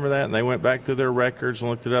kind of remember that." And they wwent back through their records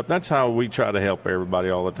and looked it up. That's how we try to help everybody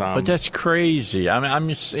all the time. But that's crazy. I'm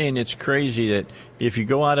just saying it's crazy that if you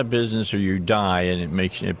go out of business or you die and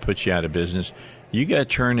it puts you out of business, you got to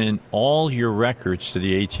turn in all your records to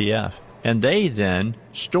the ATF, and they then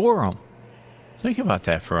store them. Think about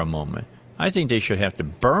that for a moment. I think they should have to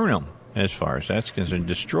burn them, as far as that's concerned,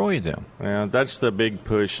 destroy them. Yeah, that's the big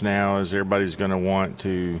push now, is everybody's going to want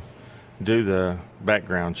to do the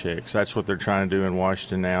background checks. That's what they're trying to do in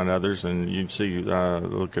Washington now and others. And you see,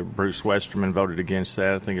 look at Bruce Westerman voted against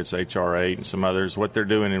that. I think it's H.R. 8 and some others. What they're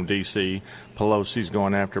doing in D.C., Pelosi's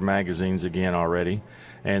going after magazines again already,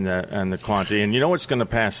 and the quantity. And you know it's going to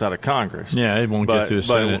pass out of Congress. Yeah, it won't get through the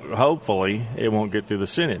Senate. But hopefully it won't get through the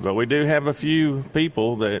Senate. But we do have a few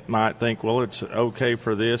people that might think, well, it's okay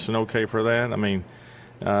for this and okay for that.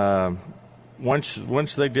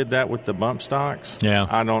 Once they did that with the bump stocks,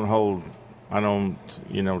 I don't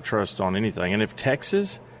trust on anything. And if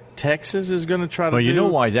Texas is going to try to you know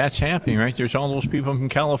why that's happening, right? There's all those people from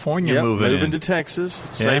California moving to Texas,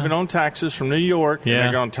 saving on taxes from New York, and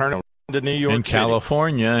they're going to turn it into New York City.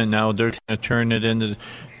 California, and now they're going to turn it into,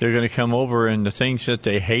 they're going to come over, and the things that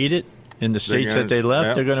they hated in the states that they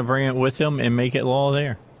left, they're going to bring it with them and make it law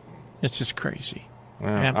there. It's just crazy.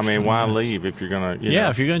 Well, why leave if you're going to?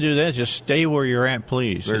 If you're going to do that, just stay where you're at,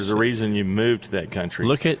 please. There's a reason you moved to that country.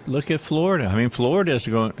 Look at Florida. Florida's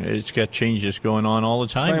it's got changes going on all the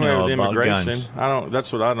time Same now with about immigration. guns.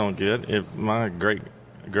 That's what I don't get. If my great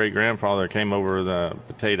grandfather came over the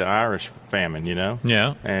potato Irish famine,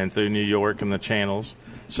 and through New York and the channels.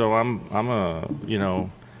 So I'm a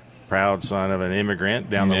proud son of an immigrant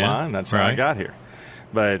down the line. That's how I got here.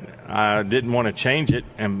 But I didn't want to change it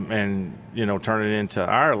and turn it into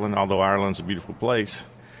Ireland, although Ireland's a beautiful place.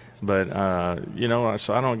 But,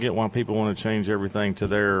 so I don't get why people want to change everything to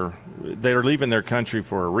they're leaving their country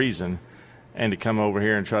for a reason. and to come over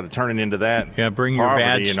here and try to turn it into that. Yeah, bring your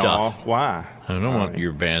bad and stuff. All. Why? I don't want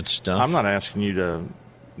your bad stuff. I'm not asking you to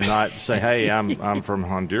not say, hey, I'm from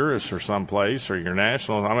Honduras or someplace, or you're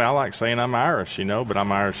national. I mean, I like saying I'm Irish, but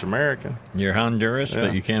I'm Irish American. You're Honduras,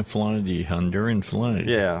 but you can't fly the Honduran flag.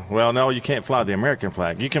 Yeah. Well, no, you can't fly the American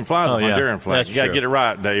flag. You can fly the Honduran flag. That's you got to get it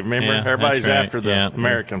right, Dave. Remember, everybody's right. after the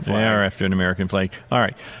American flag. They are after an American flag. All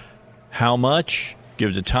right. How much?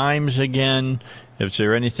 Give the times again. Is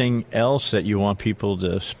there anything else that you want people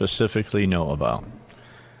to specifically know about?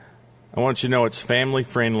 I want you to know it's family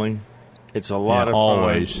friendly. It's a lot of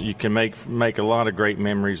always. fun. You can make a lot of great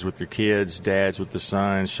memories with your kids, dads with the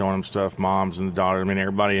sons, showing them stuff, moms and the daughter. I mean,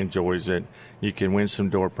 everybody enjoys it. You can win some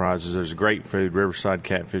door prizes. There's great food. Riverside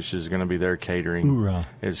Catfish is going to be there catering. Hoorah.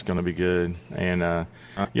 It's going to be good. And,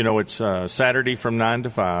 it's Saturday from 9 to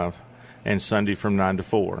 5 and Sunday from 9 to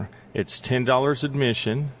 4. It's $10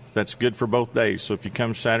 admission. That's good for both days. So if you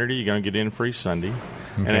come Saturday, you're going to get in free Sunday.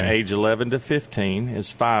 Okay. And at age 11 to 15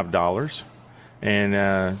 is $5.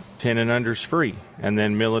 And 10 and under is free. And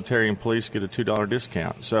then military and police get a $2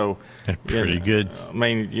 discount. So pretty good. I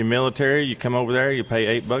mean, you're military, you come over there, you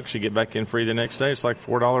pay $8, you get back in free the next day. It's like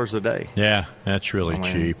 $4 a day. Yeah, that's really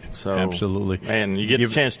cheap. So, absolutely. And you get a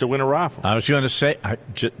chance to win a rifle. I was going to say,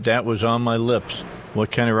 that was on my lips.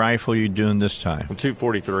 What kind of rifle are you doing this time? A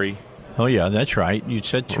 243. Oh, yeah, that's right. You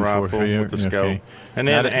said 243. With the scope. Okay. And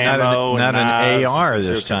then ammo not and an AR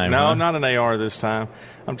this time. No, huh? not an AR this time.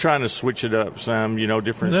 I'm trying to switch it up some,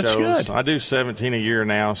 different That's shows. Good. I do 17 a year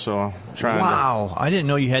now, so I'm trying to. Wow, I didn't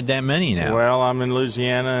know you had that many now. Well, I'm in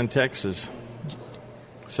Louisiana and Texas.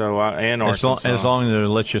 So and Arkansas. As long as they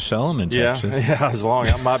let you sell them in Texas. Yeah, as long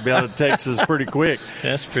I might be out of Texas pretty quick.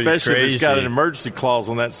 That's pretty Especially crazy. if it's got an emergency clause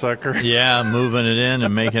on that sucker. Yeah, moving it in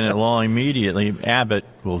and making it law immediately. Abbott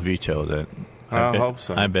will veto that. I hope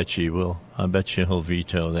so. I bet you will. I bet you he'll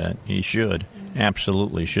veto that. He should.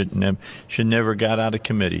 Absolutely. Should never got out of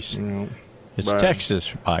committees. It's Texas,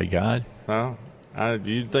 by God. Well,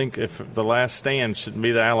 you'd think if the last stand shouldn't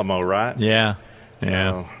be the Alamo, right? Yeah.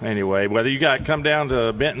 So, anyway, whether you come down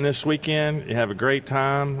to Benton this weekend, you have a great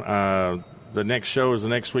time. The next show is the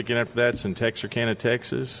next weekend after that. It's in Texarkana,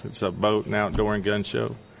 Texas. It's a boat and outdoor and gun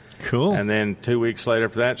show. Cool. And then 2 weeks later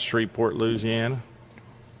after that, Shreveport, Louisiana.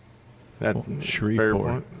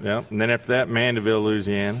 Shreveport. Yep. And then after that, Mandeville,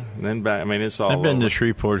 Louisiana. And then back. I mean, it's all I've been over. to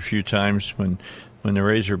Shreveport a few times when the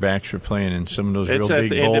Razorbacks were playing in some of those it's real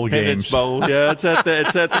big bowl bowl Independence games. Bowl. Yeah, it's at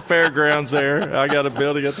the fairgrounds there. I got a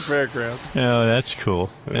building at the fairgrounds. Oh, that's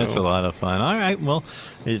cool. That's a lot of fun. All right, well,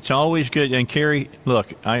 it's always good. And Kerry,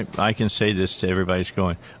 look, I can say this to everybody who's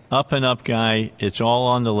going, up and up guy, it's all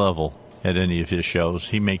on the level at any of his shows.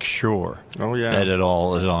 He makes sure that it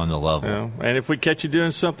all is on the level. Yeah. And if we catch you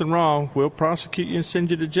doing something wrong, we'll prosecute you and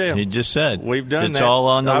send you to jail. He just said. We've done that. It's all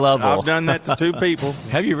on the level. I've done that to 2 people.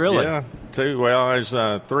 Have you really? Yeah, 2. Well, there's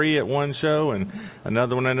 3 at one show and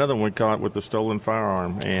another one we caught with a stolen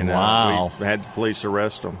firearm. And wow. We had the police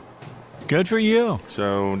arrest them. Good for you.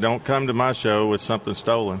 So don't come to my show with something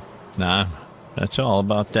stolen. Nah. That's all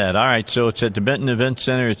about that. All right, so it's at the Benton Event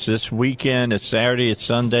Center. It's this weekend. It's Saturday. It's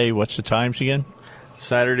Sunday. What's the times again?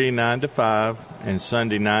 Saturday 9 to 5 and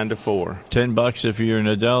Sunday 9 to 4. $10 if you're an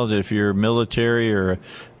adult. If you're military or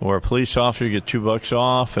a police officer, you get $2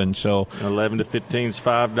 off. And so 11 to 15 is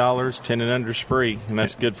 $5. 10 and under is free, and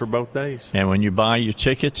that's good for both days. And when you buy your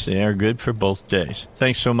tickets, they are good for both days.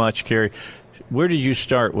 Thanks so much, Kerry. Where did you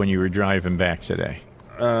start when you were driving back today?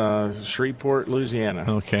 Shreveport, Louisiana.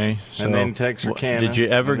 Okay. So and then Texarkana. Did you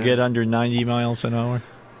ever get under 90 miles an hour?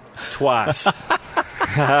 Twice.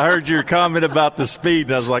 I heard your comment about the speed,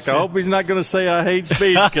 and I was like, I hope he's not going to say I hate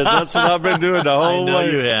speed, because that's what I've been doing the whole way. I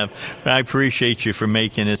know you have. I appreciate you for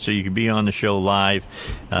making it so you can be on the show live,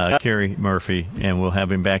 Kerry Murphy, and we'll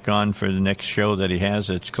have him back on for the next show that he has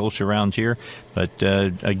that's close around here. But,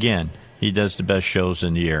 again, he does the best shows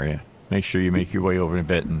in the area. Make sure you make your way over to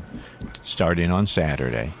Benton starting on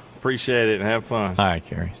Saturday. Appreciate it and have fun. All right,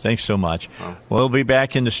 Kerry. Thanks so much. We'll be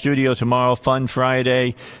back in the studio tomorrow. Fun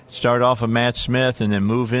Friday. Start off with Matt Smith and then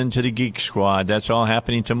move into the Geek Squad. That's all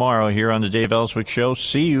happening tomorrow here on the Dave Elswick Show.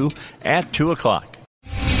 See you at 2 o'clock.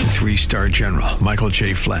 3-star General Michael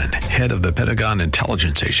J. Flynn, head of the Pentagon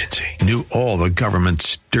Intelligence Agency, knew all the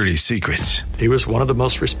government's dirty secrets. He was one of the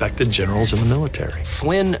most respected generals in the military.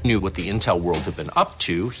 Flynn knew what the intel world had been up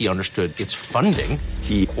to. He understood its funding.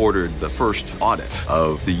 He ordered the first audit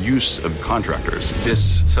of the use of contractors.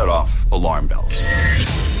 This set off alarm bells.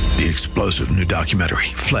 The explosive new documentary,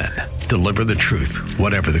 Flynn, deliver the truth,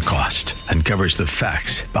 whatever the cost, and covers the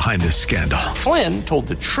facts behind the scandal. Flynn told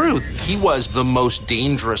the truth. He was the most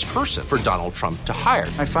dangerous person for Donald Trump to hire.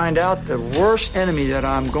 I find out the worst enemy that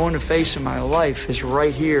I'm going to face in my life is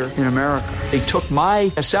right here in America. They took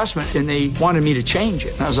my assessment and they wanted me to change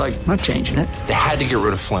it. And I was like, I'm not changing it. They had to get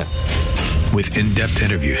rid of Flynn. With in-depth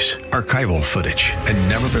interviews, archival footage, and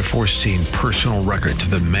never-before-seen personal records of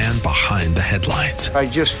the man behind the headlines. I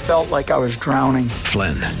just felt like I was drowning.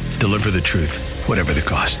 Flynn, deliver the truth, whatever the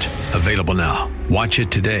cost. Available now. Watch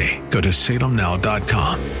it today. Go to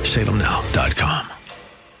salemnow.com. salemnow.com.